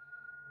 bro,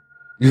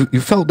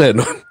 you felt that?"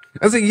 No?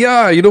 I said,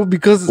 "Yeah,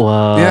 because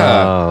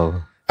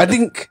yeah, I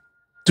think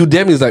to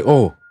them it's like,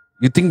 oh,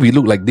 you think we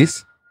look like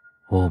this?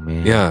 Oh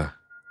man, yeah,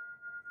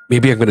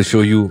 maybe I'm gonna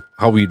show you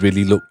how we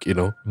really look,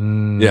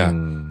 Yeah,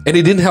 and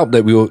it didn't help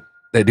that we were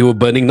that they were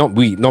burning, not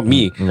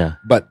me,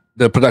 but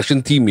the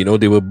production team, you know,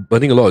 they were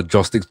burning a lot of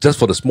joss sticks just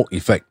for the smoke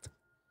effect.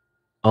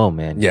 Oh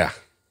man. Yeah.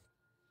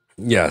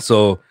 Yeah.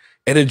 So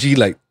energy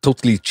like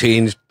totally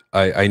changed.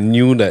 I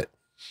knew that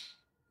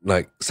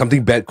like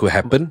something bad could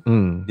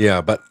happen.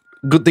 Yeah, but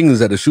good thing is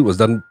that the shoot was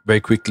done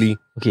very quickly.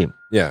 Okay.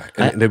 Yeah,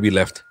 and then we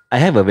left. I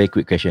have a very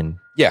quick question.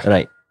 Yeah.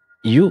 Right.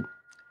 You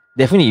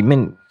definitely,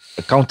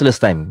 countless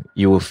time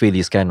you will feel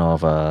this kind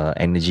of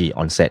energy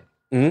on set.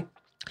 Mm-hmm.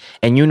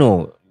 And you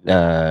know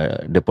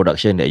the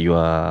production that you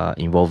are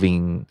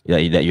involving,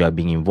 that you are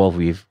being involved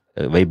with,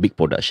 a very big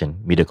production,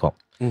 Mediacorp.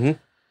 Mm-hmm.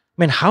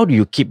 Man, how do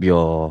you keep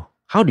your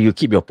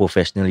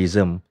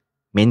professionalism,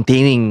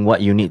 maintaining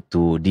what you need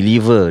to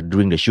deliver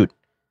during the shoot,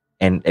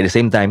 and at the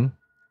same time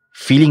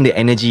feeling the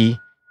energy,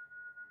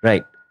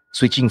 right?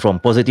 Switching from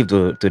positive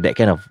to that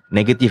kind of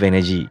negative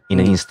energy in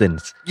an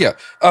instance. Yeah.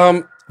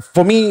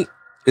 For me,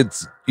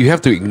 it's you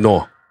have to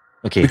ignore.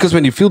 Okay. Because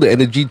when you feel the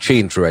energy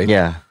change, right?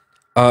 Yeah.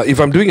 If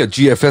I'm doing a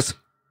GFS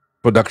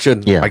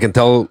production, I can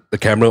tell the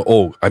camera,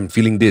 oh, I'm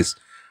feeling this.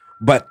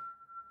 But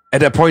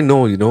at that point,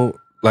 no, you know,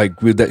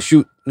 like with that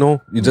shoot,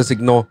 no, you just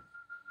ignore.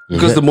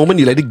 Because the moment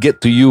you let it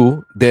get to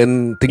you,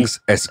 then things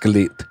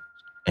escalate.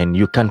 And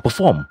you can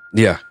perform.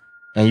 Yeah.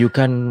 And you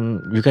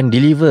can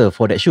deliver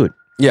for that shoot.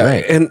 Yeah.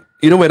 Right. And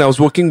you know, when I was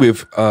working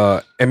with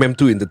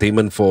MM2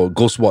 Entertainment for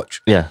Ghost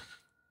Watch,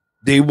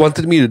 they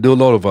wanted me to do a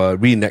lot of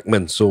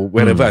reenactments. So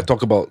whenever I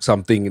talk about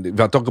something, if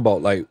I talk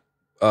about like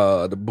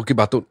the Bukit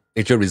Batok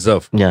Nature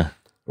Reserve,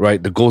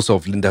 right, the ghost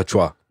of Linda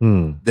Chua,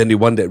 then they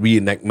want that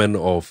reenactment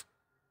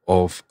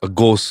of a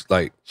ghost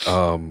like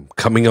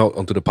coming out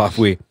onto the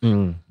pathway.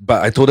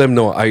 But I told them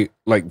no, I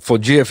like for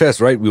GFS,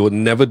 right, we will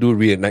never do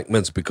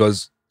reenactments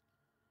because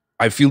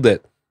I feel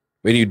that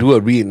when you do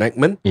a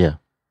reenactment,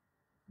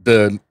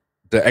 the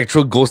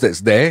actual ghost that's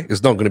there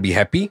is not going to be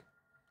happy,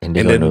 and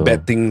then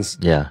bad things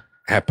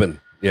happen.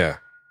 Yeah.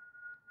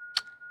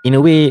 In a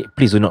way,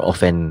 please do not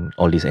offend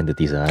all these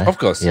entities. Of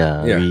course.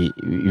 Yeah.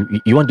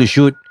 You want to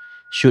shoot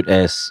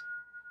as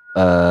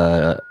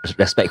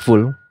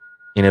respectful,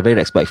 in a very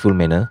respectful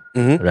manner,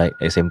 right? At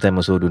the same time,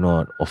 also do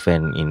not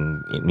offend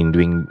in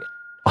doing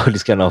all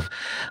this kind of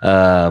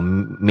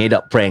made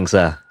up pranks.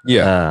 And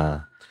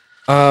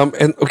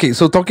okay,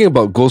 so talking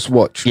about Ghost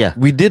Watch,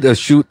 we did a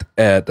shoot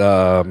at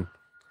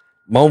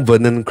Mount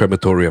Vernon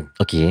Crematorium.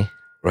 Okay.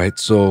 Right.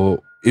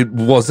 So it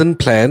wasn't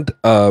planned.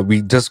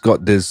 We just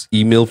got this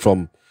email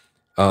from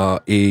a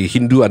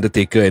Hindu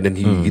undertaker, and then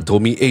he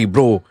told me, hey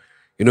bro,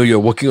 you know, you're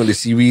working on the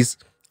series.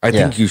 I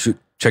think you should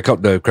check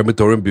out the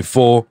crematorium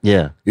before.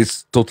 Yeah.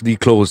 It's totally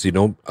closed, you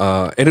know.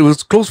 And it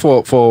was closed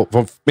for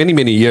many,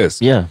 many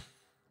years. Yeah.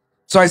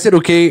 So I said,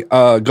 okay,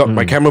 got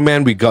my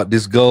cameraman, we got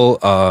this girl,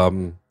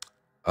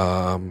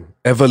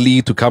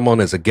 Everly, to come on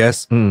as a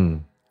guest.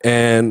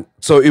 And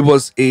so it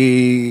was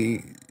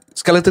a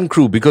skeleton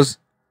crew because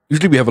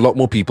usually we have a lot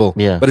more people.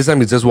 Yeah. But this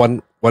time it's just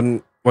one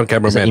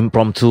cameraman. It's an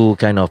impromptu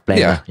kind of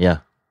plan. Yeah.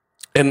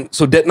 And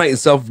so that night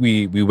itself,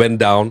 we went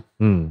down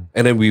and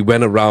then we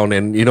went around,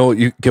 and you know,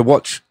 you can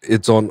watch,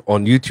 it's on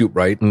YouTube,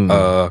 right?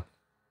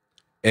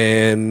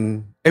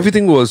 And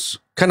everything was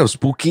kind of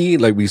spooky.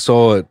 Like we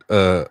saw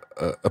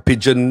a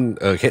pigeon,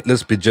 a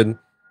headless pigeon,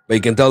 but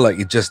you can tell like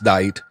it just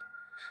died.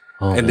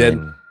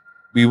 Then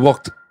we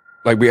walked,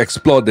 like we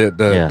explored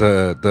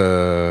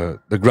the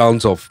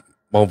grounds of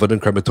Mount Vernon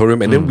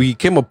Crematorium, and then we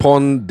came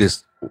upon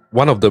this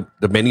one of the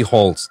many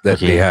halls that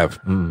they have.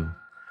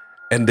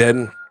 And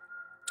then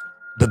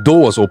the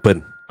door was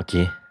open.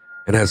 Okay.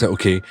 And I said,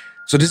 okay,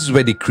 so this is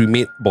where they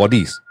cremate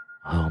bodies.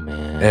 Oh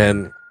man.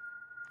 And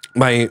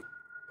my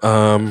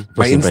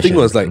instinct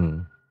was like,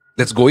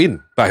 let's go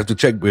in. But I have to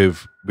check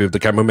with the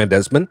cameraman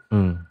Desmond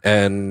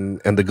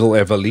and the girl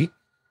Everly.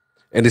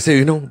 And they say,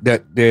 you know,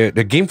 that they're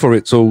game for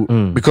it. So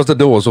because the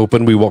door was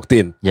open, we walked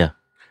in. Yeah.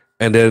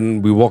 And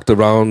then we walked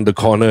around the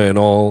corner and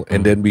all.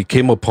 And then we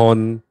came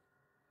upon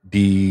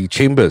the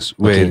chambers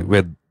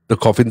where the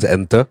coffins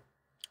enter.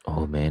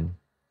 Oh man.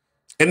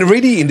 And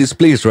already in this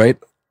place, right,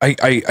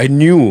 I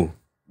knew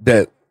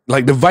that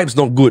like the vibe's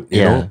not good,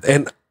 you know.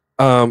 And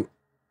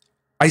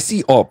I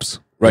see orbs,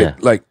 right?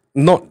 Like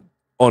not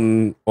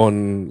on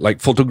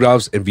like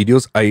photographs and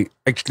videos. I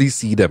actually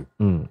see them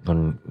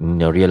in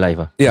your real life.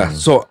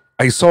 So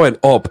I saw an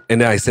orb,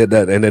 and then I said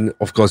that, and then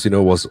of course, you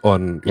know, was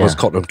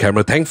caught on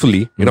camera.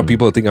 Thankfully, you know,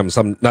 people think I'm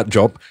some nut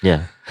job.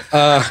 Yeah.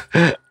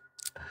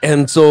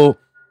 And so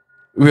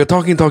we were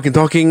talking.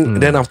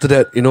 And then after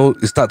that, you know,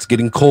 it starts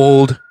getting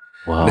cold.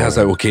 Wow. And I was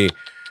like, okay.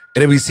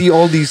 And then we see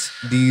all these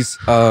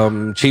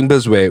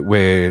chambers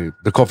where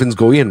the coffins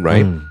go in,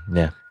 right?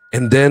 Yeah.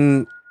 And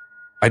then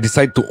I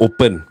decided to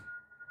open.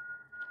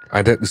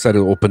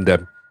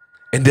 them.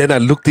 And then I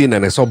looked in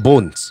and I saw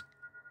bones.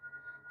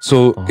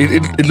 So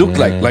it looked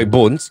like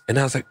bones. And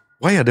I was like,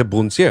 why are there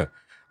bones here?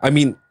 I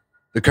mean,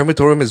 the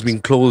crematorium has been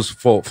closed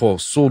for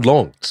so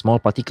long. Small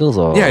particles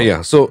or?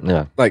 Yeah. So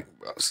like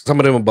some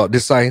of them about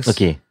this size.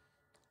 Okay.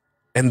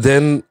 And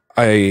then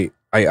I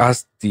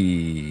asked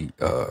the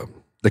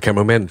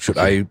cameraman, should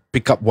I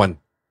pick up one?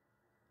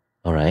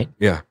 All right.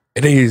 Yeah.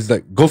 And then he's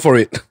like, go for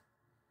it.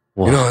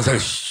 Wow. You know, I was like,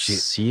 shit.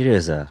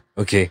 Serious?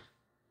 Okay.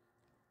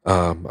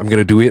 I'm going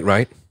to do it,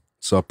 right?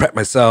 So I prepped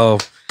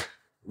myself,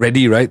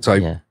 ready, right? So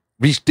I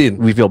reached in.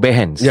 With your bare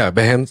hands? Yeah,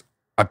 bare hands.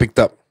 I picked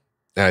up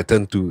and I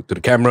turned to the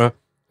camera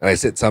and I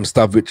said some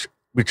stuff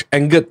which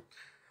angered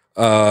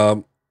a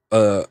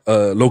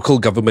local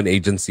government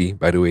agency,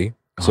 by the way.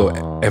 So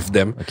F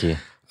them. Okay.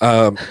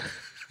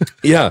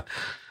 Yeah.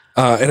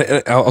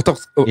 And I'll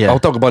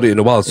talk about it in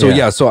a while.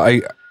 So so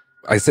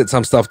I said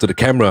some stuff to the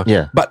camera.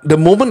 Yeah. But the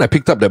moment I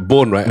picked up that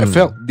bone, right, I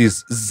felt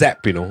this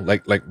zap, you know,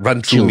 like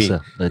run through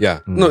chills, me.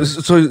 No,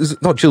 so it's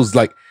not chills,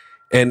 like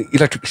an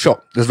electric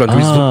shock just run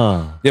through.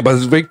 Yeah, but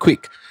it's very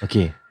quick.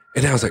 Okay.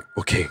 And then I was like,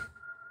 okay,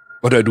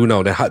 what do I do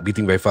now? The heart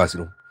beating very fast,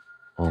 you know.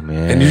 Oh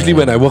man. And usually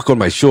when I work on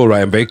my show,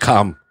 right, I'm very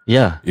calm.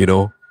 Yeah. You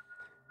know.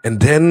 And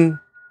then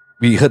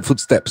we heard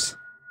footsteps.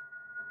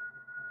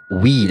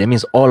 That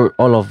means all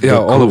of the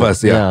all of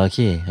us, Yeah,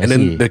 okay. And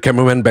then the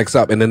cameraman backs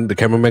up and then the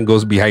cameraman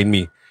goes behind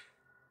me.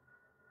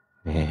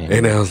 Man.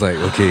 And I was like,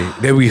 okay.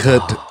 Then we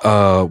heard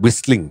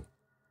whistling.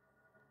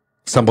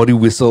 Somebody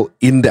whistle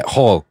in that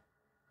hall.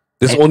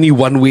 There's only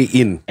one way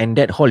in. And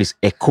that hall is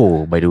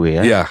echo, by the way.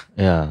 Yeah.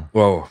 Yeah.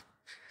 Wow.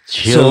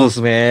 Chills,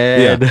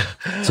 man.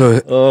 Yeah.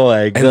 So, oh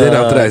my God. And then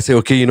after that, I say,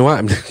 okay, you know what?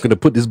 I'm going to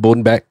put this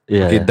bone back.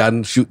 Yeah. Okay,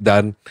 done, shoot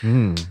done.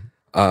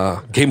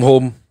 Came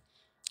home,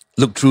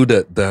 looked through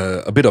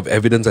a bit of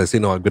evidence. I say,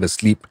 no, I'm going to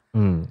sleep.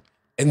 And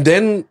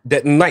then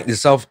that night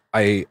itself,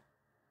 I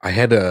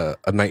had a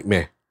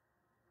nightmare.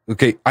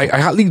 Okay, I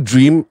hardly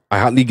dream. I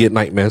hardly get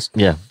nightmares.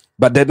 Yeah.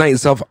 But that night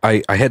itself,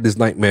 I had this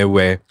nightmare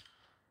where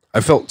I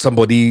felt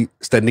somebody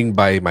standing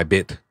by my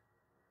bed.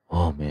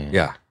 Oh, man.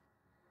 Yeah.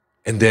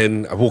 And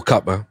then I woke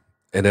up and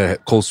then I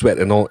had cold sweat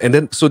and all. And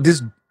then, so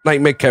this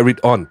nightmare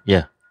carried on.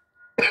 Yeah.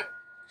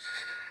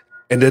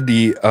 And then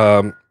the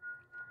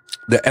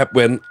app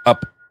went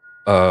up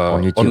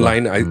on YouTube,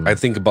 online, I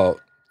think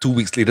about 2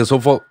 weeks later.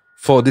 So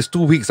for these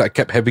 2 weeks, I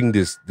kept having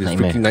this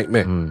freaking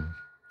nightmare.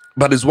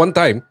 But this one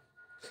time,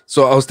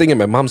 so I was staying at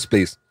my mom's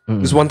place.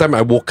 This one time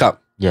I woke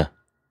up. Yeah.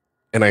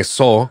 And I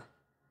saw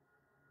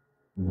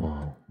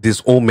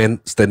this old man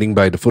standing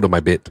by the foot of my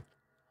bed.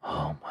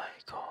 Oh my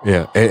God.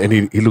 Yeah. And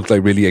he looked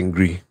like really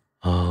angry.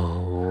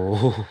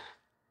 Oh.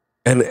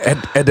 And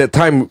at that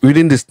time,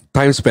 within this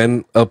time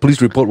span, a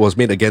police report was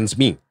made against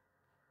me.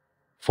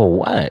 For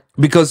what?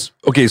 Because,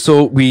 okay,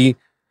 so we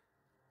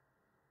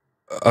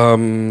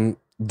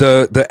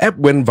the app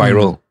went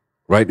viral,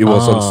 right? It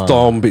was on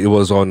Stomp, it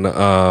was on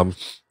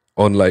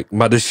like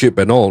Mothership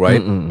and all,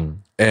 right?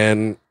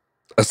 And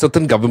a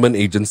certain government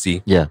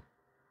agency, they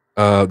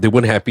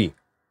weren't happy.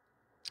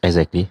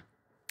 Exactly.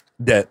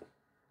 That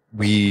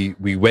we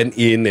went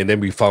in and then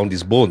we found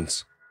these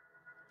bones.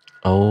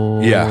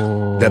 Oh.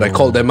 Yeah. That I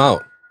called them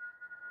out.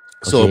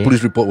 So a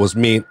police report was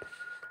made.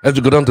 I had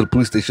to go down to the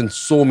police station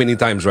so many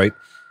times, right?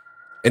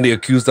 And they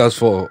accused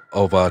us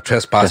of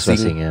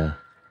trespassing. Yeah.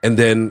 And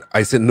then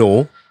I said,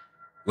 no,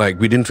 like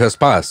we didn't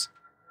trespass.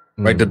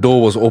 Right? The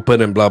door was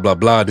open and blah, blah,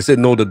 blah. They said,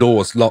 no, the door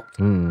was locked.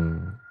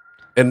 And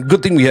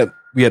good thing we had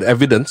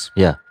evidence.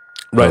 Yeah.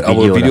 Right?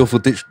 Our video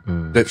footage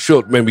that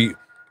showed when we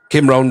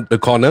came around the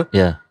corner.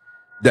 Yeah.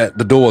 That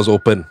the door was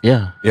open.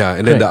 Yeah. Yeah.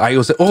 And then the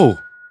IO said, oh,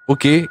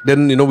 okay.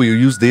 Then, you know, we'll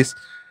use this.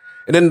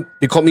 And then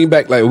they called me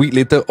back like a week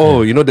later.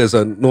 Oh, you know, there's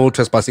a no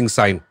trespassing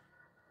sign.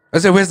 I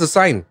said, where's the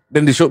sign?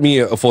 Then they showed me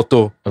a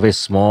photo. A very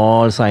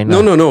small sign.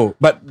 No.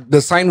 But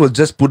the sign was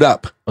just put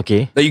up.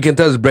 Okay. That you can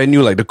tell it's brand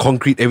new. Like the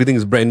concrete, everything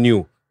is brand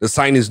new. The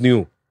sign is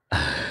new.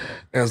 And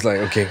I was like,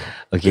 okay.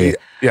 Okay.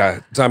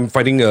 Yeah. So I'm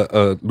fighting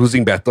a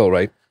losing battle,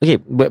 right? Okay.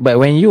 But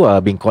when you are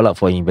being called up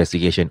for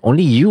investigation,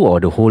 only you or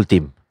the whole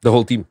team? The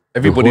whole team.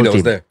 Everybody that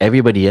was there.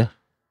 Everybody, yeah?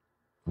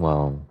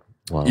 Wow.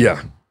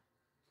 Yeah.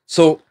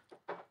 So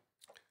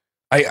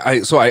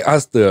I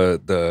asked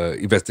the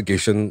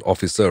investigation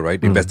officer, right?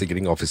 The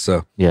investigating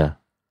officer. Yeah.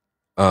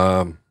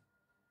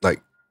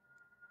 Like,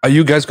 are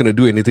you guys gonna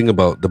do anything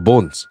about the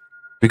bones?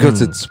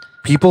 Because it's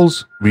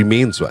people's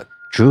remains, right?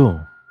 True.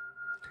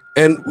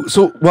 And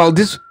so while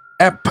this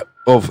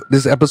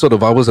episode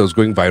of ours was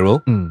going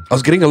viral, I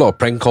was getting a lot of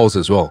prank calls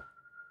as well.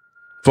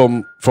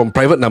 From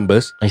private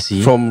numbers. I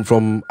see.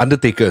 From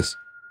undertakers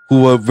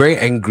who were very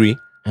angry.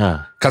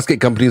 Yeah. Casket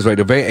companies, right?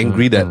 They're very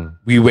angry that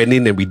we went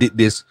in and we did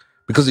this.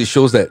 Because it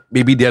shows that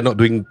maybe they're not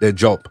doing their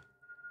job.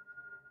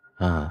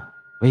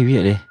 Very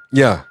weird, eh?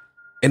 Yeah.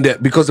 And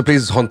that because the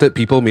place is haunted,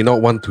 people may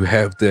not want to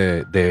have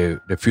their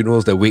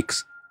funerals, their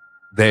wakes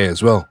there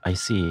as well. I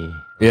see.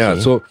 Yeah,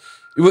 so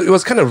it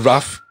was kind of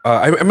rough.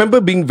 I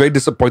remember being very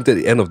disappointed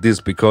at the end of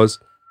this because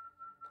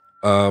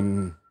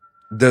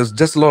there's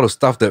just a lot of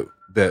stuff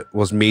that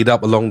was made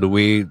up along the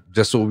way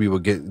just so we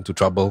would get into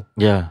trouble.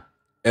 Yeah.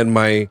 And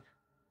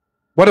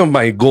one of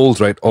my goals,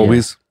 right,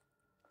 always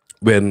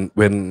when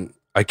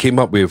I came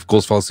up with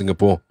Ghost Files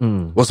Singapore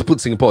was to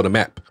put Singapore on the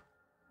map.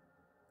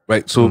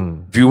 Right? So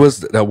viewers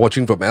that are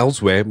watching from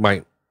elsewhere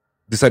might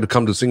decide to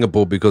come to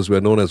Singapore because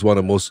we're known as one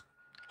of the most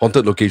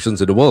haunted locations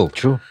in the world.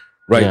 True.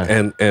 Right?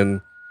 Yeah.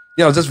 And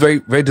I was just very,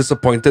 very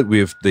disappointed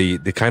with the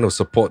kind of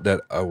support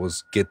that I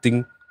was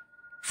getting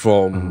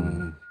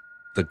from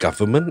the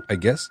government, I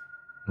guess.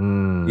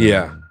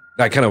 Yeah,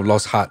 I kind of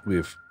lost heart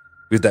with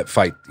that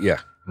fight. Yeah.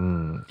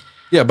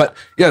 Yeah, but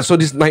yeah, so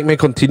this nightmare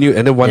continued,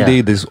 and then one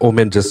day this old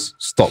man just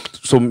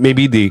stopped. So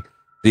maybe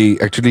they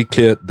actually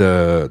cleared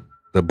the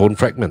bone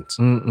fragments.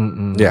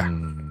 Yeah.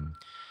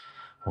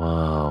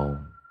 Wow.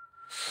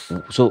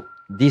 So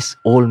this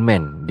old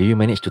man, do you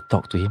manage to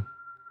talk to him?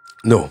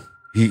 No,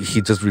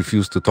 he just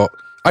refused to talk.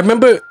 I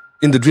remember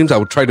in the dreams I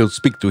would try to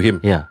speak to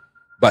him. Yeah.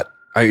 But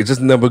I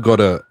just never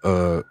got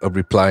a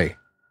reply.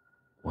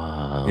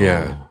 Wow.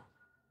 Yeah.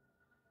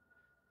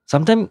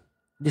 Sometimes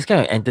these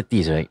kind of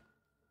entities, right?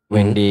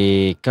 When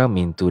they come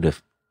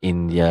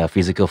in their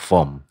physical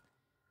form,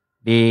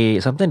 they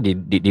sometimes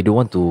they don't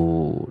want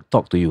to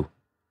talk to you.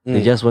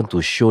 They just want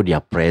to show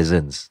their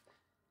presence.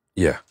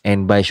 Yeah.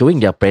 And by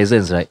showing their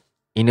presence, right,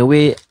 in a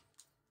way,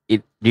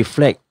 it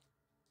reflects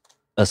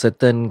a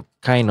certain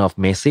kind of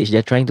message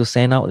they're trying to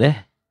send out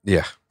there.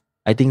 Yeah.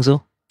 I think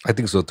so. I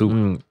think so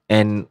too.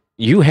 And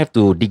you have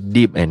to dig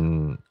deep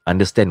and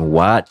understand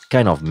what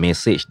kind of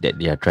message that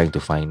they are trying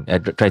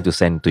to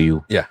send to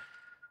you. Yeah.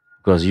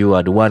 Because you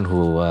are the one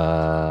who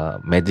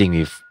meddling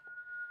with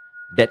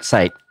that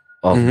side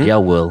of their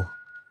world.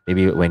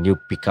 Maybe when you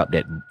pick up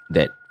that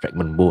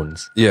fragment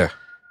bones. Yeah.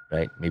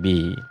 Right?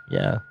 Maybe,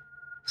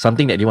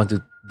 something that they want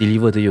to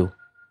deliver to you.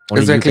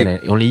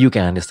 Only you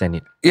can understand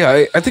it.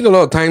 Yeah, I think a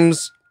lot of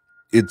times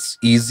it's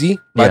easy.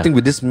 But I think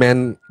with this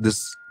man,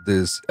 this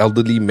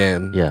elderly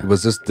man, it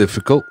was just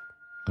difficult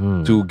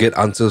to get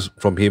answers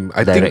from him.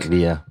 I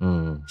Directly,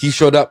 think he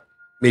showed up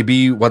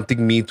maybe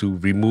wanting me to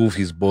remove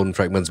his bone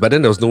fragments. But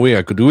then there was no way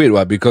I could do it,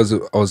 right? Because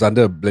I was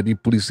under a bloody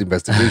police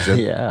investigation.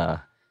 Yeah.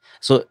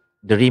 So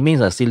the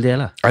remains are still there,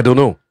 lah. I don't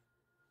know.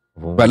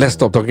 But let's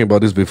stop talking about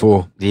this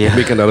before we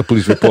make another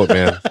police report,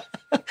 man.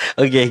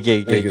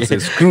 Okay. Say,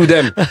 screw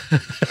them.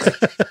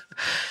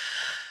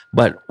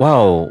 But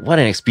wow, what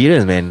an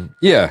experience, man.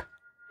 Yeah.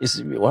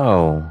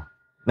 Wow.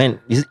 Man,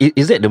 is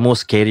that the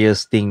most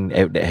scariest thing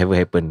that ever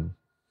happened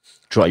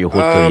throughout your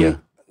whole career?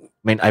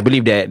 Man, I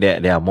believe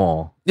there are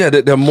more. Yeah,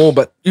 there are more,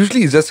 but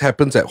usually it just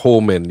happens at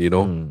home, and we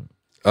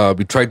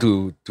try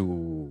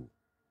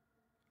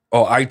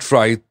I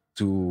try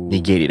to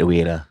negate it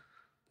away, lah.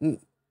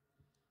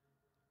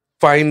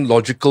 Find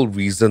logical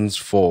reasons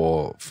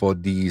for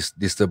these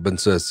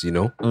disturbances,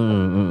 then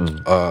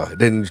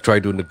you try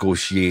to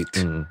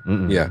negotiate.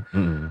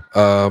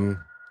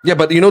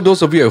 But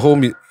those of you at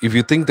home, if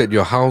you think that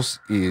your house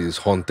is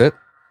haunted,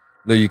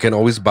 you can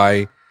always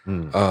buy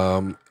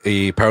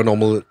a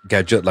paranormal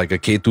gadget like a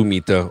K2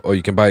 meter, or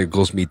you can buy a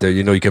ghost meter.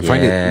 You can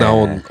find it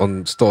now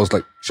on stores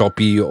like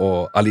Shopee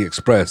or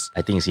AliExpress.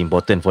 I think it's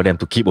important for them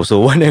to keep also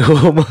one at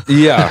home.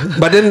 Yeah,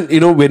 but then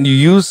when you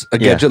use a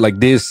gadget like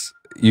this,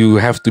 you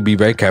have to be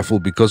very careful,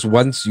 because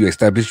once you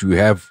establish you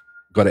have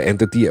got an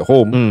entity at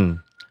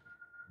home,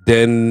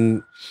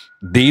 then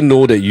they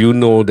know that you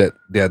know that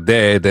they're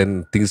there,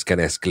 then things can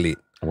escalate.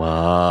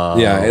 Wow.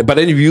 Yeah, but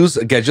then if you use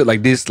a gadget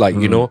like this, like,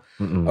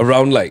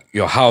 around like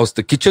your house,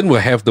 the kitchen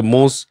will have the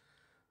most,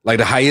 like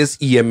the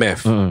highest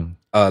EMF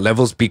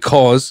levels,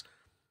 because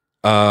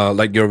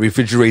like your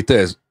refrigerator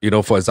is,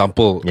 for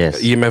example,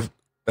 EMF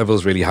level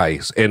is really high.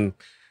 And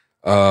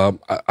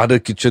other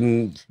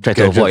kitchen try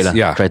gadgets, to avoid.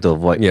 Try to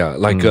avoid. Yeah,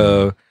 like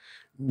a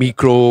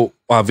microwave,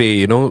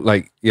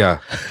 like, yeah.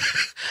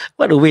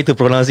 What a way to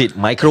pronounce it.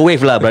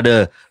 Microwave lah,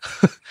 brother.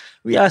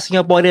 We are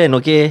Singaporean,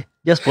 okay?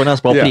 Just pronounce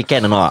properly,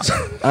 can or not?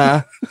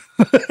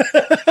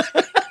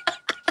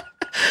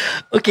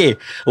 Okay,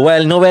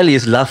 while Noel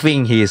is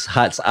laughing his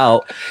hearts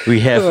out, we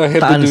have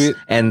tons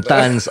and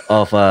tons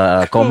of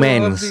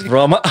comments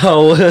from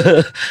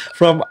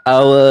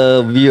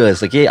our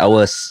viewers. Okay,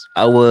 our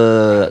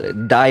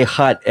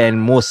die-hard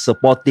and most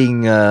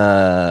supporting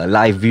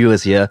live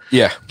viewers here.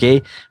 Yeah.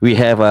 Okay, we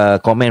have a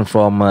comment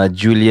from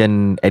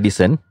Julian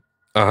Edison.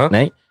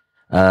 Right?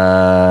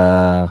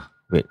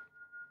 Wait,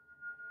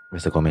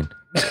 where's the comment?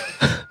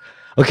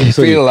 Okay,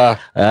 sorry.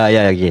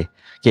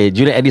 Okay,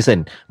 Julian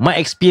Edison. My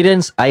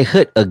experience, I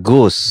heard a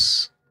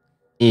ghost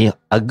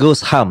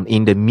hum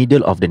in the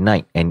middle of the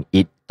night, and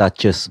it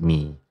touches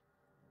me.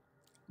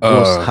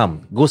 Ghost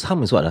hum. Ghost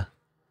hum is what?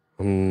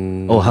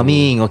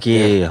 Humming.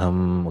 Okay,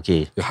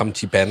 okay. You hum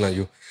chipan lah,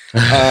 you.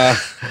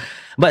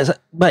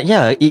 But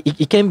yeah,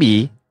 it can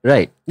be,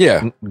 right?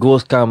 Yeah.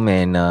 Ghosts come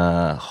and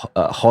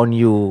haunt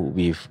you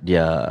with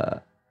their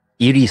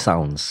eerie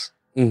sounds.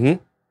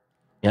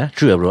 Yeah,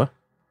 true, bro.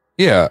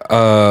 Yeah,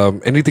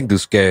 anything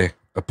to scare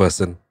a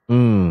person.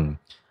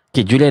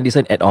 Okay, Julian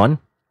Edison add on.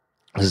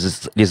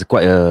 This is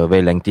quite a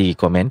very lengthy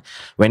comment.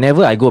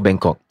 Whenever I go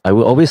Bangkok, I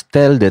will always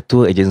tell the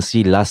tour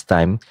agency last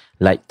time,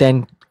 like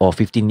 10 or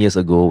 15 years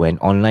ago, when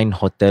online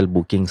hotel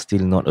booking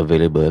still not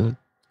available,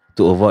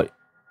 to avoid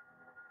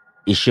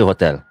Asia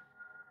Hotel.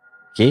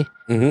 Okay?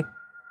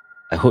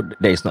 I hope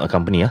that is not a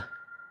company.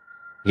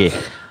 Okay.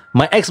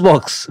 My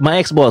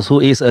ex-boss,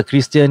 who is a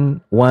Christian,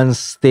 once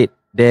stayed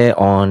there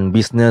on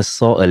business,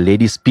 saw a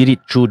lady spirit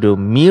through the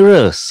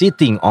mirror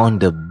sitting on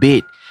the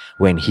bed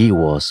when he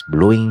was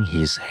blowing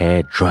his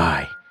hair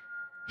dry.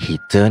 He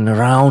turned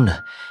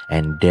around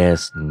and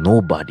there's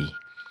nobody.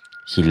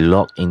 He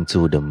looked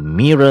into the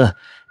mirror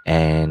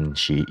and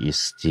she is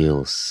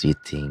still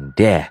sitting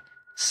there.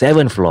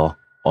 7th floor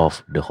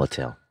of the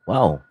hotel.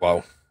 Wow.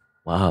 Wow.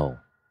 Wow.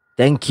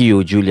 Thank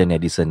you, Julian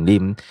Edison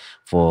Lim,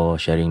 for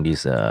sharing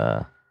this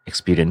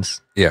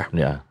experience. Yeah.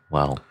 Yeah.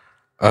 Wow.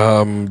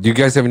 Do you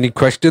guys have any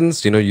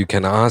questions? You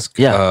can ask.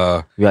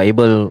 Yeah. We are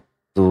able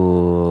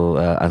to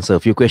answer a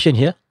few questions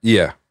here.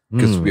 Yeah.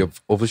 Because we have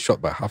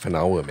overshot by half an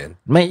hour, man.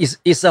 Man,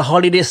 it's a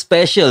holiday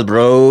special,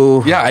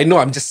 bro. Yeah, I know.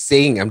 I'm just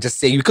saying.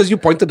 Because you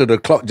pointed to the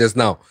clock just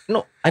now.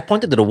 No, I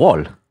pointed to the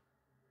wall.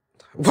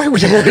 Why would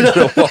you point to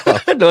the wall?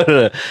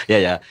 No.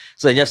 Yeah.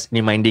 So just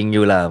reminding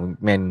you lah,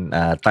 man,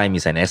 time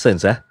is an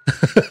essence, huh?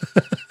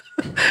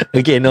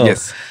 Okay, no.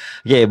 Yes.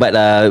 Okay, but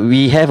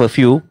we have a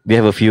few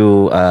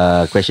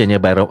question here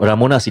by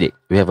Ramona Sidik.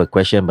 We have a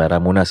question by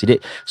Ramona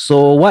Sidik.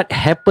 So what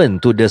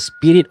happened to the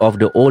spirit of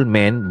the old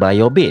man by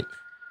your bed?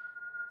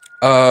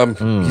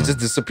 He just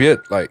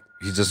disappeared. Like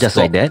he just stopped,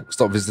 like that.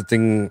 Stopped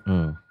visiting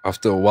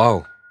after a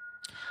while.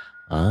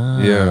 Ah.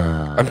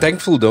 Yeah. I'm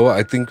thankful though.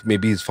 I think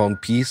maybe he's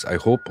found peace, I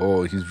hope,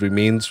 or his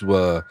remains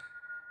were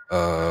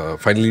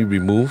finally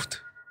removed.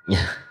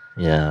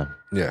 Yeah.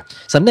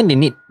 Sometimes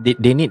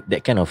they need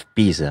that kind of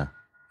peace.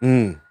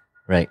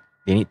 Right.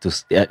 They need to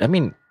I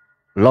mean,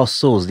 lost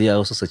souls, they are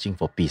also searching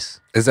for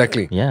peace.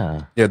 Exactly.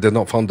 Yeah. Yeah, they've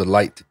not found the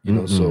light,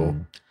 so.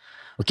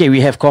 Okay,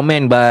 we have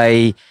comment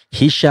by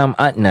Hisham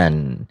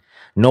Adnan.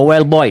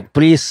 Noel Boyd,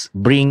 please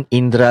bring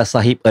Indra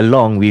Sahip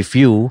along with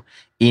you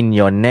in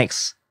your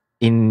next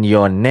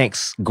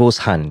ghost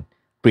hunt.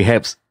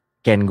 Perhaps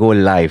can go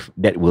live.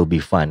 That will be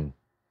fun.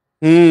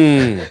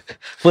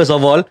 First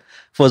of all,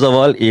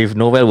 if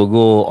Noel will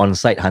go on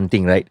site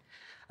hunting, right?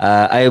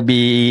 I'll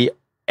be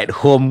at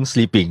home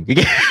sleeping.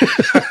 Okay?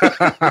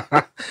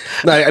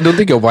 No, I don't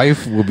think your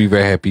wife will be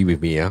very happy with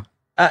me. Yeah.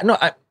 No,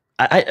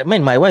 I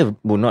mean, my wife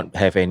would not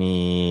have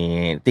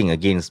anything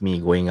against me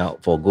going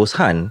out for ghost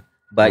hunt,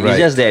 but it's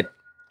just that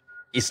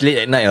it's late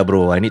at night,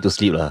 bro. I need to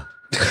sleep, lah.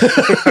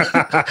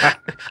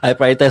 I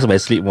prioritize my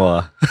sleep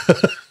more.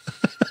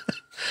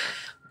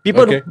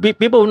 People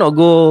will not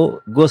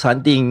go ghost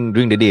hunting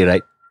during the day,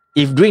 right?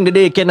 If during the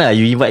day can,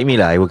 you invite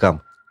me, I will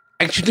come.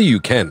 Actually, you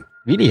can.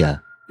 Really,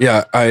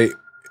 Yeah,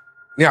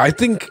 I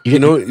think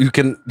you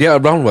can. They're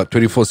around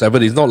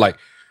 24/7. It's not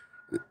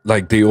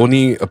like they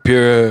only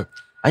appear.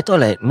 I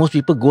thought like most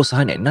people ghost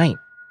hunt at night.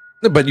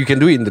 No, but you can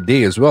do it in the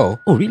day as well.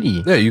 Oh,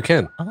 really? Yeah, you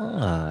can.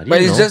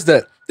 But it's just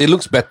that it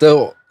looks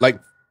better, like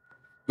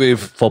with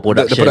for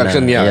production. The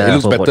production, it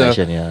looks better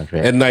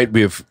at night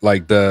with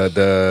like the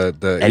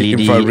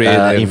LED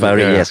infrared.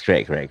 Yes,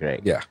 correct.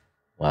 Yeah.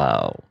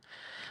 Wow.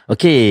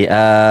 Okay.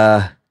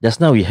 Just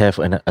now we have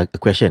a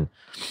question.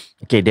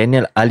 Okay,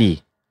 Daniel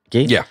Ali.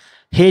 Okay. Yeah.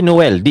 Hey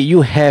Noel, did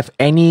you have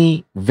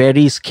any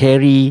very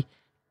scary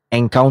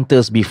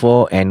encounters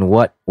before, and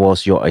what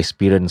was your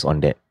experience on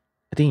that?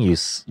 I think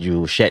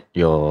you shared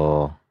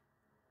your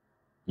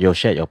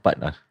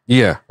partner.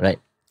 Yeah. Right.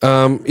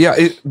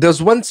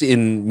 There's once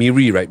in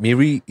Miri, right?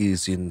 Miri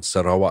is in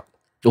Sarawak.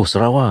 Oh,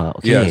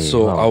 Sarawak. Okay. Yeah.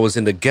 So I was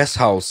in the guest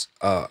house,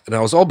 and I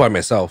was all by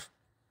myself,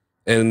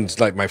 and it's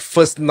like my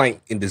first night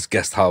in this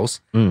guest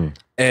house.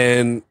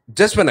 And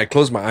just when I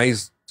closed my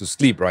eyes to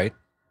sleep, right,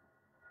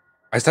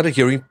 I started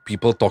hearing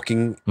people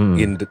talking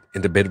in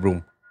the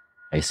bedroom.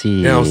 I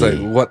see. And I was like,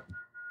 what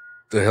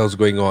the hell's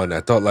going on? I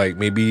thought like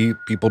maybe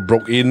people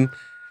broke in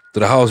to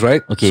the house,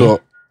 right? Okay.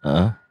 So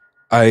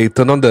I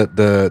turned on the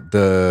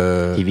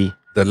TV,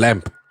 the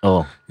lamp.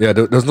 Oh. Yeah,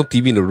 there's no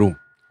TV in the room.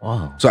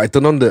 Wow. So I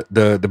turned on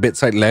the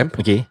bedside lamp.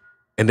 Okay.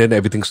 And then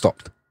everything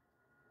stopped.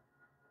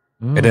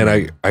 And then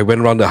I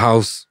went around the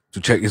house to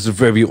check. It's a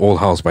very old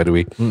house, by the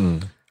way.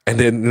 And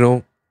then,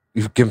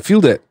 you can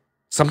feel that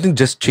something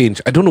just changed.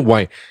 I don't know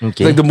why.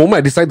 Okay. Like the moment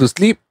I decide to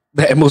sleep,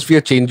 the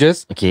atmosphere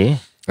changes. Okay.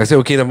 I said,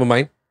 okay, never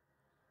mind.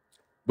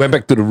 Went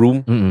back to the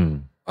room.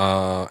 And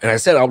I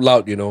said out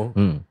loud,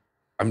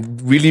 I'm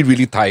really,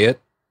 really tired.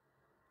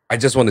 I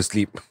just want to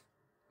sleep.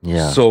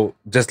 Yeah. So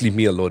just leave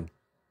me alone.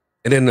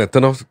 And then I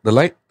turn off the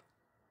light.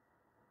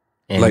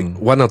 And like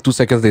 1 or 2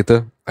 seconds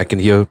later, I can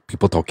hear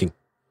people talking.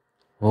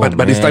 Oh,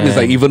 but this time it's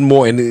like even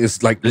more, and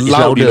it's like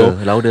loud,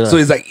 louder. So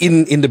it's like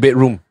in the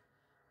bedroom.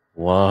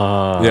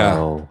 Wow.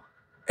 Yeah.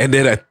 And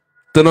then I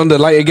turn on the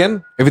light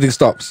again, everything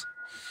stops.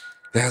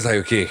 Then I was like,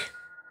 okay.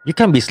 You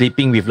can't be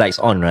sleeping with lights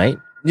on, right?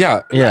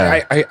 Yeah.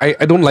 Yeah.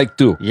 I don't like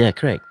to. Yeah,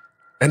 correct.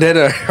 And then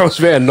I was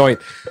very annoyed.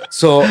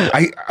 So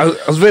I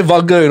was very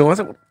vulgar, I was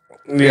like,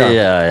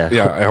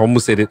 yeah. I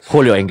almost said it.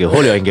 Hold your anger,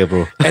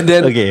 bro. And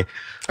then okay.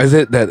 I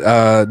said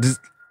that this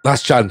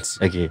last chance.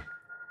 Okay.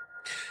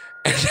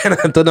 And then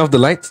I turned off the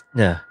lights.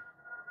 Yeah.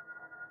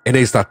 And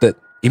then it started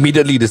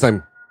immediately this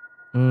time.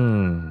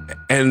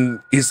 And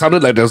it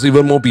sounded like there was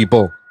even more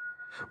people.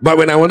 But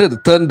when I wanted to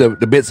turn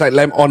the bedside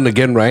lamp on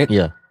again, right?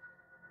 Yeah.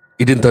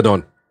 It didn't turn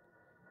on.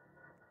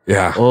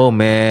 Yeah. Oh,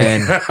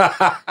 man.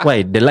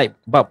 Why? The light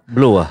bulb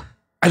blow?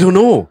 I don't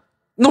know.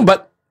 No,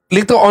 but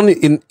later on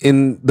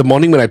in the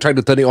morning when I tried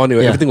to turn it on,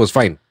 everything was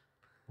fine.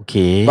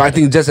 Okay. But I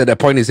think just at that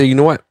point, they said, you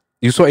know what?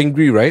 You're so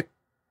angry, right?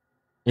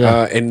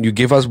 Yeah. And you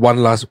gave us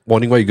one last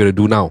warning. What are you going to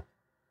do now?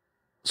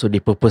 So they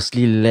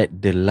purposely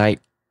let the light.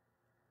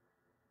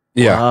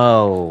 Yeah.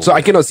 Wow. So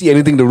I cannot see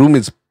anything. The room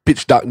is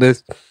pitch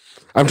darkness.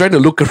 I'm trying to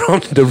look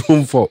around the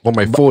room for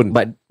my phone.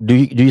 But do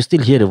you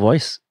still hear the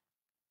voice?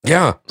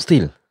 Yeah.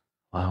 Still.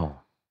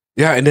 Wow.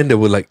 Yeah, and then there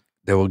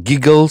were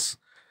giggles.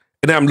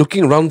 And then I'm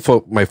looking around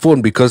for my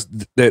phone because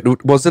there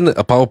wasn't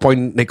a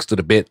PowerPoint next to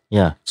the bed.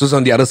 Yeah. So it's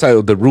on the other side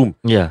of the room.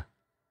 Yeah.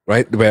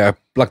 Right? Where I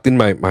plugged in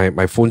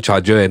my phone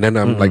charger, and then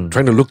I'm like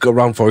trying to look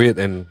around for it,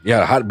 and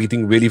heart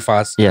beating really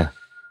fast. Yeah.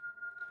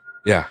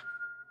 Yeah.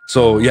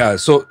 So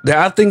so there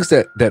are things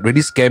that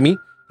really scare me,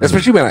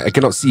 especially when I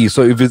cannot see.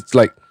 So if it's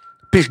like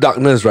pitch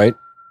darkness, right?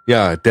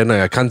 Yeah, then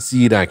I can't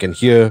see, then I can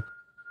hear,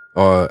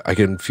 or I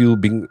can feel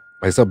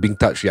myself being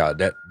touched. Yeah,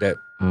 that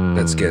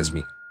scares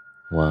me.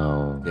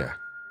 Wow. Yeah.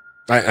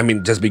 I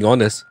mean, just being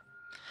honest.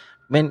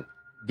 Man,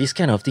 this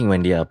kind of thing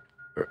when they are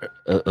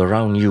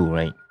around you,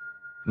 right?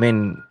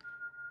 Man,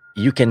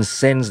 you can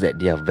sense that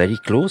they are very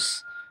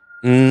close.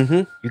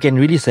 Mm-hmm. You can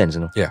really sense,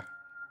 Yeah.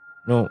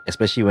 No,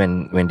 especially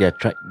when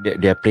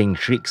they are playing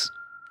tricks,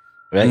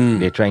 right?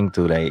 They're trying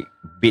to like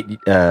bait,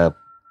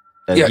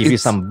 give you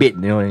some bait,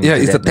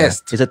 it's a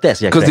test. It's a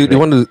test, yeah. Because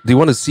they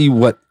want to see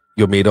what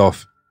you're made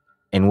of,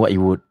 and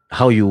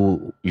how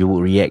you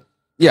would react.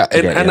 Yeah,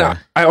 and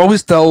I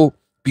always tell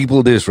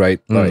people this,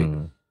 right? Like,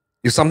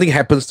 if something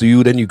happens to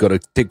you, then you gotta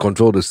take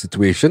control of the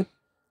situation.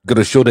 You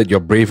gotta show that you're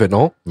brave and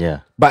all.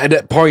 Yeah. But at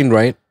that point,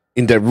 right,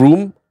 in that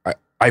room,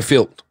 I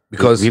failed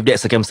because with that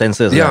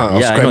circumstances. Yeah, I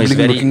was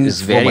scrambling looking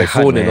for my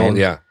phone hard, and all.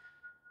 Yeah.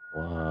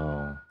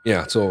 Wow.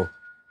 Yeah. So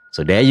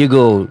there you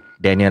go,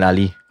 Daniel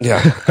Ali.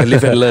 Yeah, I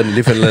live and learn.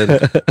 Live and learn.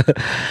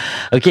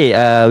 Okay.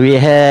 We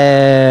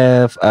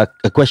have a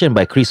question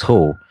by Chris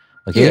Ho.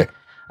 Okay.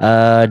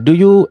 Yeah. Do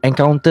you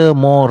encounter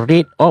more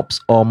red ops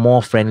or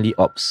more friendly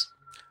ops?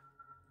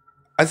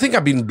 I think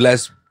I've been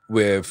blessed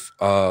with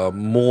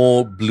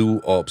more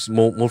blue ops,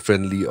 more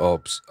friendly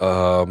ops.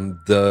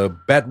 The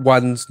bad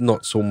ones,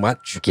 not so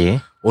much.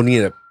 Okay.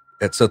 Only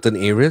at certain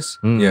areas.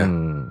 Yeah.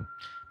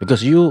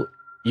 Because you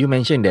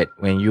mentioned that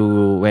when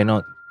you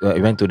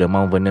went to the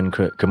Mount Vernon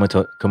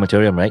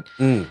crematorium, right?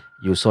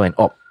 You saw an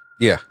op.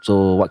 Yeah.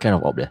 So what kind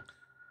of op there?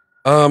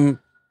 Let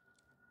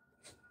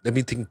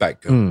me think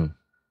back.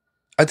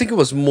 I think it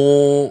was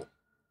more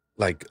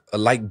like a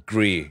light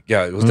grey.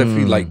 Yeah, it was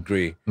definitely light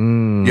grey.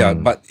 Yeah,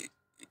 but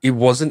it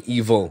wasn't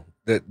evil.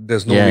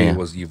 There's no way it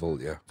was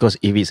evil. Yeah. Because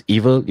if it's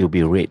evil, it'll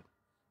be red.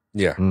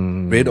 Yeah.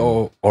 Red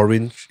or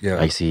orange. Yeah.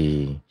 I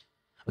see.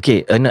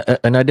 Okay,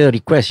 another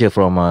request here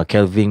from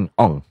Kelvin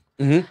Ong.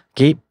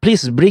 Okay,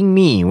 please bring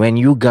me when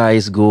you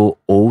guys go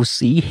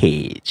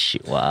OCH.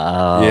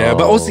 Wow. Yeah,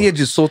 but OCH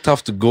is so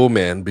tough to go,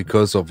 man,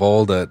 because of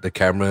all the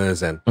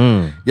cameras and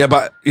yeah.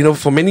 But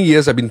for many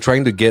years I've been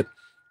trying to get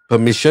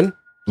permission.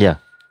 Yeah.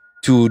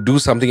 To do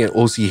something at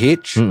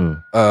OCH.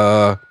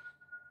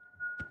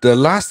 The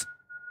last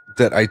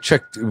that I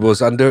checked, it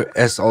was under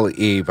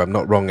SLA, if I'm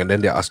not wrong, and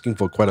then they're asking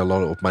for quite a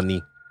lot of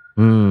money,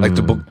 like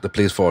to book the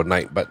place for a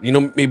night. But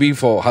maybe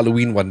for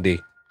Halloween one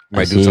day,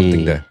 might do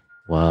something there.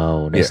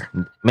 Wow, that's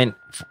man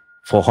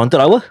for Haunted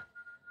Hour.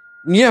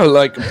 Yeah,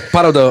 like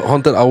part of the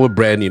Haunted Hour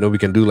brand. We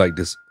can do like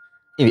this.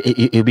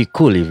 It'd be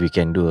cool if we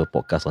can do a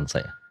podcast on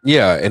site.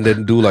 Yeah, and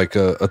then do like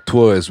a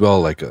tour as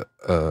well, like a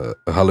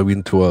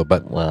Halloween tour.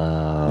 But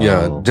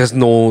yeah, just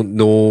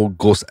no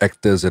ghost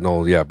actors and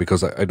all. Yeah,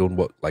 because I don't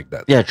work like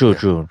that. Yeah, true.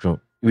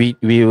 We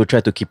will try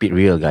to keep it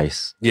real,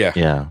 guys.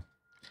 Yeah.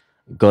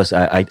 Because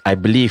I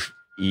believe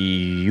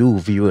you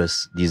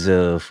viewers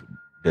deserve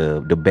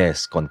the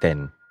best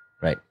content,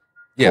 right?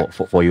 Yeah.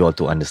 For you all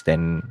to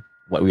understand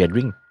what we are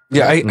doing.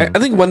 Yeah, I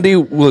think one day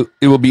it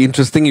will be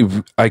interesting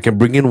if I can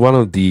bring in one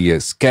of the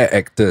scare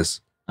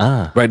actors.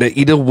 Right, that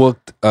either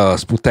worked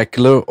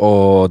Spectacular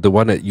or the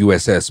one at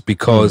USS,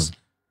 because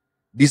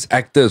these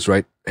actors,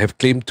 right, have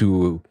claimed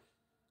to,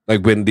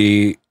 like, when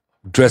they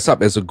dress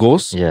up as a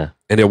ghost, and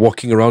they're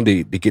walking around,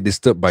 they get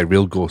disturbed by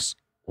real ghosts.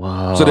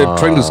 Wow. So they're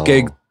trying to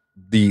scare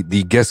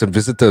the guests and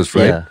visitors,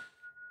 right? Yeah.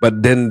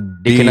 But then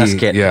they cannot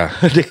scare. Yeah,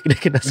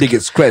 they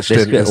get scratched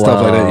and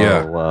stuff like that.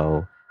 Yeah.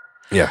 Wow.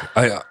 Yeah.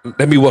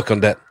 Let me work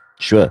on that.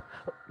 Sure.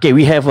 Okay,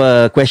 we have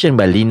a question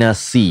by Lina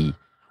C.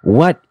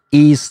 What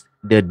is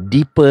the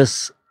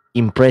deepest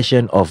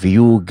impression of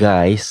you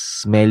guys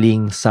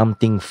smelling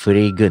something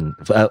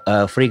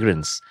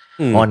fragrance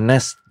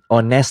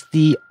or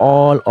nasty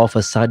all of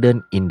a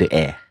sudden in the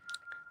air?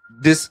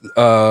 This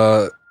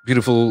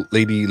beautiful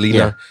lady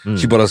Lina,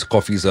 she bought us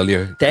coffees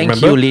earlier.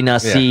 Thank you, Lina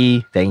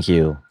C. Thank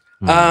you.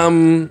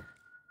 I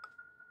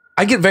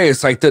get very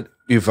excited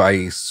if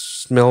I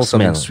smell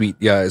something sweet.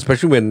 Yeah,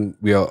 especially when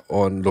we are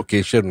on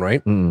location,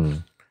 right?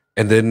 And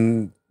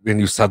then when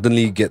you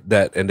suddenly get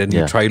that, and then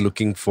you try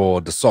looking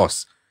for the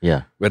sauce.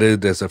 Yeah. Whether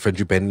there's a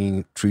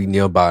frangipani tree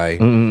nearby,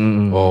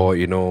 or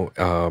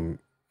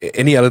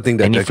any other thing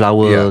that any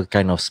flower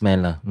kind of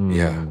smell.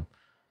 Yeah.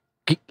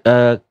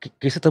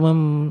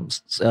 Chrysanthemum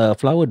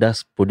flower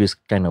does produce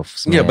kind of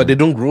smell. Yeah, but they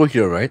don't grow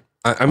here, right?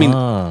 I mean,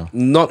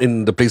 not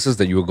in the places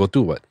that you will go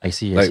to. What I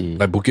see.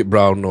 Like Bukit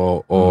Brown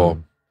or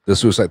the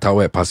suicide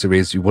tower at Pasir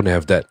Ris, you won't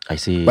have that. I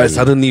see. But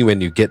suddenly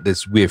when you get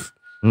this whiff,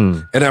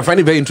 and I find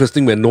it very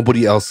interesting when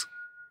nobody else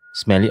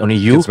smell it, only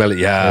you can smell it.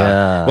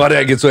 Yeah. Well,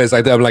 I get so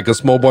excited. I'm like a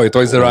small boy,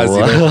 Toys R Us. Wow.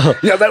 You know?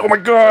 Yeah, oh my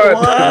god.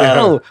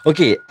 Wow.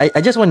 Okay, I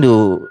just want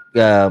to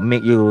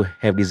make you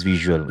have this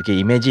visual. Okay,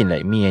 imagine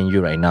like me and you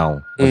right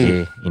now.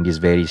 Okay, in this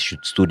very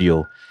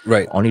studio.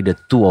 Right. Only the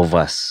two of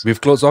us. With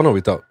clothes on or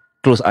without?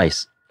 Closed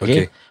eyes.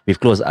 Okay.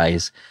 With closed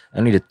eyes.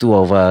 Only the two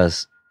of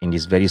us in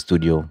this very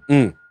studio.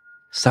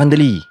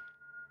 Suddenly,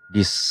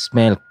 this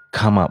smell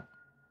come up,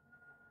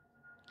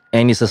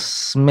 and it's a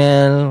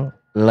smell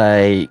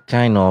like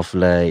kind of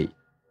like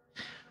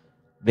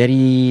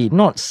very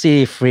not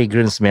say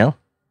fragrant smell,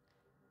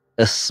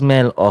 a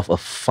smell of a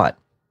fart.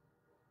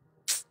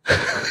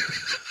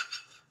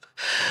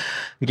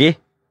 Okay,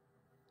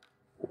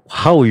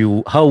 how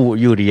would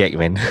you react,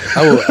 man?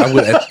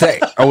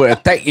 I would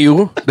attack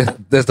you.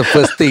 That's the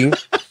first thing.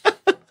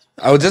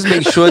 I would just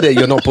make sure that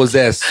you're not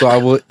possessed. So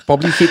I would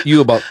probably hit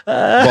you about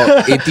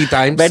 80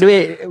 times. By the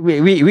way,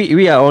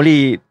 we are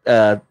only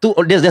two.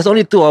 There's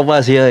only two of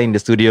us here in the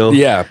studio.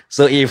 Yeah.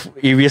 So if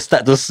we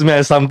start to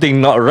smell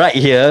something not right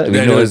here,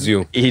 we know it's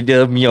you.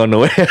 Either me or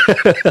Noel. I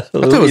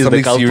thought it was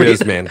something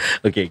serious, man.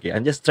 Okay.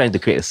 I'm just trying to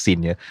create a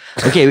scene here.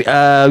 Okay.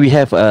 We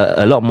have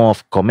a lot more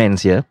of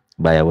comments here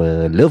by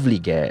our lovely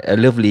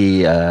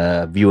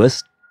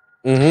viewers.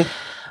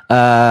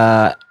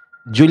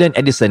 Julian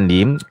Edison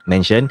Lim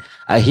mentioned,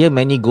 I hear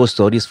many ghost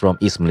stories from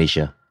East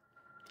Malaysia.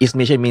 East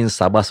Malaysia means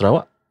Sabah,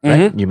 Sarawak,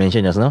 right? You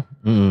mentioned just now.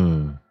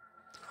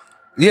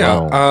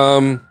 Yeah.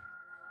 Wow.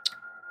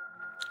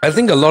 I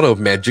think a lot of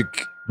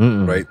magic,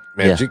 right?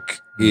 Magic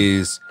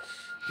is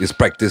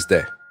practiced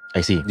there.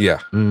 I see.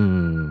 Yeah.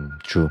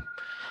 True.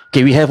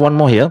 Okay, we have one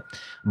more here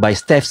by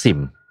Steph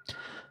Sim.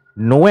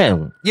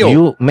 Noel,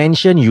 you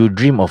mentioned you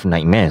dream of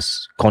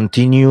nightmares.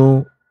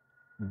 Continue.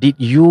 Did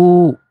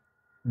you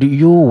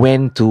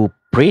went to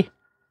pray?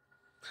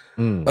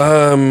 No,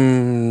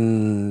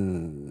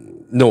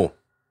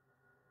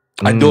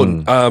 I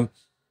don't.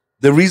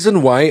 The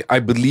reason why I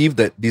believe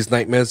that these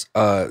nightmares,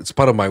 it's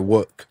part of my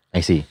work.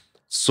 I see.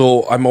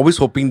 So I'm always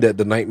hoping that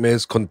the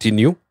nightmares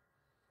continue,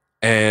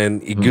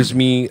 and it gives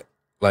me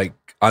like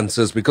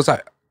answers, because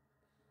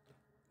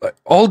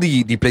all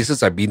the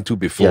places I've been to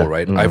before,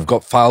 right? I've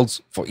got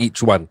files for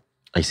each one.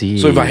 I see.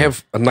 So if I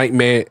have a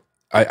nightmare,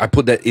 I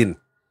put that in.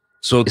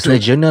 So it's like a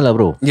journal,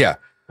 bro. Yeah.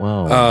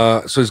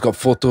 Wow. So it's got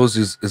photos.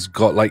 It's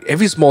got like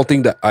every small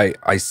thing that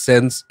I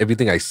sense,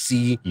 everything I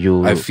see,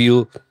 I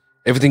feel,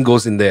 everything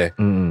goes in there.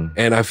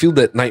 And I feel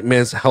that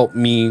nightmares help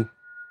me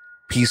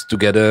piece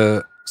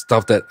together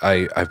stuff that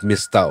I've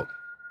missed out.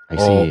 I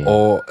see.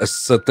 Or a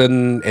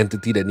certain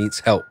entity that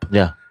needs help.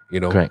 Yeah. You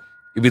know, correct.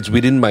 If it's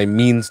within my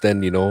means,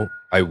 then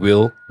I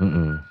will.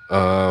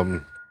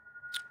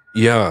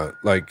 Yeah,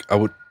 like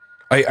I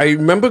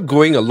remember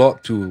going a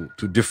lot to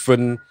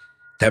different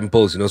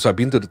temples. So I've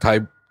been to the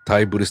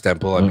Thai Buddhist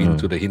temple. I've been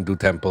to the Hindu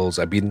temples.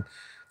 I've been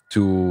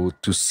to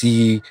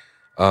see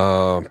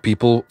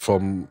people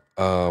from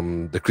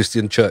the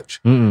Christian church.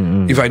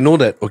 If I know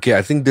that, okay,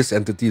 I think this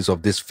entity is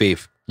of this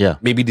faith. Yeah.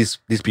 Maybe these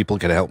people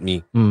can help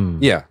me.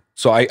 Yeah.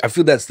 So I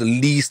feel that's the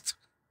least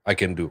I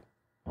can do.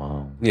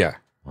 Wow. Yeah.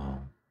 Wow.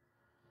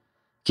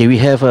 Okay, we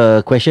have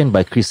a question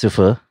by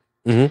Christopher.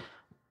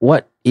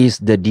 What is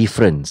the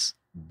difference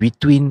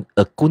between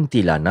a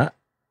kuntilanak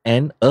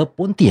and a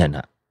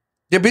pontianak?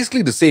 They're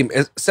basically the same,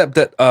 except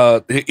that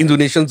the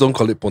Indonesians don't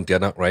call it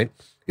pontianak, right?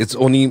 It's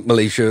only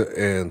Malaysia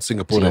and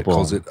Singapore that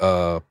calls it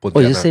pontianak. Oh,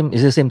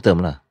 it's the same term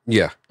lah.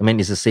 Yeah. I mean,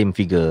 it's the same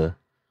figure.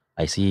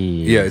 I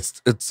see. Yeah,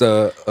 it's it's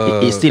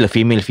still a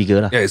female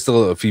figure lah. Yeah, it's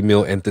still a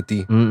female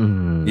entity.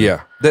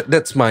 Yeah,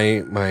 that's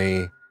my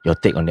your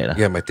take on that lah.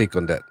 Yeah, my take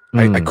on that.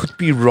 I could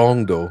be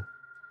wrong though.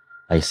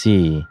 I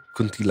see.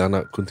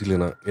 Kuntilanak.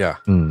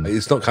 Yeah,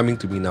 it's not coming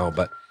to me now,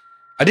 but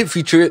I did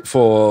feature it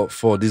for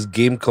this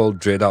game called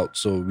Dread Out.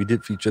 So we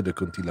did feature the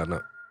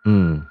kuntilanak.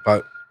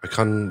 But I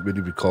can't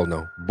really recall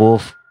now.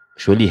 Both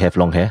surely have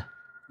long hair.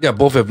 Yeah,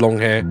 both have long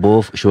hair.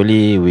 Both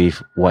surely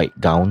with white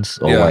gowns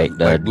or white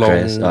like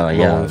dress.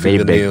 Long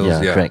very big.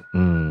 yeah. Correct.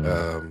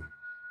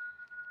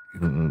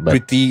 But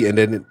pretty, and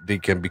then they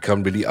can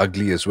become really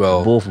ugly as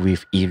well. Both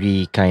with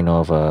eerie kind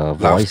of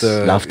voice,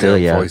 laughter.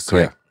 Yeah, voice,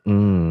 correct.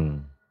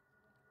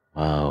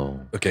 Wow.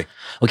 Okay.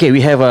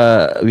 We have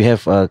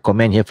a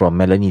comment here from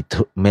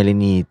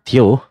Melanie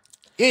Teo.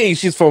 Hey,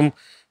 she's from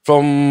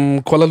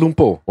Kuala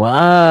Lumpur.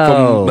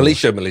 Wow. From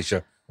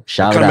Malaysia.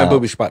 Shout I can't out. remember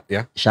which part.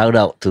 Yeah. Shout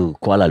out to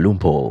Kuala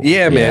Lumpur.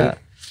 Yeah, man.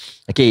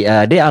 Okay.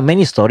 There are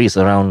many stories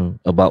around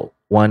about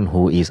one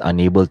who is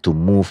unable to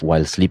move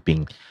while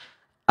sleeping.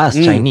 Us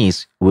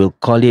Chinese will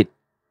call it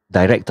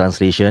direct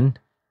translation,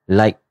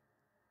 like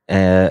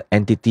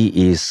entity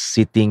is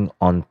sitting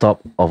on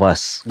top of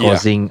us,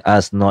 causing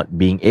us not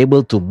being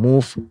able to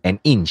move an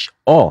inch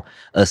or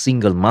a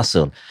single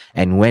muscle.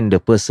 And when the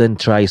person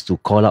tries to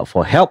call out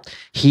for help,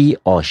 he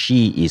or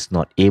she is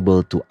not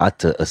able to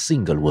utter a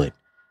single word.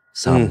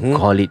 Some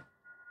call it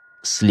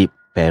sleep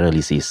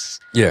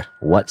paralysis. Yeah.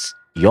 What's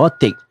your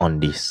take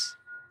on this?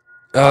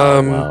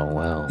 Wow.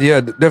 Wow.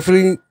 Yeah,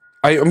 definitely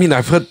I mean,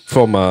 I've heard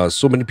from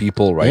so many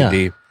people, right?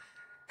 They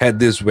had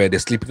this where they're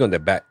sleeping on their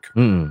back,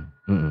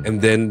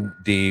 and then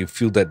they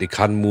feel that they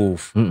can't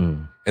move,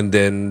 and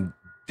then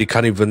they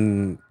can't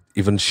even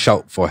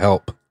shout for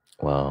help.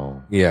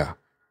 Wow. Yeah,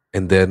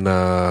 and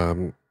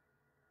then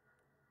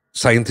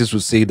scientists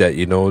would say that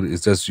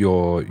it's just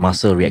your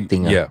muscle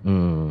reacting. Your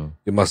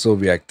muscle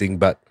reacting,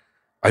 but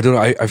I don't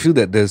know. I feel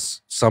that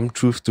there's some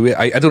truth to it.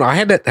 I don't know. I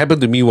had that happen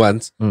to me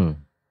once.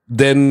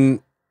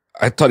 Then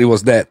I thought it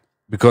was that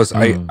because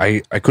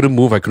I couldn't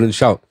move, I couldn't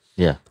shout.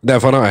 Yeah. Then I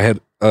found out I had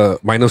a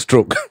minor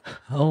stroke.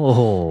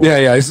 Oh.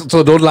 Yeah.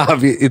 So don't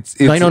laugh. It's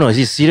no. This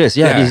is serious.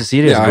 Yeah, this is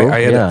serious, bro.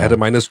 I had a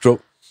minor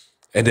stroke,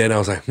 and then I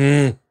was like,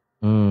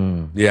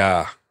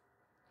 yeah.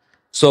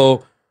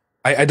 So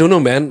I don't know,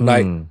 man.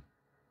 Like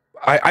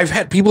I've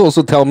had people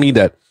also tell me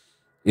that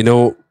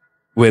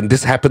when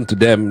this happened to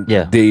them,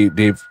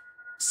 they've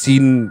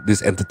seen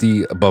this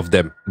entity above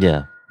them.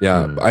 Yeah.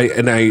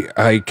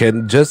 I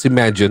can just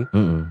imagine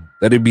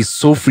that it'd be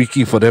so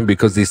freaky for them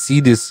because they see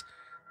this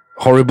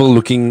horrible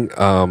looking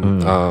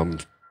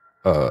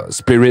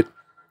spirit,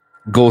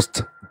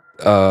 ghost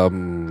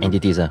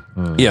entities.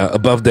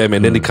 Above them,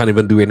 and then they can't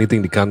even do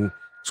anything. They can't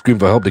scream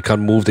for help. They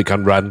can't move. They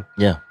can't run.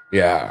 Yeah.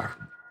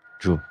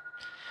 True.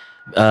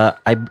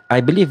 I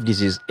believe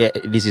this is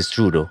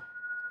true though.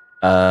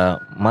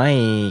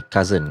 My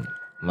cousin,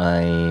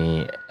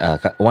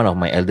 one of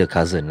my elder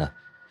cousin,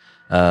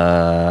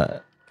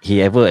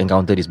 he ever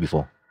encountered this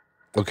before.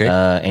 Okay.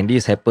 And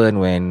this happened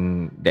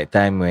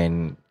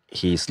when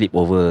he sleep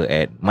over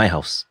at my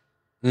house.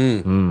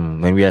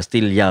 When we are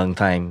still young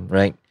time,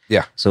 right?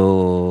 Yeah.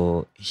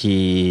 So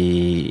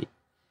he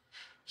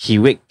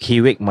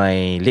wake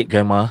my late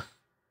grandma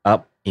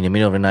up in the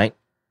middle of the night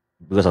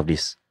because of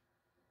this.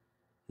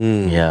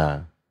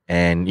 Yeah.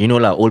 And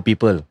old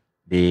people,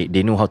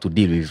 they know how to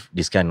deal with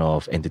this kind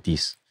of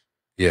entities.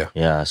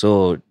 Yeah.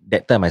 So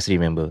that time I still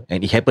remember,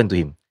 and it happened to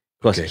him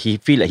because he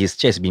feel like his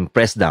chest being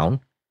pressed down,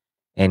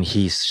 and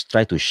he's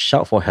try to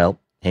shout for help,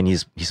 and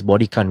his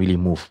body can't really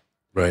move.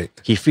 Right.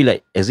 He feel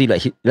like as if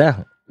like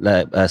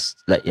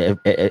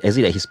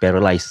he's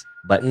paralyzed,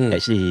 but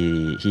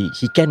actually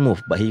he can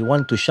move, but he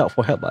want to shout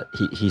for help, but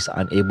he's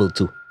unable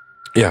to.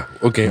 Yeah.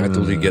 Okay. I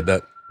totally get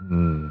that.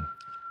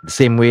 The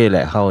same way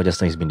like how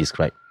just now it's been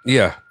described.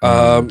 Yeah.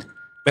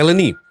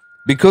 Melanie,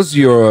 because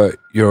you're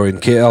in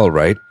KL,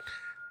 right?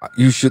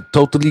 You should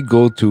totally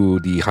go to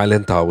the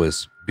Highland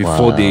Towers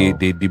before they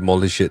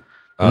demolish it.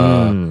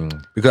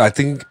 Because I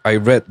think I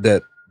read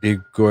that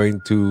they're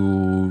going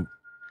to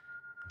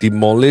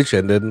demolish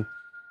and then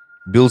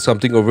build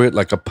something over it,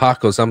 like a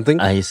park or something.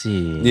 I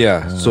see.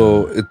 Yeah.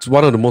 So it's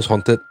one of the most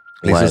haunted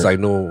places I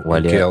know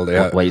in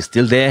KL. While it's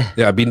still there.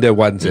 Yeah, I've been there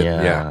once.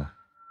 Yeah.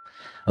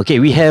 Okay,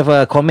 we have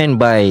a comment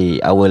by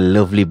our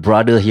lovely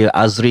brother here,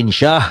 Azrin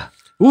Shah.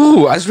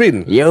 Ooh,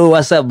 Azrin. Yo,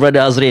 what's up,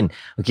 brother Azrin?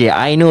 Okay,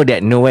 I know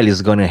that Noel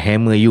is gonna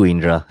hammer you,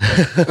 Indra.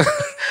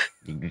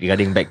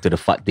 Regarding back to the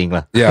fart thing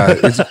lah. Yeah,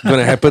 it's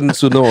gonna happen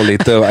sooner or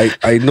later.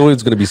 I know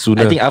it's gonna be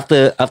sooner. I think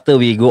after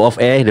we go off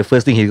air, the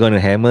first thing he's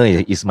gonna hammer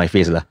is my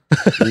face lah.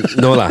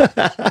 No lah.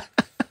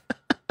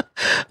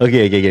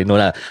 Okay. No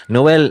lah.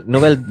 Noel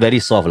very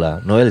soft lah.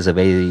 Noel is a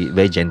very,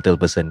 very gentle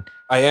person.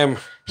 I am.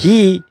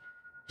 He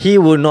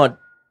will not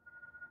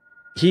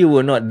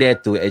dare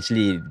to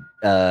actually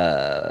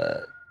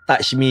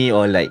touch me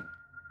or like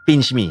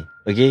pinch me.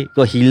 Okay,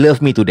 because he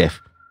loves me to death.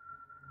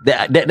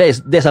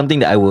 That's something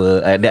that I will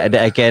that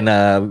I can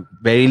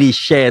barely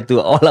share to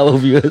all our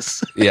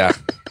viewers. Yeah,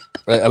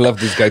 I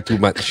love this guy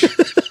too much.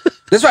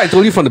 That's why I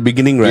told you from the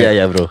beginning, right?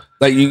 Yeah, bro.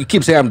 Like you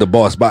keep saying I'm the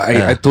boss, but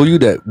I told you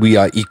that we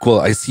are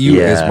equal. I see you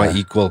as my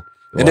equal,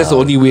 and that's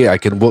the only way I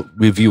can work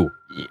with you.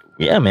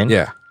 Yeah, man.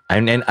 Yeah,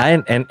 and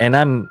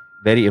I'm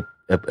very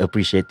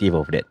appreciative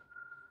of that.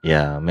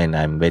 Yeah, man,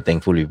 I'm very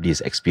thankful with this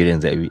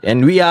experience that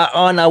we are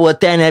on our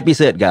 10th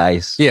episode,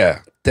 guys.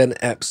 Yeah, 10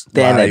 apps.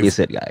 10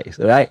 episode,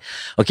 guys. All right.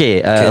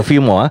 Okay, a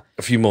few more.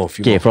 A few more.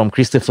 Okay, from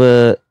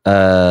Christopher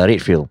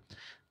Redfield.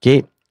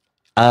 Okay,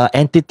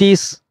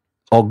 entities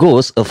or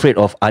ghosts afraid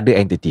of other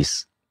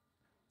entities,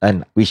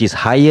 and which is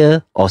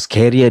higher or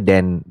scarier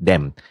than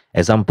them.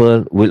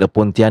 Example, will a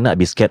Pontianak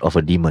be scared of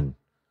a demon?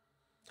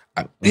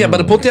 Yeah,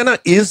 but the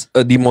Pontianak is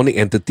a demonic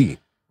entity,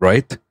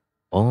 right?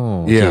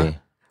 Oh, okay.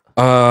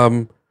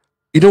 Yeah.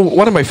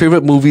 One of my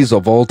favorite movies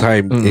of all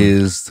time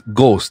is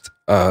Ghost.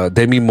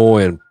 Demi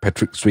Moore and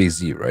Patrick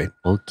Swayze, right?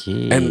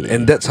 Okay.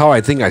 And that's how I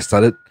think I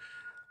started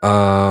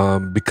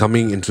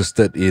becoming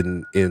interested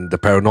in the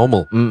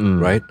paranormal,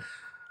 right?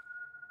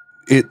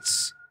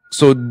 It's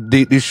so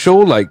they show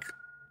like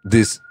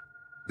this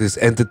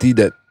entity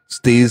that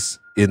stays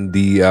in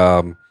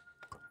the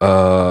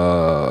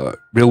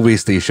railway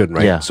station,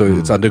 right? Yeah. So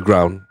it's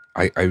underground.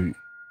 I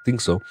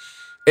think so.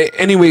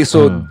 Anyway,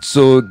 so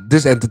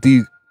this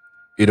entity,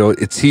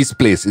 it's his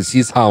place, it's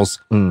his house.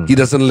 He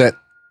doesn't let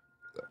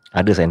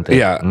others enter.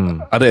 Yeah,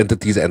 other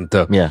entities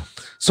enter. Yeah.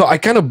 So I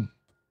kind of,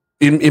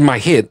 in my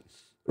head,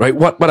 right,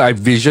 what I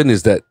vision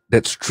is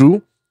that's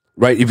true,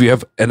 right? If you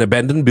have an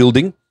abandoned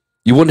building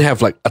you won't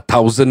have like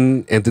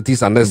 1,000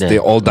 entities unless they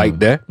all died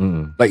there.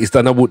 Like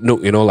Istana Wood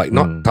Nook, you know, like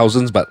not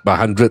thousands but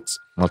hundreds.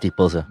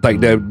 Multiples.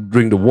 Died there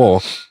during the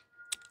war.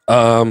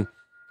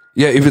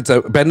 Yeah, if it's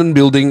an abandoned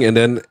building and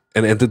then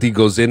an entity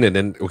goes in and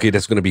then, okay,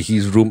 that's going to be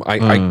his room. I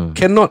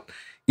cannot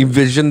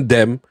envision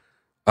them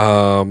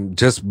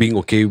just being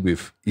okay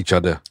with each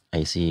other.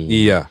 I see.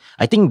 Yeah.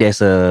 I think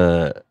there's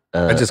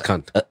I just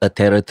can't. A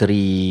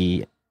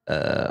territory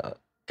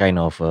kind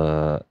of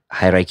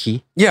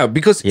hierarchy. Yeah,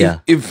 because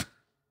if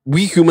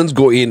we humans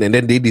go in and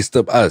then they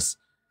disturb us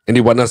and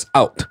they want us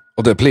out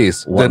of the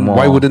place, then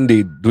why wouldn't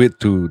they do it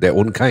to their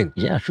own kind?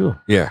 Yeah, true.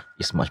 Yeah.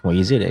 It's much more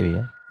easier that way.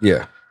 Yeah.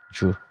 Yeah.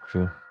 True.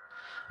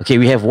 Okay,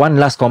 we have one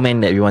last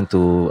comment that we want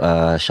to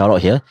shout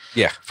out here.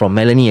 Yeah. From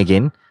Melanie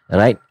again.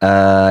 Right.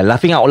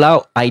 Laughing out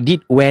loud, I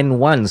did went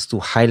once to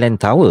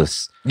Highland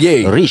Towers.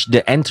 Yay. Reached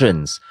the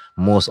entrance.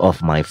 Most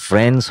of my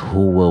friends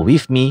who were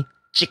with me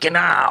chicken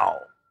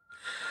out.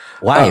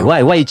 Why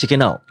you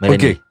chicken out,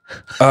 Melanie?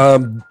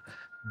 Okay.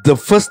 The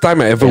first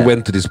time I ever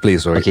went to this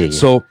place, right? Okay.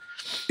 So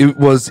it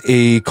was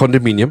a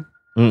condominium,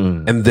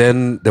 and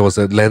then there was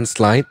a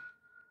landslide,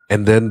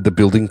 and then the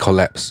building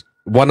collapsed.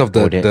 One of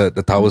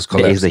the towers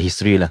collapsed. That is the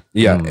history lah.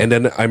 Yeah, and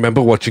then I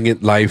remember watching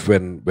it live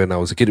when I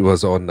was a kid. It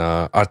was on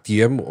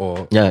RTM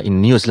or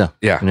in news lah.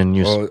 Yeah, in the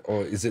news.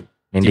 Or is it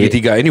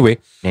TV3? Anyway,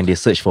 and they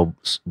search for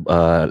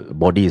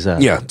bodies.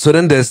 Yeah, so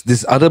then there's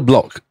this other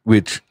block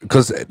which,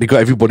 because they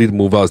got everybody to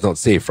move out, it's not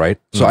safe, right?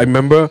 So I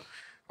remember,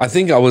 I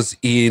think I was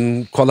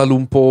in Kuala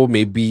Lumpur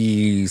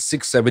maybe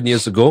 6-7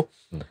 years ago.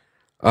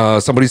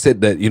 Somebody said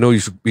that, you know, you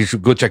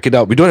should go check it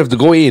out. We don't have to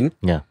go in,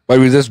 but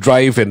we just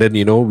drive and then,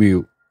 you know,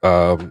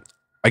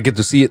 I get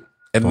to see it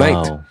at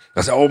night.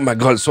 I said, oh my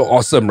God, it's so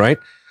awesome, right?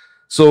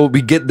 So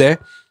we get there,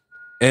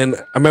 and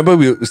I remember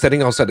we were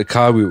standing outside the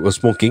car, we were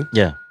smoking.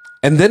 Yeah.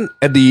 And then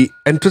at the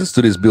entrance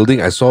to this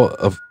building, I saw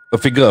a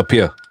figure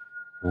appear.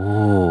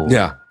 Oh.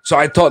 Yeah. So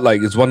I thought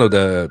like it's one of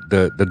the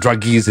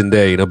druggies in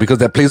there, you know, because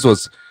that place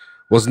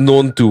was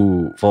known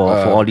to for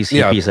all these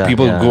hippies.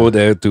 People go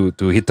there to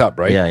hit up,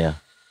 right? Yeah.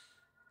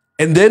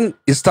 And then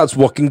it starts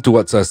walking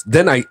towards us.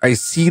 Then I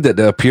see that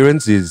the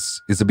appearance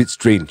is a bit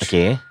strange.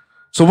 Okay.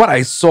 So what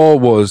I saw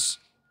was,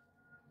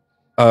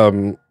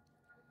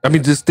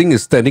 this thing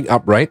is standing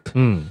upright,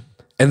 and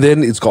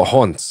then it's got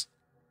horns.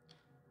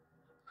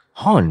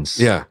 Horns?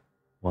 Yeah.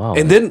 Wow.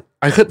 And then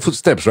I heard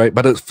footsteps, right?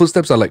 But the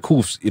footsteps are like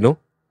hooves, you know?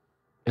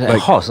 Like a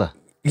horse?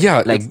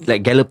 Yeah.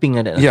 Like galloping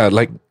like that? Yeah,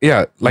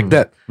 like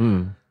that.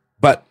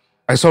 But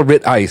I saw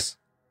red eyes.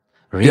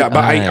 But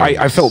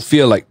I felt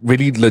fear, like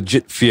really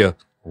legit fear.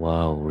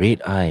 Wow,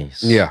 red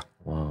eyes. Yeah.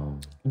 Wow.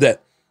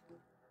 That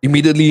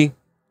immediately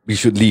we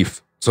should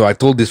leave. So I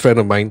told this friend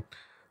of mine,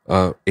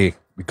 hey,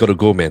 we gotta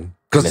go, man.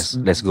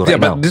 Let's go right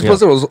now. But this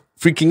person was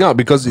freaking out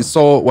because he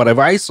saw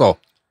whatever I saw.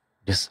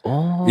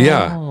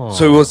 Yeah.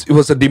 So it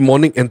was a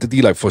demonic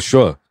entity, like for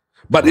sure.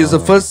 But it's the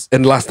first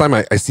and last time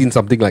I seen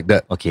something like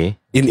that. Okay.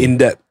 In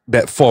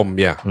that form,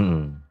 yeah.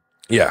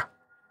 Yeah.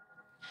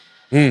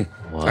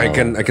 Wow. I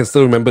can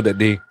still remember that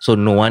day. So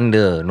no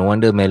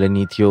wonder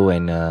Melanie Teo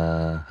and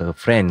her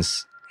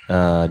friends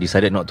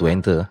decided not to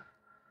enter.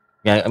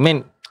 Yeah, I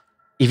mean,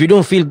 if you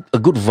don't feel a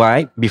good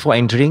vibe before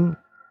entering,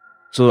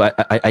 so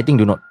I think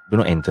do not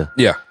enter.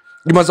 Yeah.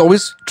 You must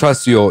always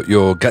trust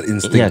your gut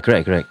instinct. Yeah,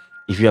 correct.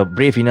 If you are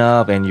brave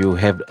enough and you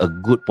have a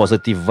good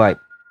positive vibe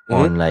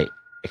on like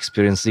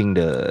experiencing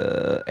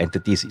the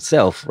entities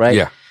itself, right?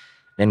 Yeah.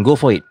 Then go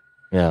for it.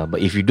 Yeah, but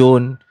if you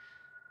don't,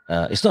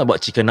 it's not about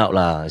chicken out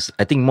lah.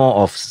 I think more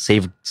of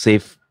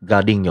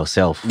safeguarding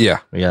yourself. Yeah.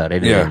 Yeah, rather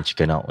than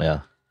chicken out. Yeah.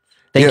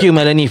 Thank you,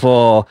 Melanie,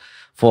 for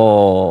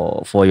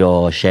your for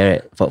your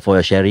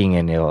sharing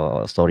and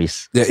your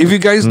stories. Yeah, if you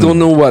guys don't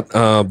know what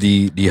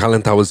the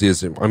Highland Towers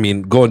is, I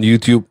mean, go on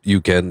YouTube. You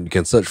can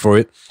search for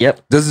it.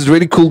 Yep. There's this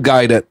really cool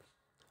guy that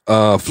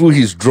flew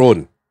his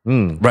drone,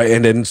 right,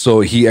 and then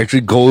so he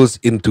actually goes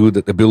into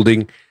the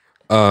building,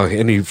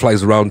 and he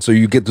flies around, so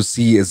you get to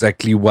see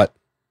exactly what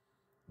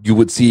you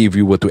would see if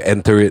you were to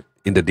enter it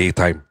in the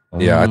daytime.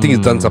 Yeah, I think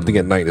he's done something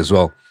at night as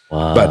well.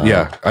 Wow. But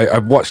yeah,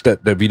 I've watched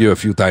that video a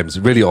few times.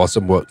 Really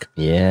awesome work.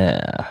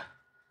 Yeah.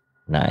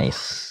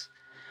 Nice.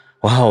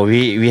 Wow,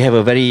 we have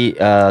a very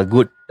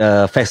good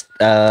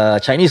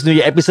Chinese New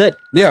Year episode.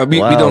 Yeah, we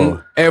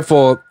don't air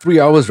for 3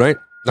 hours, right?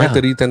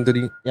 9:30,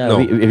 10:30. Yeah, no,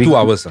 2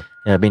 hours.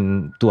 Yeah,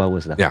 been 2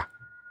 hours. Yeah.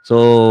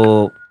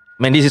 So,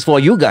 man, this is for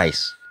you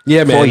guys.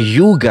 Yeah, man. For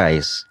you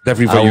guys.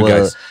 Definitely for you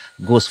guys.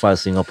 Ghost File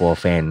Singapore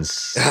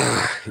fans.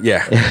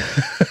 Yeah.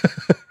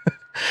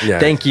 Yeah.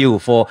 Thank you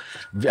for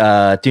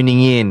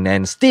tuning in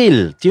and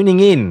still tuning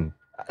in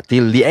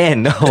till the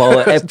end of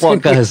our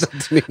podcast.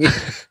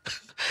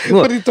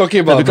 What are you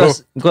talking about?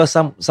 Because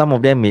some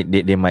of them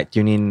they might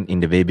tune in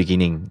the very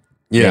beginning.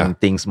 Yeah. Then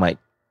things might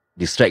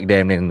distract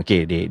them. Then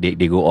okay,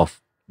 they go off.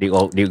 They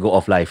go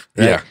off live.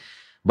 Right? Yeah.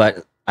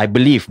 But I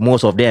believe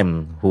most of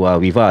them who are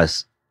with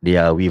us, they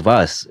are with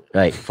us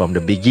right from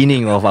the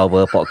beginning of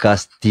our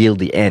podcast till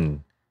the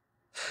end.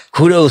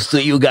 Kudos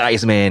to you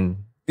guys, man.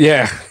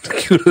 Yeah,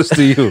 kudos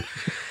to you.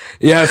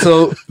 Yeah,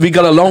 so we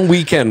got a long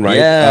weekend, right?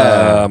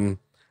 Yeah.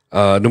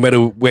 no matter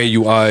where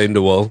you are in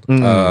the world.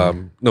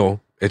 No,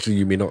 actually,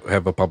 you may not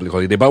have a public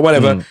holiday, but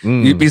whatever.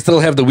 We still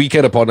have the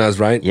weekend upon us,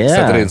 right? Yeah.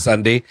 Saturday and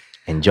Sunday.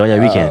 Enjoy your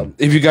weekend.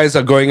 If you guys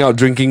are going out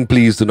drinking,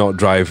 please do not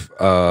drive.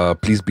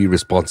 Please be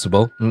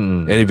responsible.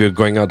 And if you're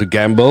going out to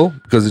gamble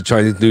because it's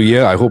Chinese New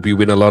Year, I hope you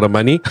win a lot of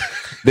money.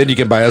 Then you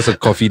can buy us a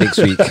coffee next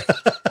week.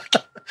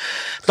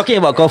 Talking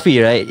about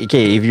coffee, right?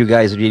 Okay, if you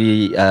guys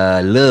really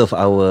love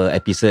our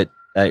episode,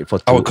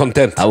 our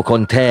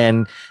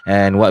content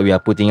and what we are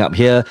putting up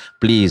here,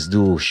 please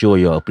do show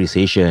your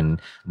appreciation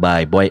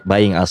by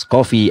buying us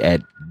coffee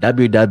at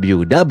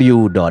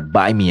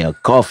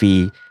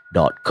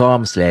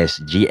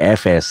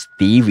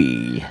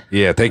www.buymeacoffee.com/GFSTV.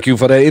 Yeah, thank you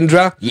for that,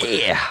 Indra.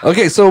 Yeah.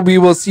 Okay, so we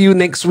will see you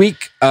next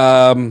week.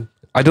 I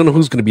don't know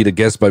who's going to be the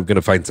guest, but I'm going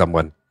to find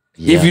someone.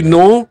 Yeah, if you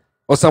know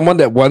or someone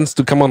that wants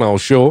to come on our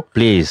show,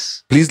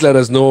 please let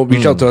us know.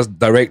 Reach out to us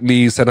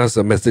directly. Send us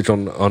a message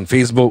on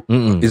Facebook,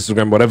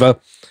 Instagram, whatever.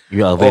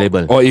 You are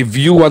available. Or if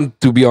you want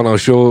to be on our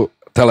show,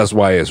 tell us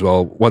why as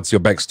well. What's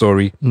your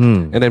backstory?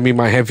 And then we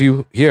might have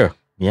you here.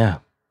 Yeah.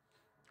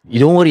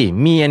 You don't worry.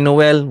 Me and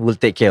Noel will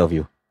take care of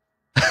you.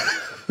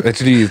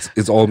 Actually,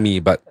 it's all me,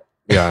 but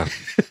yeah.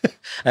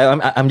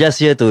 I'm just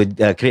here to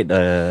create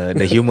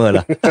the humor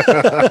lah.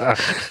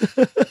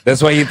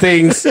 That's what he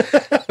thinks.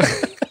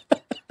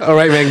 All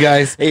right, man,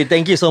 guys. Hey,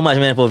 thank you so much,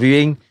 man, for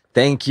viewing.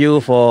 Thank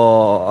you for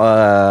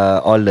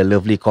all the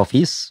lovely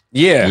coffees.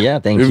 Yeah,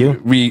 thank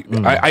you.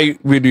 I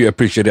really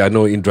appreciate it. I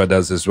know Indra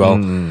does as well.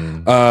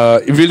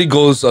 It really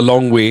goes a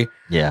long way.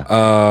 Yeah.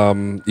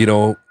 You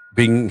know,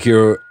 being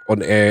here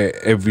on air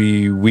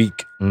every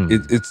week,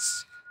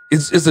 it's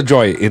a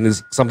joy and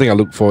it's something I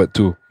look forward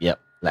to. Yep.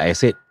 Like I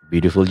said,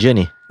 beautiful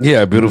journey.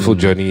 Yeah, beautiful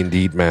journey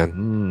indeed,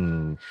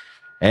 man.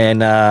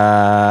 And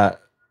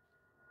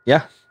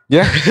yeah.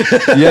 Yeah.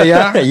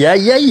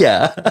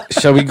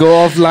 Shall we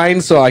go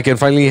offline so I can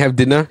finally have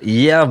dinner?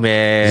 Yeah,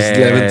 man. It's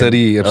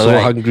 11:30. I'm so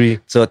hungry.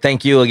 So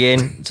thank you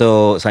again.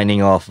 So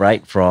signing off,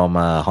 right, from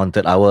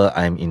Haunted Hour.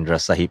 I'm Indra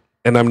Sahip.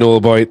 And I'm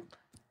Noel Boyd.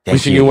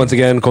 Wishing you once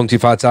again, Gong XI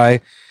FA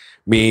CAI.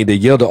 May the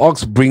year of the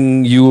ox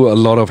bring you a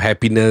lot of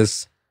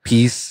happiness,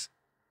 peace,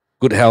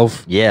 good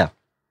health,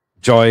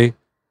 joy,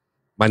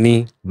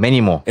 money, many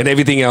more, and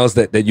everything else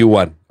that you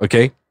want.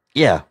 Okay?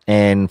 Yeah.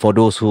 And for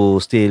those who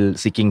still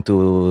seeking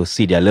to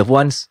see their loved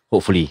ones,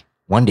 hopefully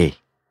one day,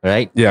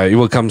 right? Yeah, it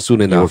will come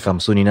soon enough. It will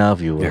come soon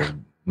enough. You will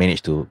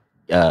manage to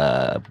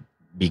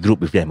be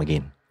grouped with them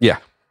again. Yeah.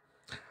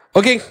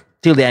 Okay.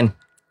 Till then.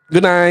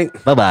 Good night.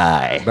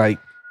 Bye-bye. Bye.